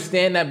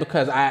understand that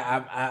because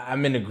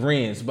I'm in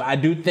agreement, but I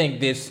do think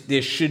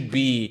there should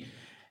be,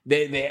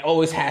 there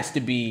always has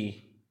to be,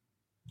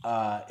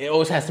 it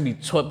always has to be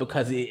taught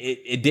because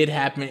it did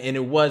happen and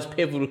it was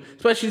pivotal,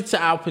 especially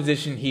to our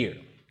position here.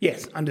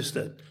 Yes,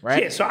 understood.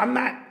 Right? Yeah, so I'm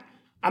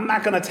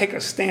not going to take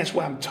a stance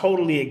where I'm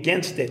totally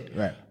against it.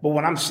 Right. But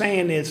what I'm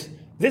saying is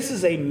this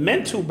is a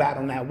mental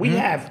battle now. We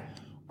have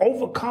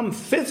overcome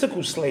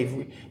physical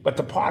slavery, but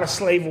the part of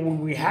slavery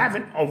we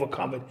haven't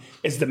overcome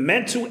is the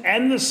mental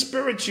and the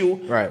spiritual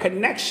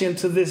connection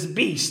to this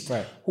beast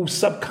who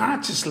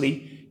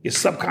subconsciously, your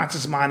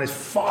subconscious mind is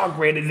far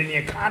greater than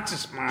your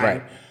conscious mind.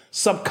 Right.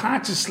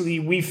 Subconsciously,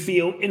 we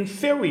feel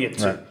inferior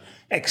to,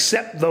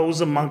 except those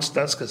amongst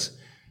us, because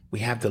we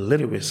have the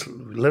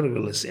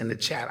literalists in the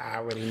chat. I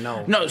already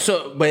know. No,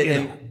 so but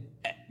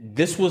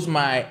this was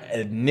my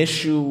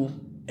initial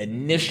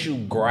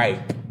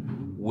gripe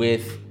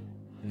with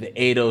the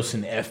ADOS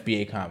and the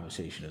FBA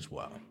conversation as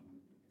well,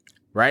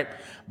 right?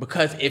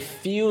 Because it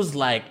feels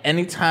like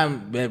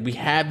anytime that we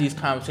have these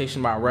conversations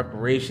about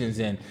reparations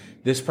and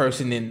this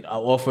person in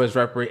offers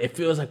reparations, it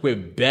feels like we're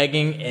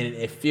begging, and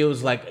it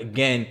feels like,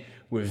 again,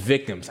 we're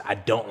victims. I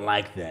don't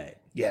like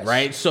that. Yes.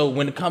 Right? So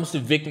when it comes to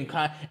victim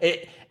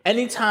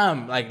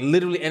anytime, like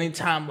literally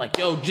anytime, like,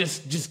 yo,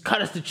 just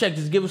cut us the check,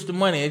 just give us the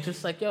money. It's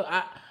just like, yo,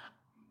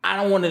 I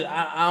don't want to, you know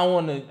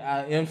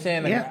what I'm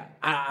saying? Like,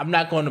 I'm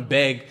not going to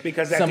beg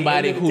because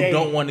somebody who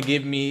don't want to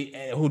give me,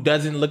 who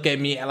doesn't look at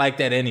me like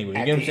that anyway.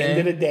 You know what I'm saying? At the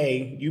end of the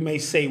day, you may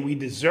say we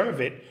deserve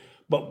it,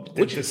 but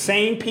the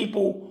same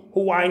people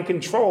who are in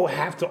control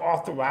have to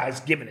authorize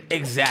giving it to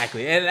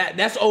exactly. And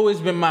that's always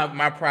been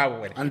my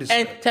problem with it.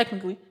 Understood. And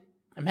technically,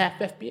 I'm half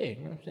FBA.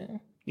 You know what I'm saying?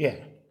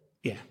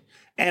 Yeah.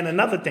 And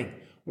another thing,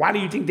 why do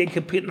you think they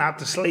keep putting out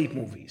the slave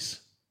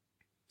movies?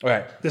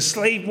 Right. The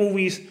slave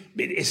movies,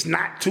 it's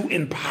not to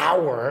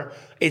empower,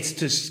 it's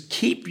to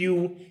keep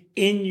you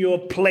in your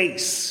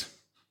place.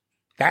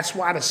 That's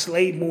why the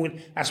slave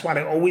movie, that's why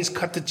they always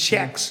cut the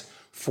checks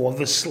for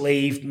the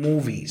slave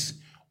movies.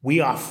 We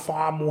are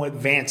far more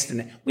advanced than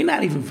that. We're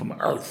not even from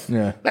Earth.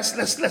 Yeah.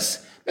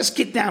 Let's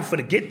get down for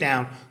the get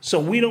down, so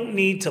we don't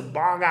need to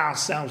bog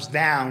ourselves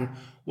down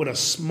with a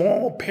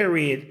small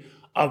period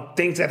of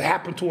things that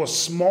happen to a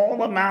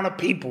small amount of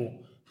people.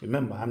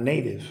 Remember, I'm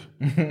native.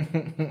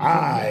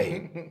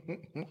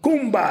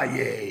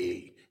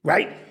 Kumbaya,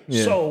 right?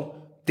 Yeah. So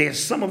there's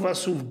some of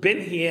us who've been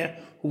here,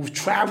 who've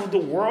traveled the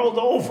world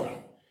over,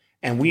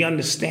 and we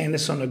understand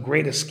this on a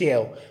greater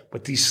scale.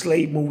 But these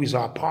slave movies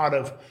are part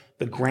of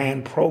the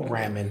grand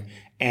programming.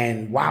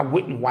 And why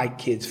wouldn't white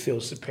kids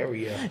feel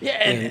superior?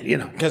 Yeah, and you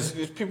know, because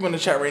people in the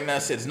chat right now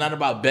said it's not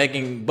about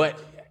begging,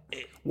 but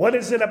what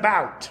is it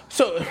about?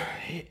 So,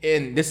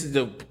 and this is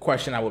the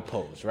question I would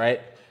pose, right?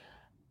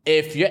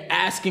 If you're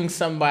asking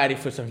somebody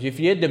for something, if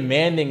you're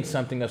demanding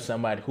something of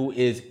somebody who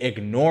is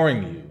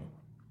ignoring you,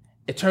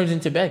 it turns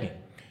into begging.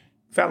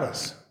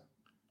 Fellas,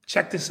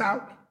 check this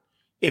out.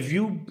 If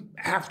you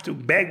have to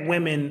beg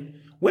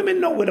women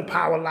know where the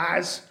power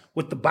lies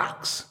with the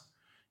box.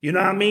 You know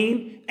what I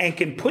mean? And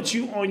can put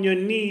you on your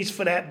knees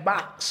for that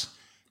box.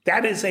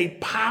 That is a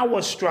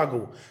power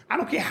struggle. I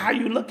don't care how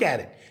you look at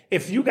it.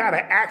 If you got to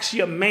ask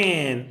your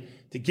man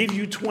to give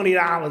you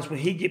 $20 when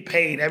he get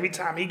paid, every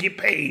time he get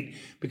paid,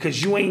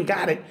 because you ain't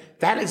got it,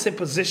 that is a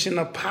position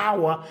of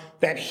power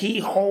that he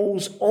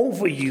holds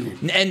over you.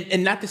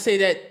 And not to say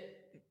that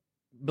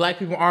black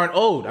people aren't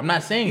owed. I'm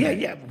not saying that.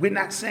 Yeah, we're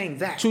not saying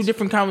that. Two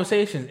different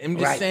conversations. I'm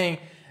just saying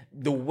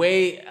the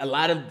way a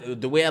lot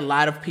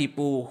of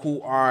people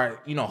who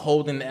are, you know,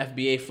 holding the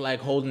FBA flag,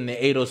 holding the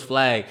ADOS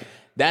flag,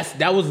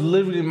 that was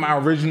literally my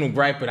original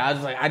gripe, but I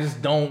was like, I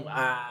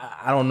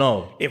don't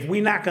know. If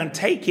we're not gonna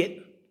take it,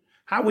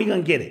 how are we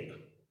gonna get it?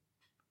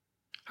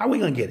 How are we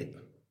gonna get it?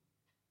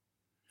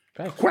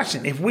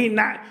 Question, if we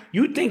not,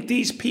 you think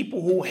these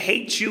people who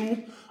hate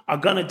you are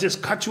gonna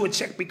just cut you a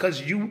check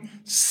because you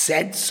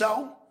said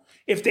so?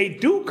 If they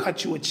do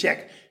cut you a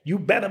check, you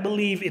better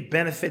believe it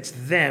benefits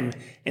them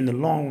in the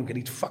long run,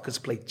 because these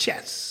fuckers play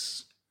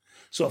chess.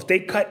 So if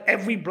they cut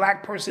every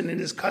black person in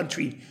this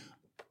country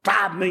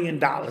 $5 million,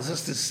 let's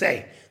just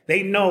say,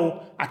 they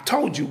know, I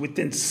told you,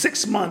 within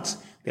 6 months,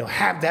 They'll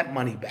have that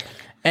money back.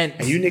 And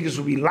you niggas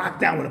will be locked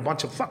down with a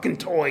bunch of fucking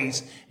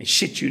toys and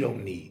shit you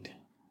don't need.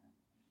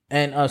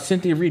 And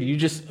Cynthia Reed, you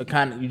just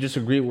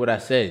agreed with what I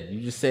said.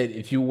 You just said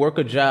if you work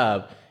a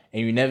job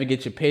and you never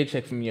get your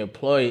paycheck from your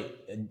employee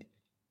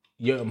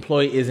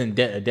is in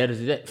debt. A debt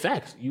is a debt.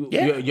 Facts.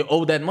 You're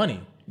owed that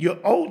money. You're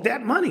owed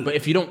that money. But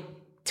if you don't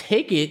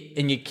take it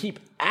and you keep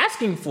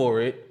asking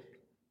for it,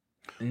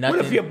 nothing.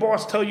 What if your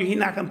boss tell you he's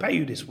not gonna pay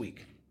you this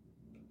week?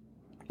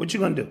 What you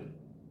gonna do?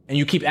 And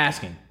you keep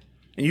asking.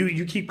 And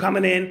you keep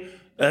coming in.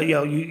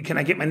 Can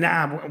I get my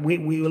knob? We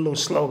a little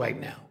slow right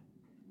now.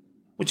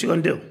 What you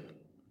gonna do?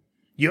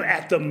 You're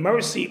at the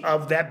mercy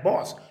of that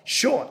boss.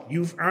 Sure,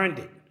 you've earned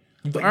it.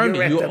 You've earned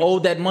it. You're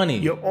owed that money.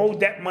 You're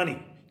owed that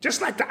money.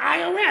 Just like the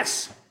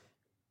IRS.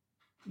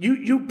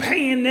 You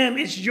paying them,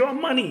 it's your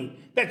money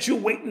that you're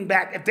waiting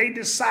back. If they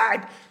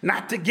decide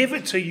not to give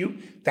it to you,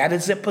 that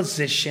is a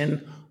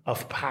position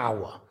of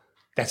power.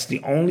 That's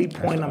the only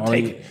point I'm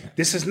taking.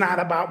 This is not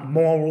about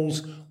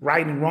morals,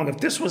 right and wrong. If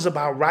this was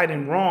about right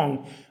and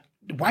wrong,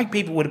 white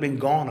people would have been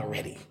gone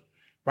already,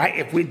 right?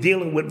 If we're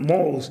dealing with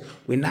morals,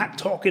 we're not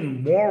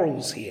talking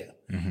morals here.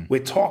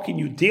 Mm-hmm.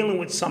 You're dealing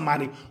with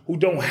somebody who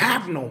don't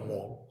have no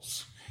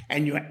morals.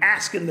 And you're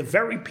asking the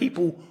very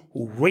people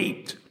who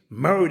raped,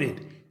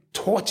 murdered,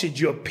 tortured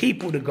your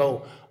people to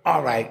go,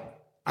 all right,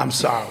 I'm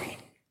sorry.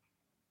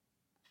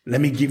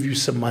 Let me give you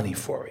some money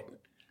for it.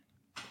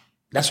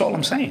 That's all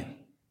I'm saying.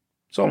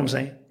 That's all I'm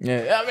saying.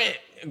 Yeah, I mean,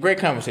 great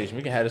conversation.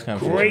 We can have this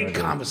conversation. Great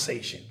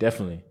conversation.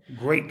 Definitely.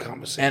 Great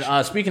conversation.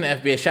 And speaking of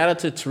FBA, shout out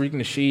to Tariq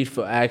Nasheed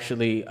for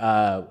actually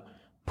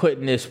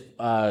putting this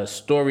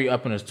story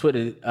up on his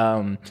Twitter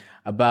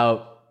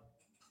about,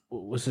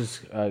 what's this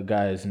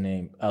guy's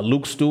name?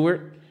 Luke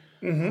Stewart,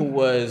 who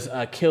was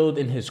killed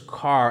in his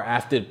car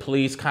after the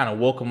police kind of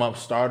woke him up,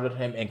 startled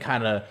him, and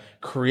kind of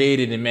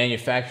created and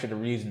manufactured a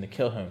reason to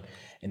kill him.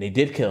 And they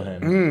did kill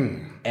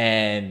him,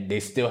 and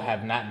they still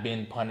have not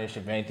been punished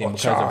or anything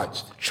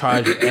charged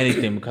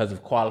anything because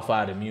of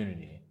qualified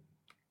immunity.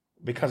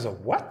 Because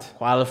of what?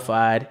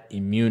 Qualified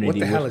immunity. What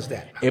the hell is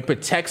that? It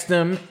protects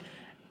them.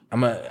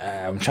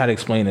 I'm trying to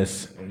explain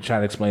this.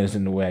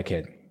 In the way I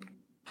can.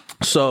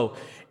 So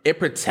it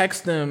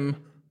protects them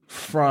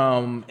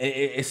from.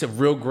 It's a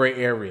real gray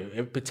area.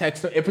 It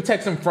protects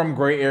them from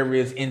gray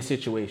areas in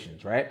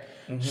situations, right?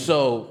 Mm-hmm.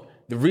 So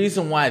the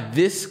reason why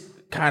this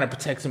kind of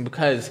protects him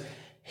because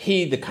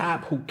the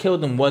cop who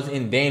killed him was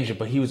in danger,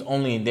 but he was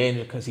only in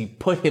danger because he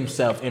put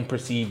himself in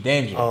perceived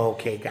danger.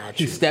 Okay, got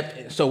you.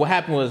 So what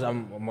happened was,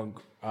 I'm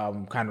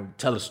gonna kind of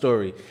tell a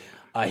story.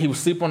 He was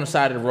sleeping on the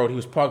side of the road. He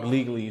was parked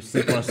legally. He was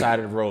sleeping on the side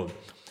of the road.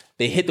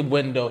 They hit the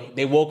window.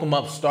 They woke him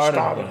up,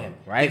 startled him.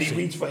 Right? Did he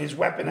reach for his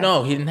weapon?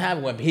 No, he didn't have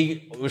a weapon.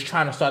 He was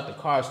trying to start the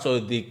car. So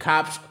the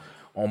cops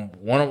on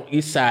one on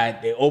each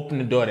side, they opened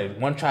the door.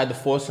 One tried to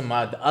force him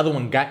out. The other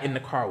one got in the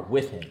car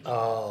with him.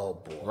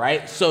 Oh boy!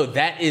 Right. So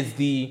that is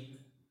the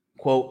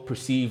quote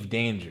perceived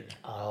danger.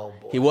 Oh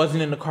boy! He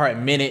wasn't in the car a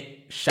minute.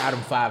 Shot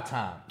him 5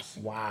 times.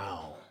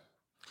 Wow.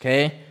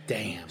 Okay.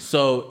 Damn.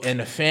 So, and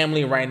the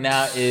family right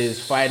now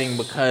is fighting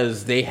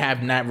because they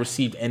have not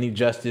received any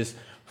justice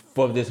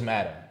for this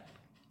matter.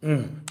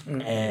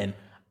 And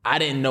I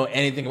didn't know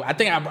anything. I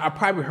think I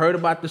probably heard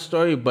about the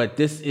story, but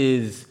this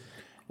is.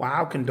 Wow,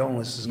 our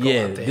condolences go out to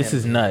him. Yeah, this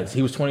is nuts.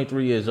 He was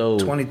 23 years old.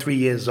 23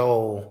 years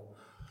old.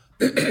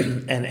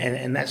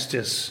 and that's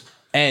just...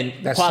 And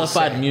that's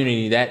qualified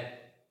immunity,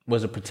 that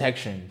was a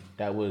protection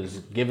that was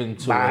given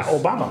to by us.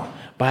 Obama.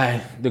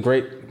 By the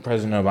great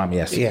President Obama,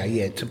 yes.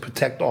 Yeah, to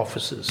protect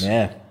officers.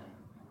 Yeah.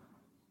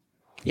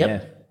 Yep.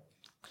 Yeah.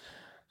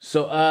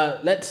 So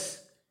let's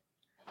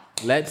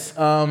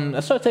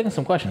start taking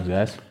some questions,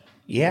 guys.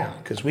 Yeah,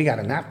 because we got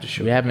an after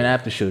show. We have an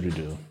after show to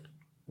do.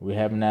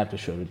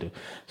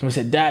 Somebody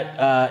said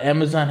that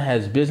Amazon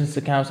has business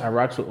accounts. I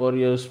rocks with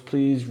audios.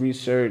 Please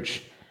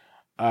research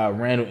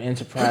Randall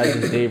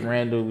Enterprises. Dave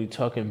Randall. We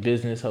talking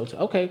business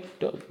hotel. Okay,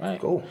 dope.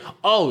 Right. Cool.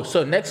 Oh,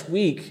 so next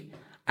week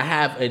I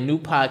have a new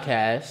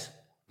podcast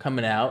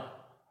coming out.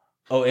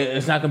 Oh,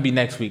 it's not going to be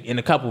next week. In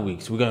a couple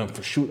weeks, we're going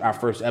to shoot our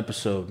first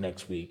episode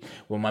next week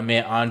with my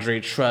man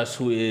Andre Truss,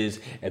 who is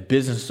a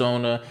business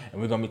owner,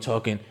 and we're going to be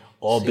talking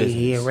all business.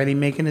 He already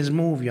making his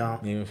move,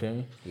 y'all. You feel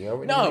me?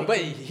 No, but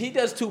he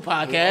does 2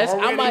 podcasts.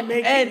 I'm like,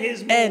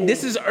 and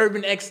this is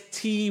Urban X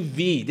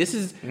TV. This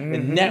is the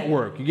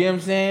network. You get what I'm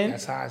saying?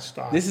 That's how it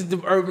starts. This is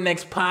the Urban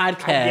X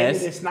podcast. I get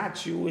it. It's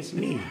not you. It's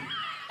me.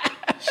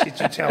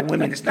 Shit, you tell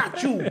women it's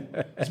not you.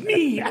 It's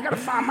me. I gotta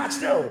find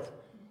myself.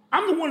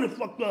 I'm the one that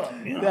fucked up.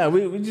 You know? Yeah,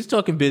 we're just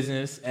talking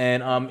business.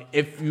 And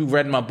if you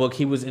read my book,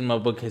 he was in my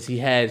book because he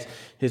has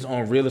his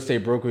own real estate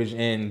brokerage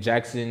in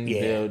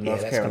Jacksonville,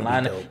 North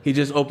Carolina. He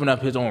just opened up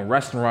his own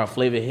restaurant,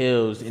 Flavor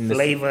Hills.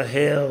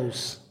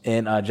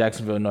 In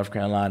Jacksonville, North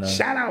Carolina.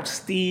 Shout out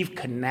Steve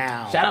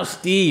Canal. Shout out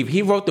Steve.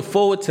 He wrote the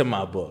foreword to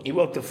my book. He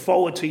wrote the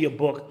foreword to your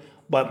book.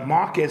 But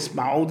Marcus,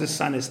 my oldest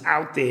son, is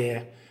out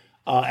there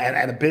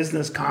at a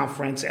business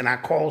conference. And I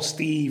called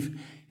Steve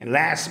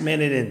last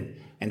minute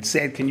and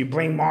said, can you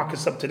bring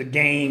Marcus up to the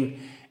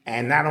game?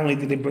 And not only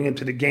did they bring him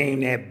to the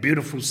game, they had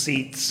beautiful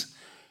seats.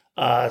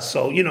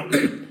 So,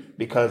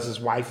 because his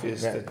wife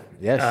is the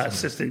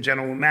assistant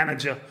general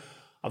manager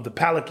of the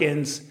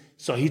Pelicans.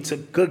 So he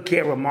took good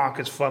care of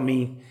Marcus for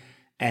me.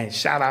 And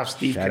shout out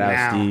Steve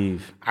Canal.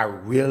 Steve. I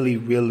really,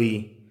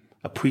 really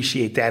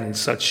appreciate that in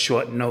such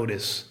short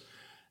notice.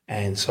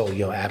 And so,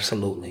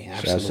 absolutely.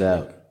 Shouts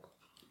out.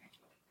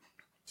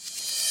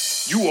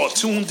 You are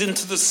tuned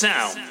into the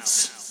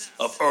sounds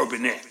of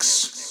Urban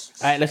X.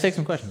 All right, let's take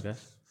some questions,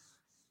 guys.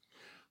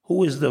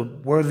 Who is the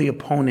worthy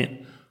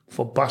opponent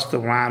for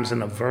Busta Rhymes in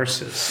the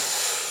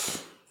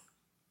verses?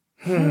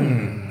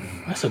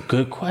 That's a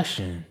good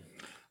question.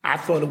 I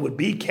thought it would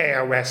be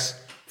KRS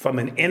from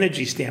an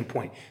energy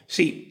standpoint.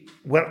 See,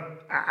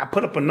 I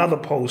put up another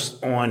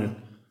post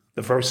on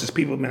the verses.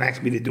 People have been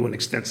asking me to do an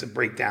extensive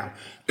breakdown.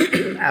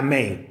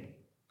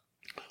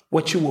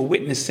 What you were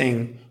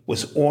witnessing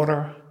was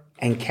order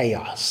and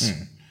chaos,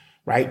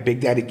 right?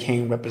 Big Daddy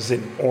Kane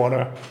representing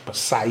order,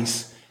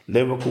 precise,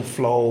 lyrical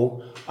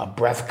flow,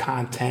 breath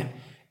content.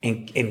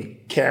 In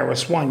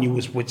KRS-One, you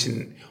was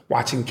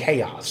watching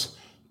chaos.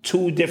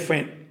 Two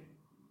different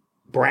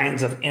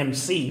brands of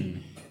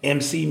MC.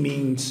 MC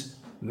means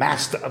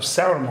master of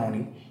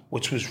ceremony,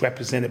 which was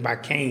represented by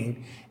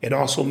Kane. It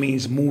also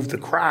means move the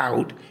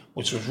crowd,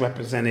 which was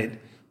represented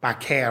by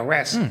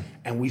KRS.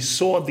 And we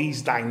saw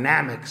these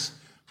dynamics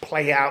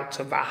play out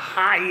to the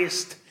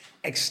highest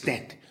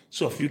extent.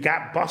 So if you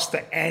got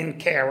Busta and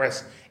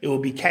KRS, it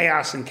would be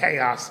chaos and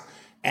chaos.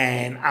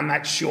 And I'm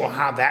not sure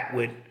how that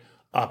would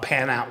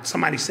pan out.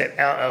 Somebody said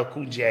LL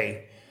Cool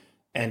J,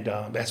 and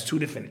that's two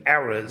different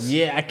eras.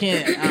 Yeah, I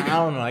can't. I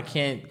don't know. I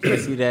can't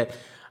see that.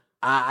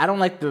 I don't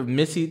like the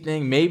Missy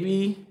thing.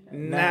 Maybe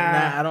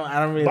nah. I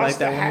don't really like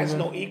that. Busta has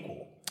no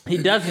equal. He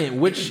doesn't,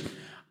 which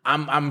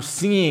I'm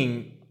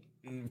seeing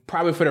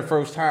probably for the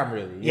first time.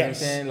 Really, you know what I'm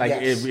saying?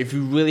 Like if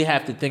you really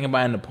have to think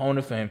about an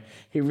opponent for him,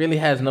 he really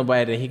has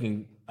nobody that he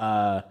can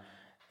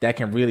that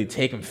can really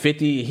take him.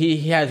 50.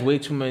 He has way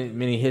too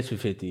many hits for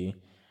 50.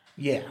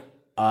 Yeah.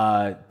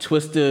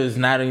 Twista is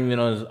not even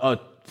on his.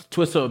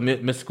 Twista or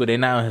Mystical, they're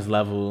not on his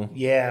level.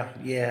 Yeah.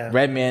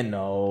 Redman,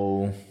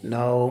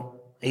 no.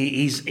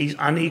 He's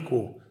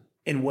unequal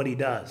in what he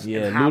does.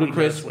 Yeah, and how Ludacris he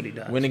does what he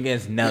does. went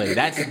against Nelly.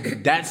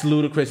 That's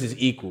Ludacris's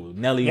equal.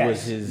 Nelly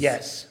was his.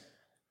 Yes.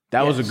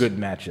 That was a good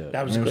matchup.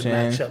 That was a good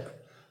matchup.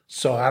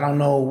 So I don't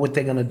know what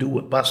they're gonna do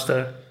with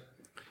Busta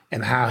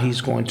and how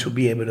he's going to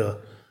be able to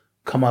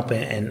come up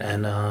and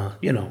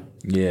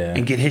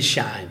and get his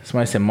shine.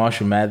 Somebody said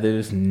Marshall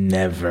Mathers,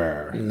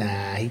 never.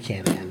 Nah, he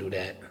can't handle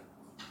that.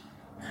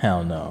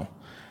 Hell no.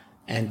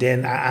 And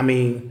then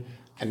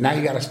and now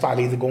you got to start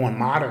either going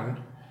modern.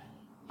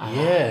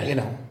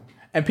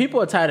 And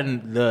people are tired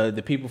of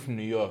the people from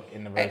New York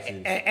in the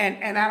verses.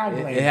 And I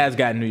don't blame it. Has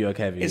gotten New York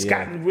heavy. It's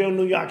gotten real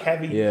New York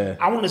heavy. Yeah.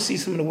 I want to see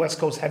some of the West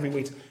Coast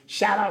heavyweights.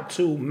 Shout out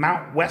to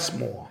Mount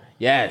Westmore.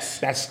 Yes.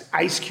 That's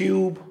Ice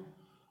Cube.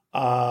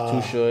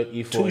 Too Short,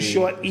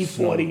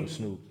 E40.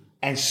 Snoop.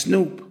 And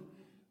Snoop.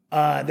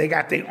 They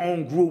got their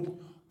own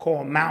group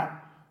called Mount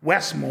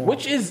Westmore.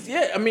 Which is,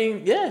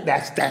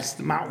 That's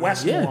the Mount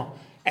Westmore. Yeah.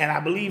 And I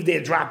believe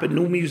they're dropping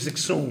new music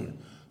soon.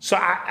 So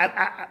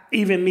I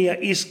even me,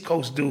 an East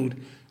Coast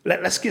dude,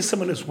 let's get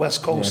some of this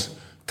West Coast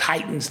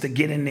titans to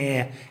get in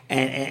there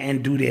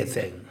and do their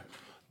thing.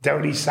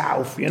 Dirty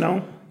South,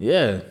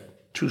 Yeah.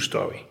 True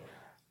story.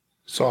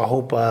 So I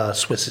hope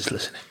Swiss is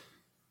listening.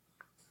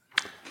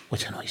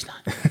 Which I know he's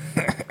not.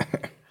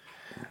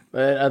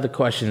 But other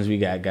questions we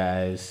got,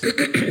 guys.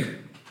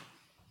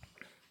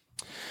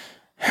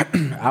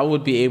 I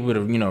would be able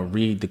to,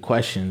 read the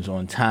questions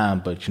on time,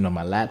 but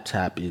my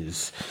laptop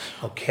is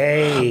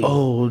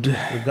old.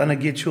 We're gonna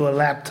get you a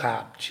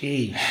laptop.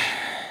 Jeez.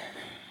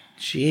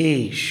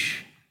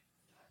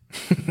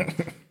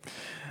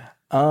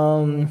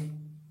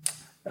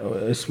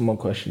 There's some more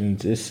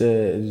questions. It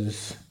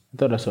says, I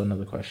thought I saw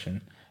another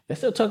question. They're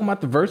still talking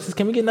about the verses.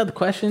 Can we get another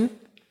question,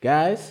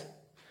 guys?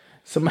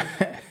 Somebody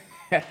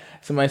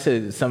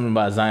said something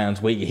about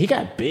Zion's weight. He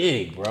got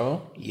big,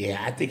 bro.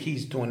 Yeah, I think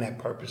he's doing that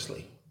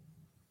purposely.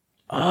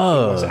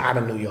 Oh. He wants out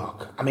of New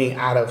York.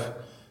 Out of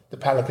the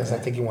Pelicans. I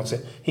think he wants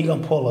it. He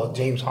gonna pull a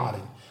James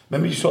Harden.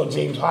 Remember you saw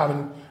James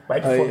Harden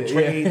right before the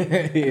trade?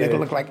 Nigga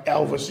looked like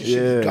Elvis and shit.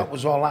 His gut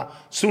was all out.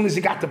 As soon as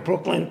he got to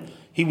Brooklyn,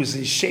 he was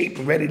in shape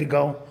and ready to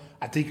go.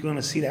 I think you're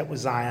gonna see that with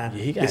Zion.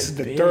 This is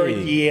the third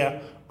year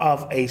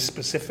of a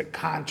specific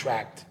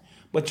contract.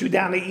 But you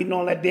down there eating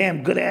all that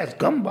damn good ass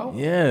gumbo.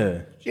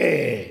 Yeah.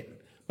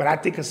 But I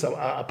think it's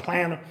a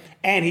plan.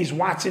 And he's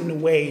watching the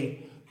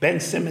way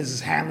Ben Simmons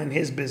is handling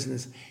his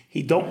business.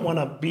 He don't want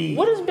to be...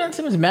 What is Ben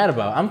Simmons mad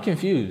about? I'm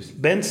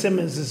confused. Ben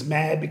Simmons is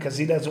mad because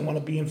he doesn't want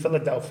to be in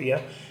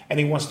Philadelphia and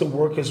he wants to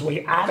work his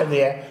way out of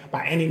there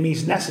by any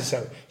means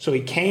necessary. So he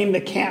came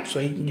to camp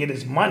so he can get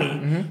his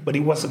money, but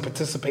he wasn't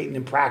participating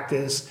in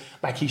practice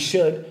like he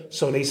should.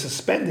 So they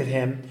suspended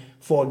him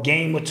for a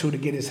game or two to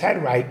get his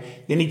head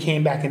right. Then he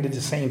came back and did the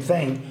same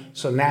thing.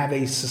 So now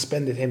they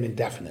suspended him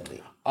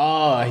indefinitely.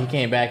 Oh, he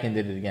came back and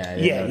did it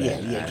again.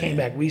 Yeah. Came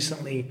back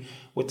recently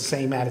with the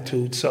same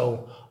attitude.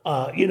 So,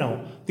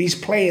 these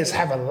players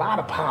have a lot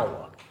of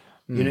power.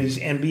 You know, these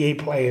NBA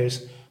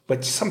players,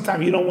 but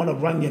sometimes you don't want to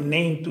run your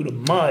name through the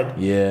mud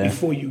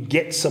before you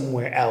get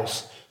somewhere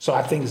else. So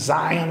I think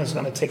Zion is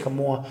going to take a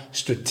more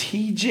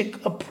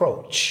strategic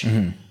approach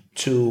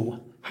to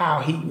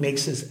how he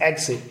makes his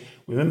exit.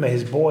 Remember,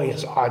 his boy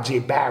is R.J.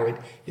 Barrett,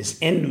 is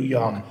in New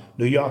York.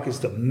 New York is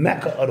the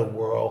mecca of the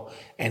world,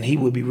 and he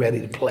will be ready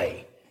to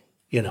play,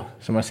 you know.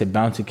 Somebody said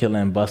Bounty Killer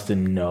and Busta.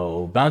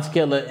 No. Bounty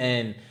Killer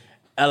and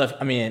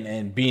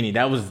and Beanie.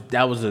 That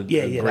was a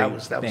great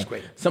that was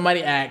great.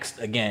 Somebody asked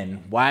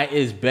again, why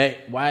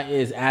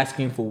is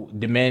asking for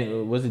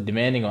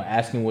demanding or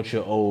asking what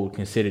you're owed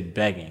considered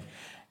begging?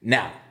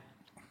 Now,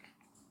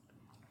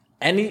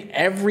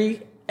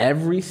 every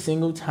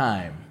single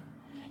time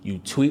you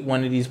tweet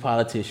one of these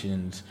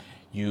politicians,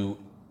 you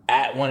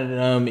at one of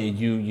them, and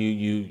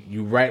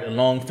you write a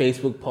long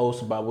Facebook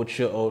post about what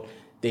you're owed,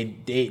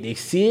 they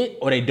see it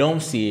or they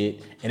don't see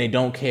it, and they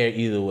don't care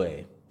either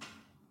way,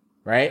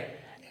 right?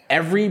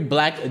 Every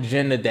black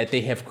agenda that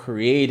they have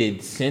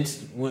created since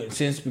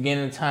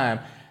beginning of time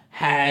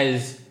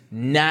has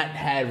not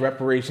had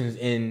reparations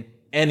in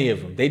any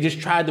of them. They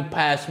just tried to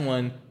pass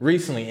one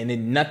recently, and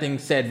then nothing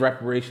said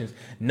reparations.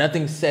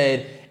 Nothing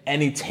said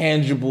any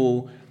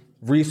tangible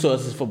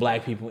resources for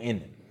black people in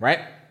it, right?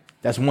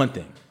 That's one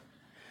thing.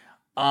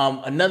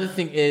 Another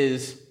thing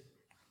is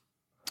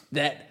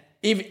that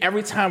even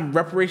every time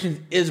reparations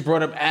is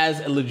brought up as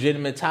a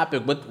legitimate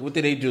topic, what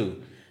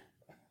do?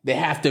 They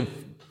have to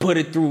put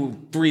it through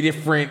 3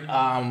 different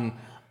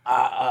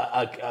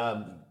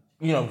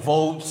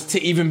votes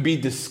to even be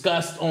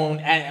discussed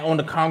on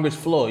the Congress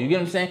floor. You get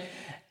what I'm saying?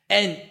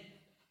 And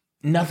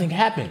nothing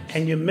happens.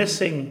 And you're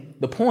missing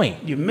the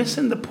point. You're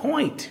missing the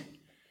point.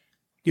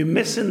 You're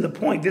missing the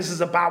point. This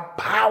is about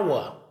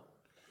power.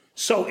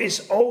 So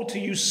it's owed to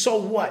you, so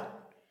what?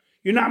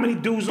 You know how many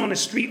dudes on the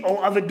street owe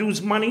other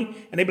dudes money?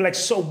 And they be like,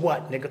 so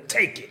what, nigga?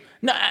 Take it.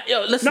 No,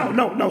 listen.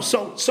 No.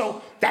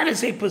 So that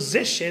is a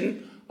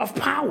position of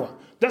power.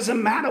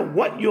 Doesn't matter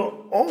what you're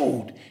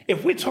owed.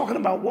 If we're talking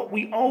about what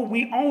we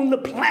own the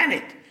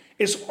planet.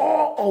 It's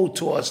all owed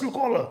to us. Look,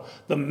 all of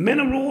the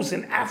minerals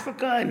in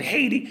Africa and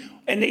Haiti,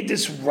 and they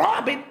just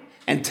rob it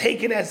and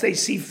take it as they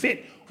see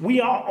fit.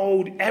 We are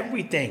owed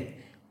everything.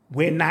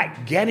 We're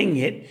not getting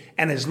it.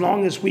 And as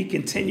long as we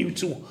continue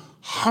to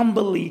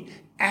humbly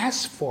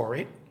ask for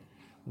it,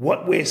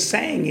 what we're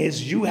saying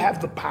is you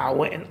have the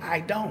power and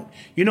I don't.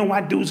 You know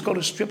why dudes go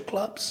to strip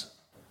clubs?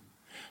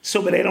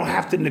 So that they don't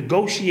have to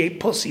negotiate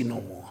pussy no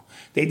more.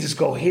 They just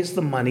go, here's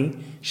the money,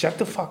 shut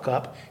the fuck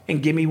up,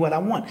 and give me what I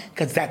want.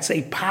 Because that's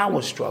a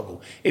power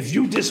struggle. If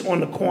you just on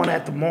the corner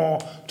at the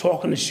mall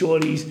talking to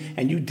shorties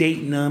and you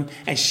dating them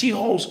and she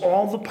holds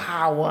all the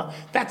power,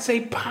 that's a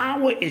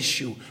power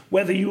issue,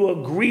 whether you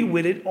agree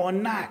with it or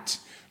not.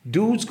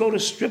 Dudes go to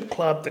strip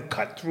club to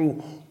cut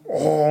through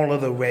all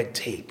of the red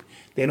tape.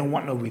 They don't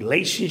want no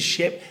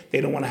relationship.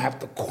 They don't want to have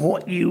to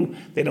court you.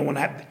 They don't want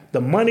to have the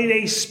money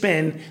they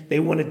spend. They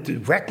want it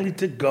directly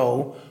to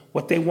go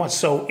what they want.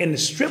 So in the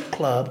strip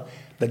club,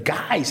 the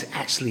guys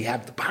actually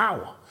have the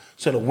power.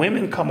 So the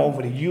women come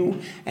over to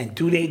you and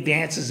do their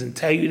dances and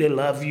tell you they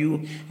love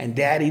you and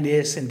daddy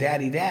this and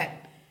daddy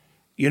that.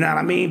 You know what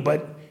I mean?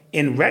 But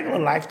in regular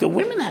life, the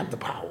women have the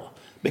power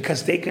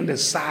because they can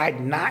decide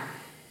not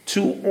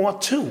to or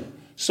to.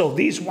 So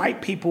these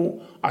white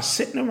people are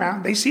sitting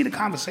around. They see the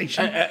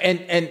conversation.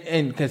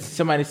 And because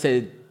somebody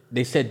said,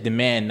 they said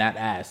demand, not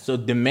ask. So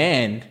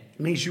demand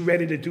means you're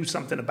ready to do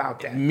something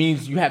about that.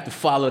 Means you have to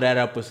follow that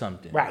up with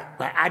something. Right.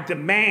 I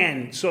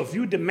demand. So if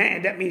you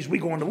demand, that means we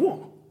going to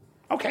war.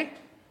 Okay.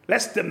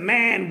 Let's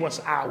demand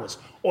what's ours.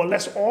 Or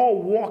let's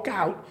all walk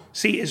out.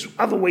 See, there's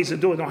other ways to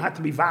do it. Don't have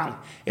to be violent.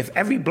 If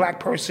every black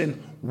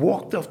person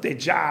walked off their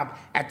job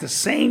at the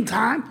same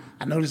time,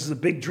 I know this is a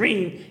big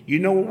dream. You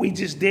know what we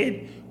just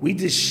did? We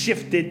just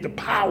shifted the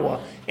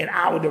power in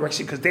our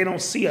direction because they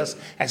don't see us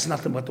as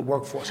nothing but the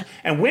workforce.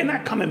 And we're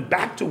not coming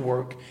back to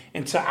work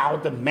until our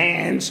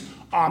demands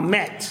are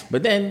met.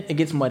 But then it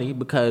gets muddy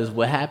because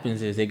what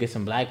happens is they get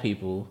some black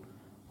people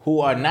who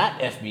are not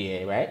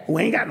FBA, right? Who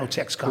ain't got no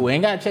checks coming. Who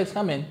ain't got checks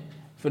coming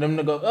for them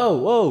to go, oh,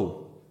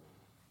 whoa,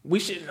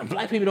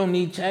 black people don't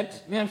need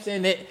checks. You know what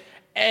I'm saying?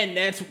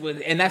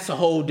 And that's a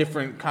whole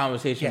different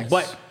conversation. Yes.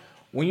 But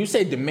when you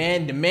say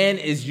demand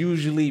is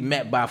usually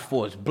met by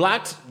force.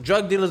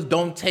 Drug dealers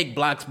don't take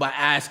blocks by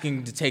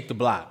asking to take the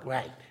block.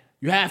 Right.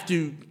 You have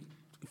to,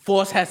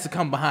 force has to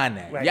come behind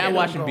that. Right. Y'all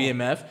watching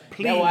BMF.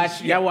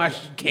 Please. Y'all watch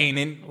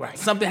Kanan. Right.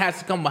 Something has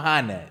to come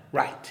behind that.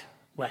 Right.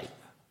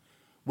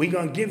 We're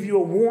going to give you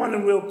a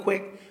warning real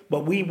quick,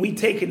 but we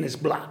taking this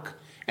block,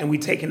 and we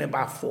taking it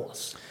by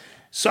force.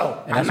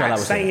 So I'm not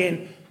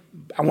saying,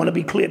 I want to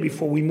be clear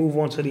before we move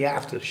on to the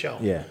after show.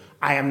 Yeah.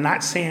 I am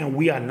not saying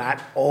we are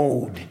not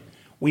owed.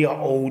 We are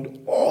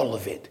owed all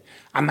of it.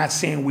 I'm not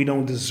saying we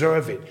don't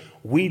deserve it.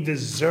 We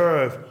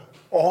deserve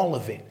all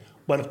of it.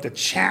 But if the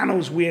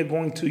channels we are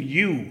going to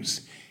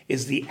use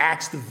is to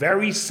ask the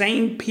very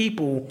same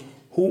people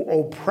who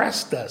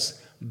oppressed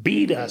us,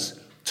 beat us,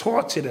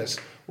 tortured us,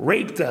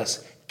 raped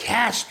us,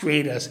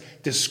 castrate us,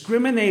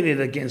 discriminated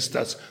against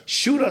us,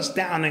 shoot us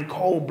down in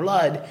cold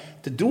blood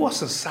to do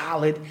us a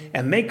solid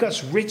and make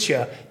us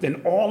richer than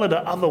all of the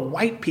other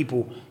white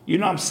people. You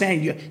know what I'm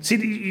saying?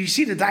 You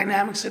see the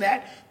dynamics of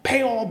that?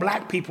 Pay all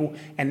black people,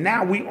 and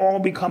now we all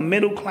become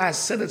middle-class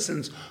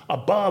citizens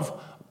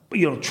above,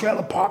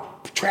 trailer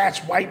park trash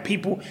white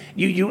people.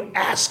 You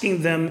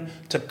asking them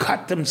to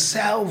cut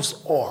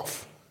themselves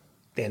off.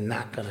 They're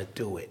not gonna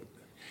do it.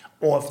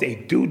 Or if they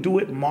do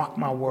it, mark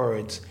my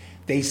words,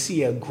 they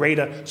see a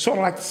greater, sort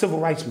of like the civil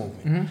rights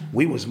movement.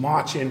 We was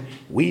marching,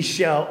 we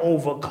shall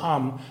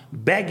overcome,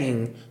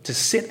 begging to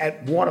sit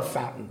at water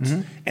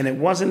fountains. And it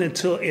wasn't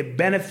until it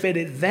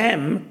benefited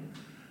them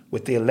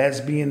with their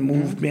lesbian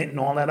movement and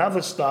all that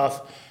other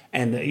stuff,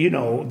 and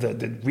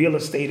the real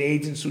estate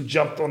agents who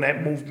jumped on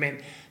that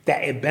movement,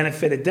 that it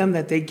benefited them,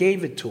 that they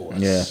gave it to us.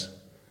 Yeah.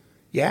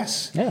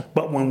 Yes? Yeah.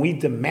 But when we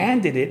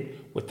demanded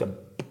it with the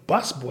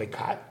bus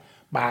boycott,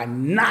 by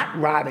not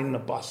riding the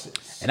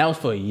buses. And that was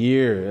for a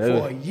year.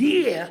 For a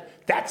year,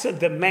 that's a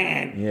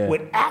demand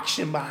with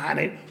action behind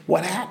it.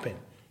 What happened?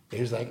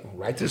 They was like,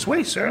 right this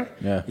way, sir.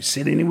 Yeah. You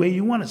sit any way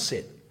you want to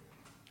sit.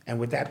 And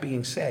with that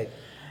being said.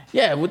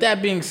 Yeah, with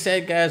that being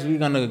said, guys, we're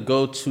going to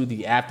go to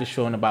the after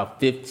show in about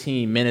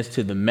 15 minutes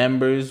to the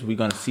members. We're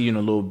going to see you in a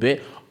little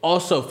bit.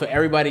 Also, for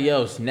everybody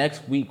else,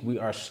 next week we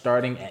are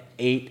starting at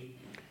 8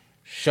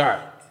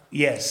 sharp.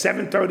 Yeah,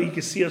 7:30, you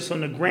can see us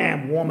on the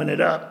gram warming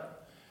it up.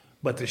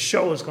 But the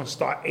show is going to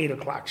start 8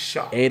 o'clock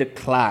sharp. 8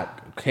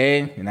 o'clock,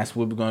 okay? And that's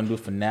what we're going to do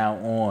from now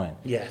on.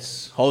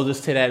 Yes. Hold us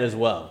to that as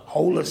well.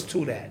 Hold us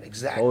to that,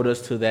 exactly. Hold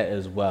us to that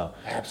as well.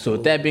 Absolutely. So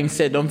with that being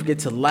said, don't forget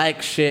to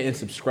like, share, and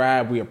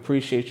subscribe. We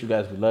appreciate you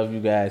guys. We love you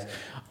guys.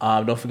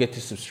 Don't forget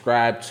to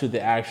subscribe to the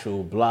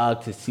actual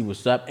blog to see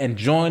what's up. And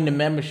join the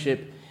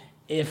membership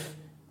if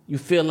you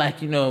feel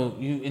like, you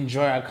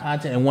enjoy our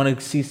content and want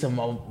to see some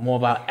more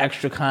of our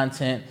extra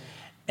content.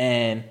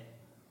 And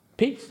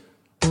peace.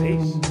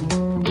 Peace.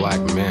 Black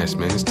mass,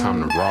 man, it's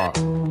time to rock.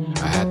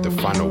 I had to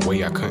find a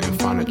way, I couldn't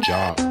find a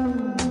job.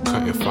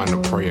 Couldn't find a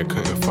prayer,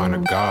 couldn't find a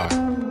God.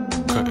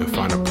 Couldn't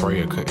find a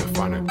prayer, couldn't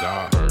find a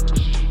God.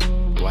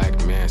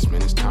 Black mass,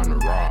 man, it's time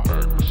to rock.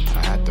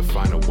 I had to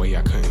find a way,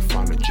 I couldn't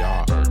find a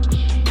job.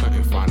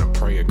 Couldn't find a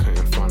prayer,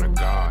 couldn't find a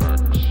God.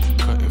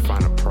 Couldn't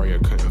find a prayer,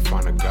 couldn't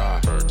find a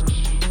God.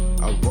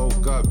 I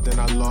woke up, then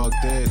I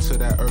logged in to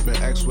that Urban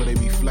X where they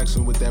be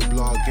flexing with that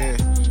blog in.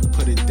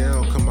 Put it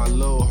down, cause my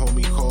little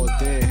homie called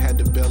in. Had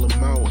to bail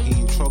him out, he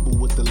in trouble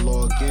with the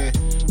law again.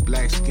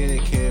 Black skin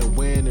can't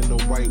win in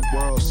the white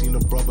world. Seen a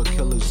brother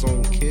kill his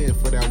own kid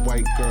for that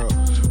white girl.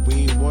 We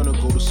ain't wanna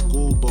go to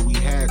school, but we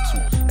had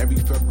to. Every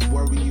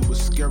February it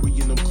was scary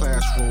in them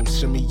classrooms.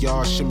 Shimmy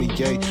y'all, shimmy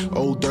yay.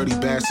 Old dirty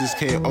bastards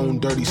can't own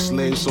dirty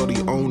slaves, so they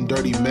own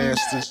dirty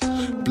masters.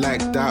 Black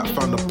Dot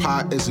found a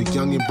pot as a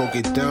youngin', broke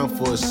it down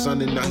for his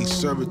son, and now he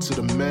serve it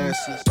to the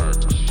masses.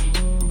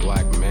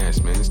 Black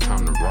mass, man, it's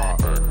time to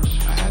rock.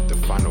 I had to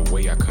find a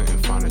way, I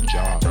couldn't find a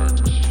job.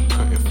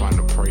 Couldn't find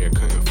a prayer,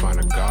 couldn't find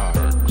a God.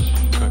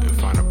 Couldn't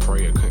find a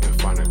prayer,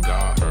 couldn't find a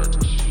God.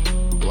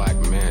 Black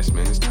mass,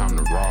 man, it's time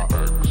to rock.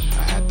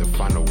 I had to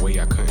find a way,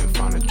 I couldn't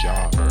find a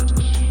job.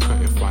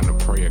 Couldn't find a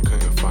prayer,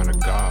 couldn't find a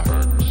God.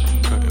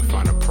 Couldn't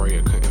find a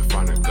prayer, couldn't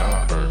find a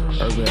God.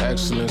 Urban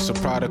excellence, a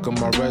product of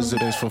my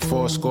residence. From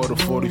 4 to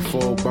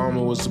 44,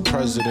 Obama was the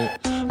president.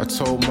 I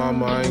told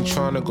mama I ain't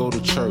trying to go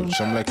to church.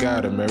 I'm like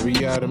Adam, every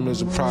Adam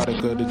is a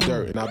product of the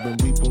dirt. And I've been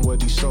reaping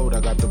what he sowed.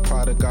 I got the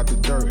product, got the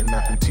dirt. And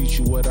I can teach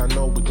you what I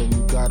know, but then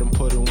you gotta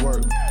put in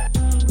work.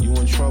 You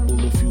in trouble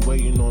if you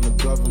waiting on the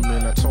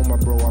government. I told my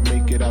bro I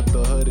make it out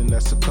the hood, and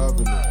that's a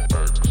covenant.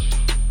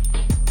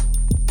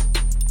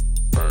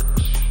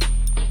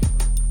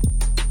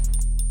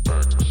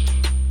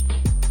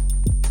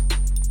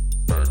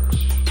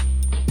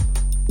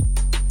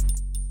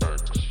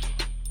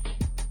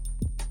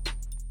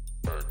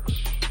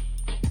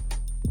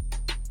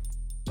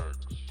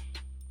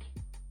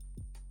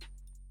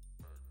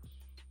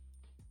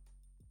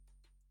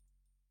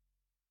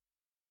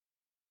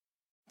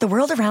 The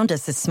world around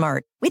us is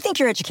smart. We think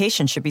your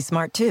education should be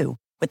smart too.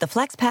 With the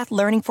FlexPath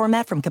learning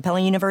format from Capella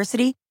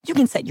University, you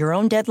can set your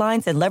own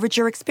deadlines and leverage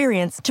your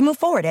experience to move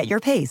forward at your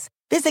pace.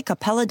 Visit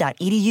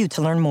capella.edu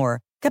to learn more.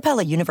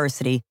 Capella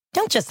University.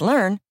 Don't just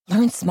learn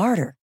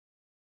smarter.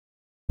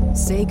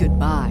 Say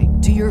goodbye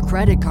to your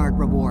credit card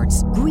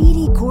rewards.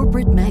 Greedy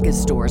corporate mega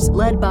stores,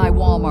 led by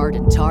Walmart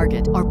and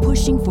Target, are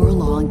pushing for a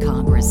law in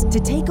Congress to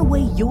take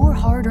away your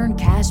hard-earned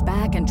cash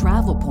back and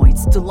travel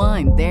points to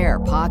line their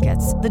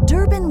pockets. The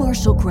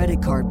Durbin-Marshall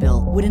credit card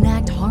bill would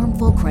enact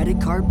harmful credit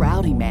card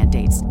routing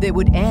mandates that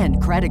would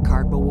end credit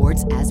card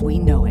rewards as we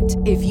know it.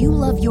 If you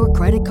love your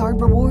credit card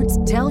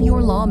rewards, tell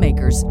your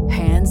lawmakers,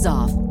 hands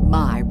off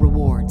my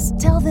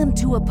rewards. Tell them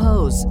to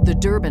oppose the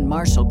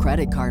Durbin-Marshall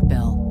credit card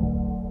bill.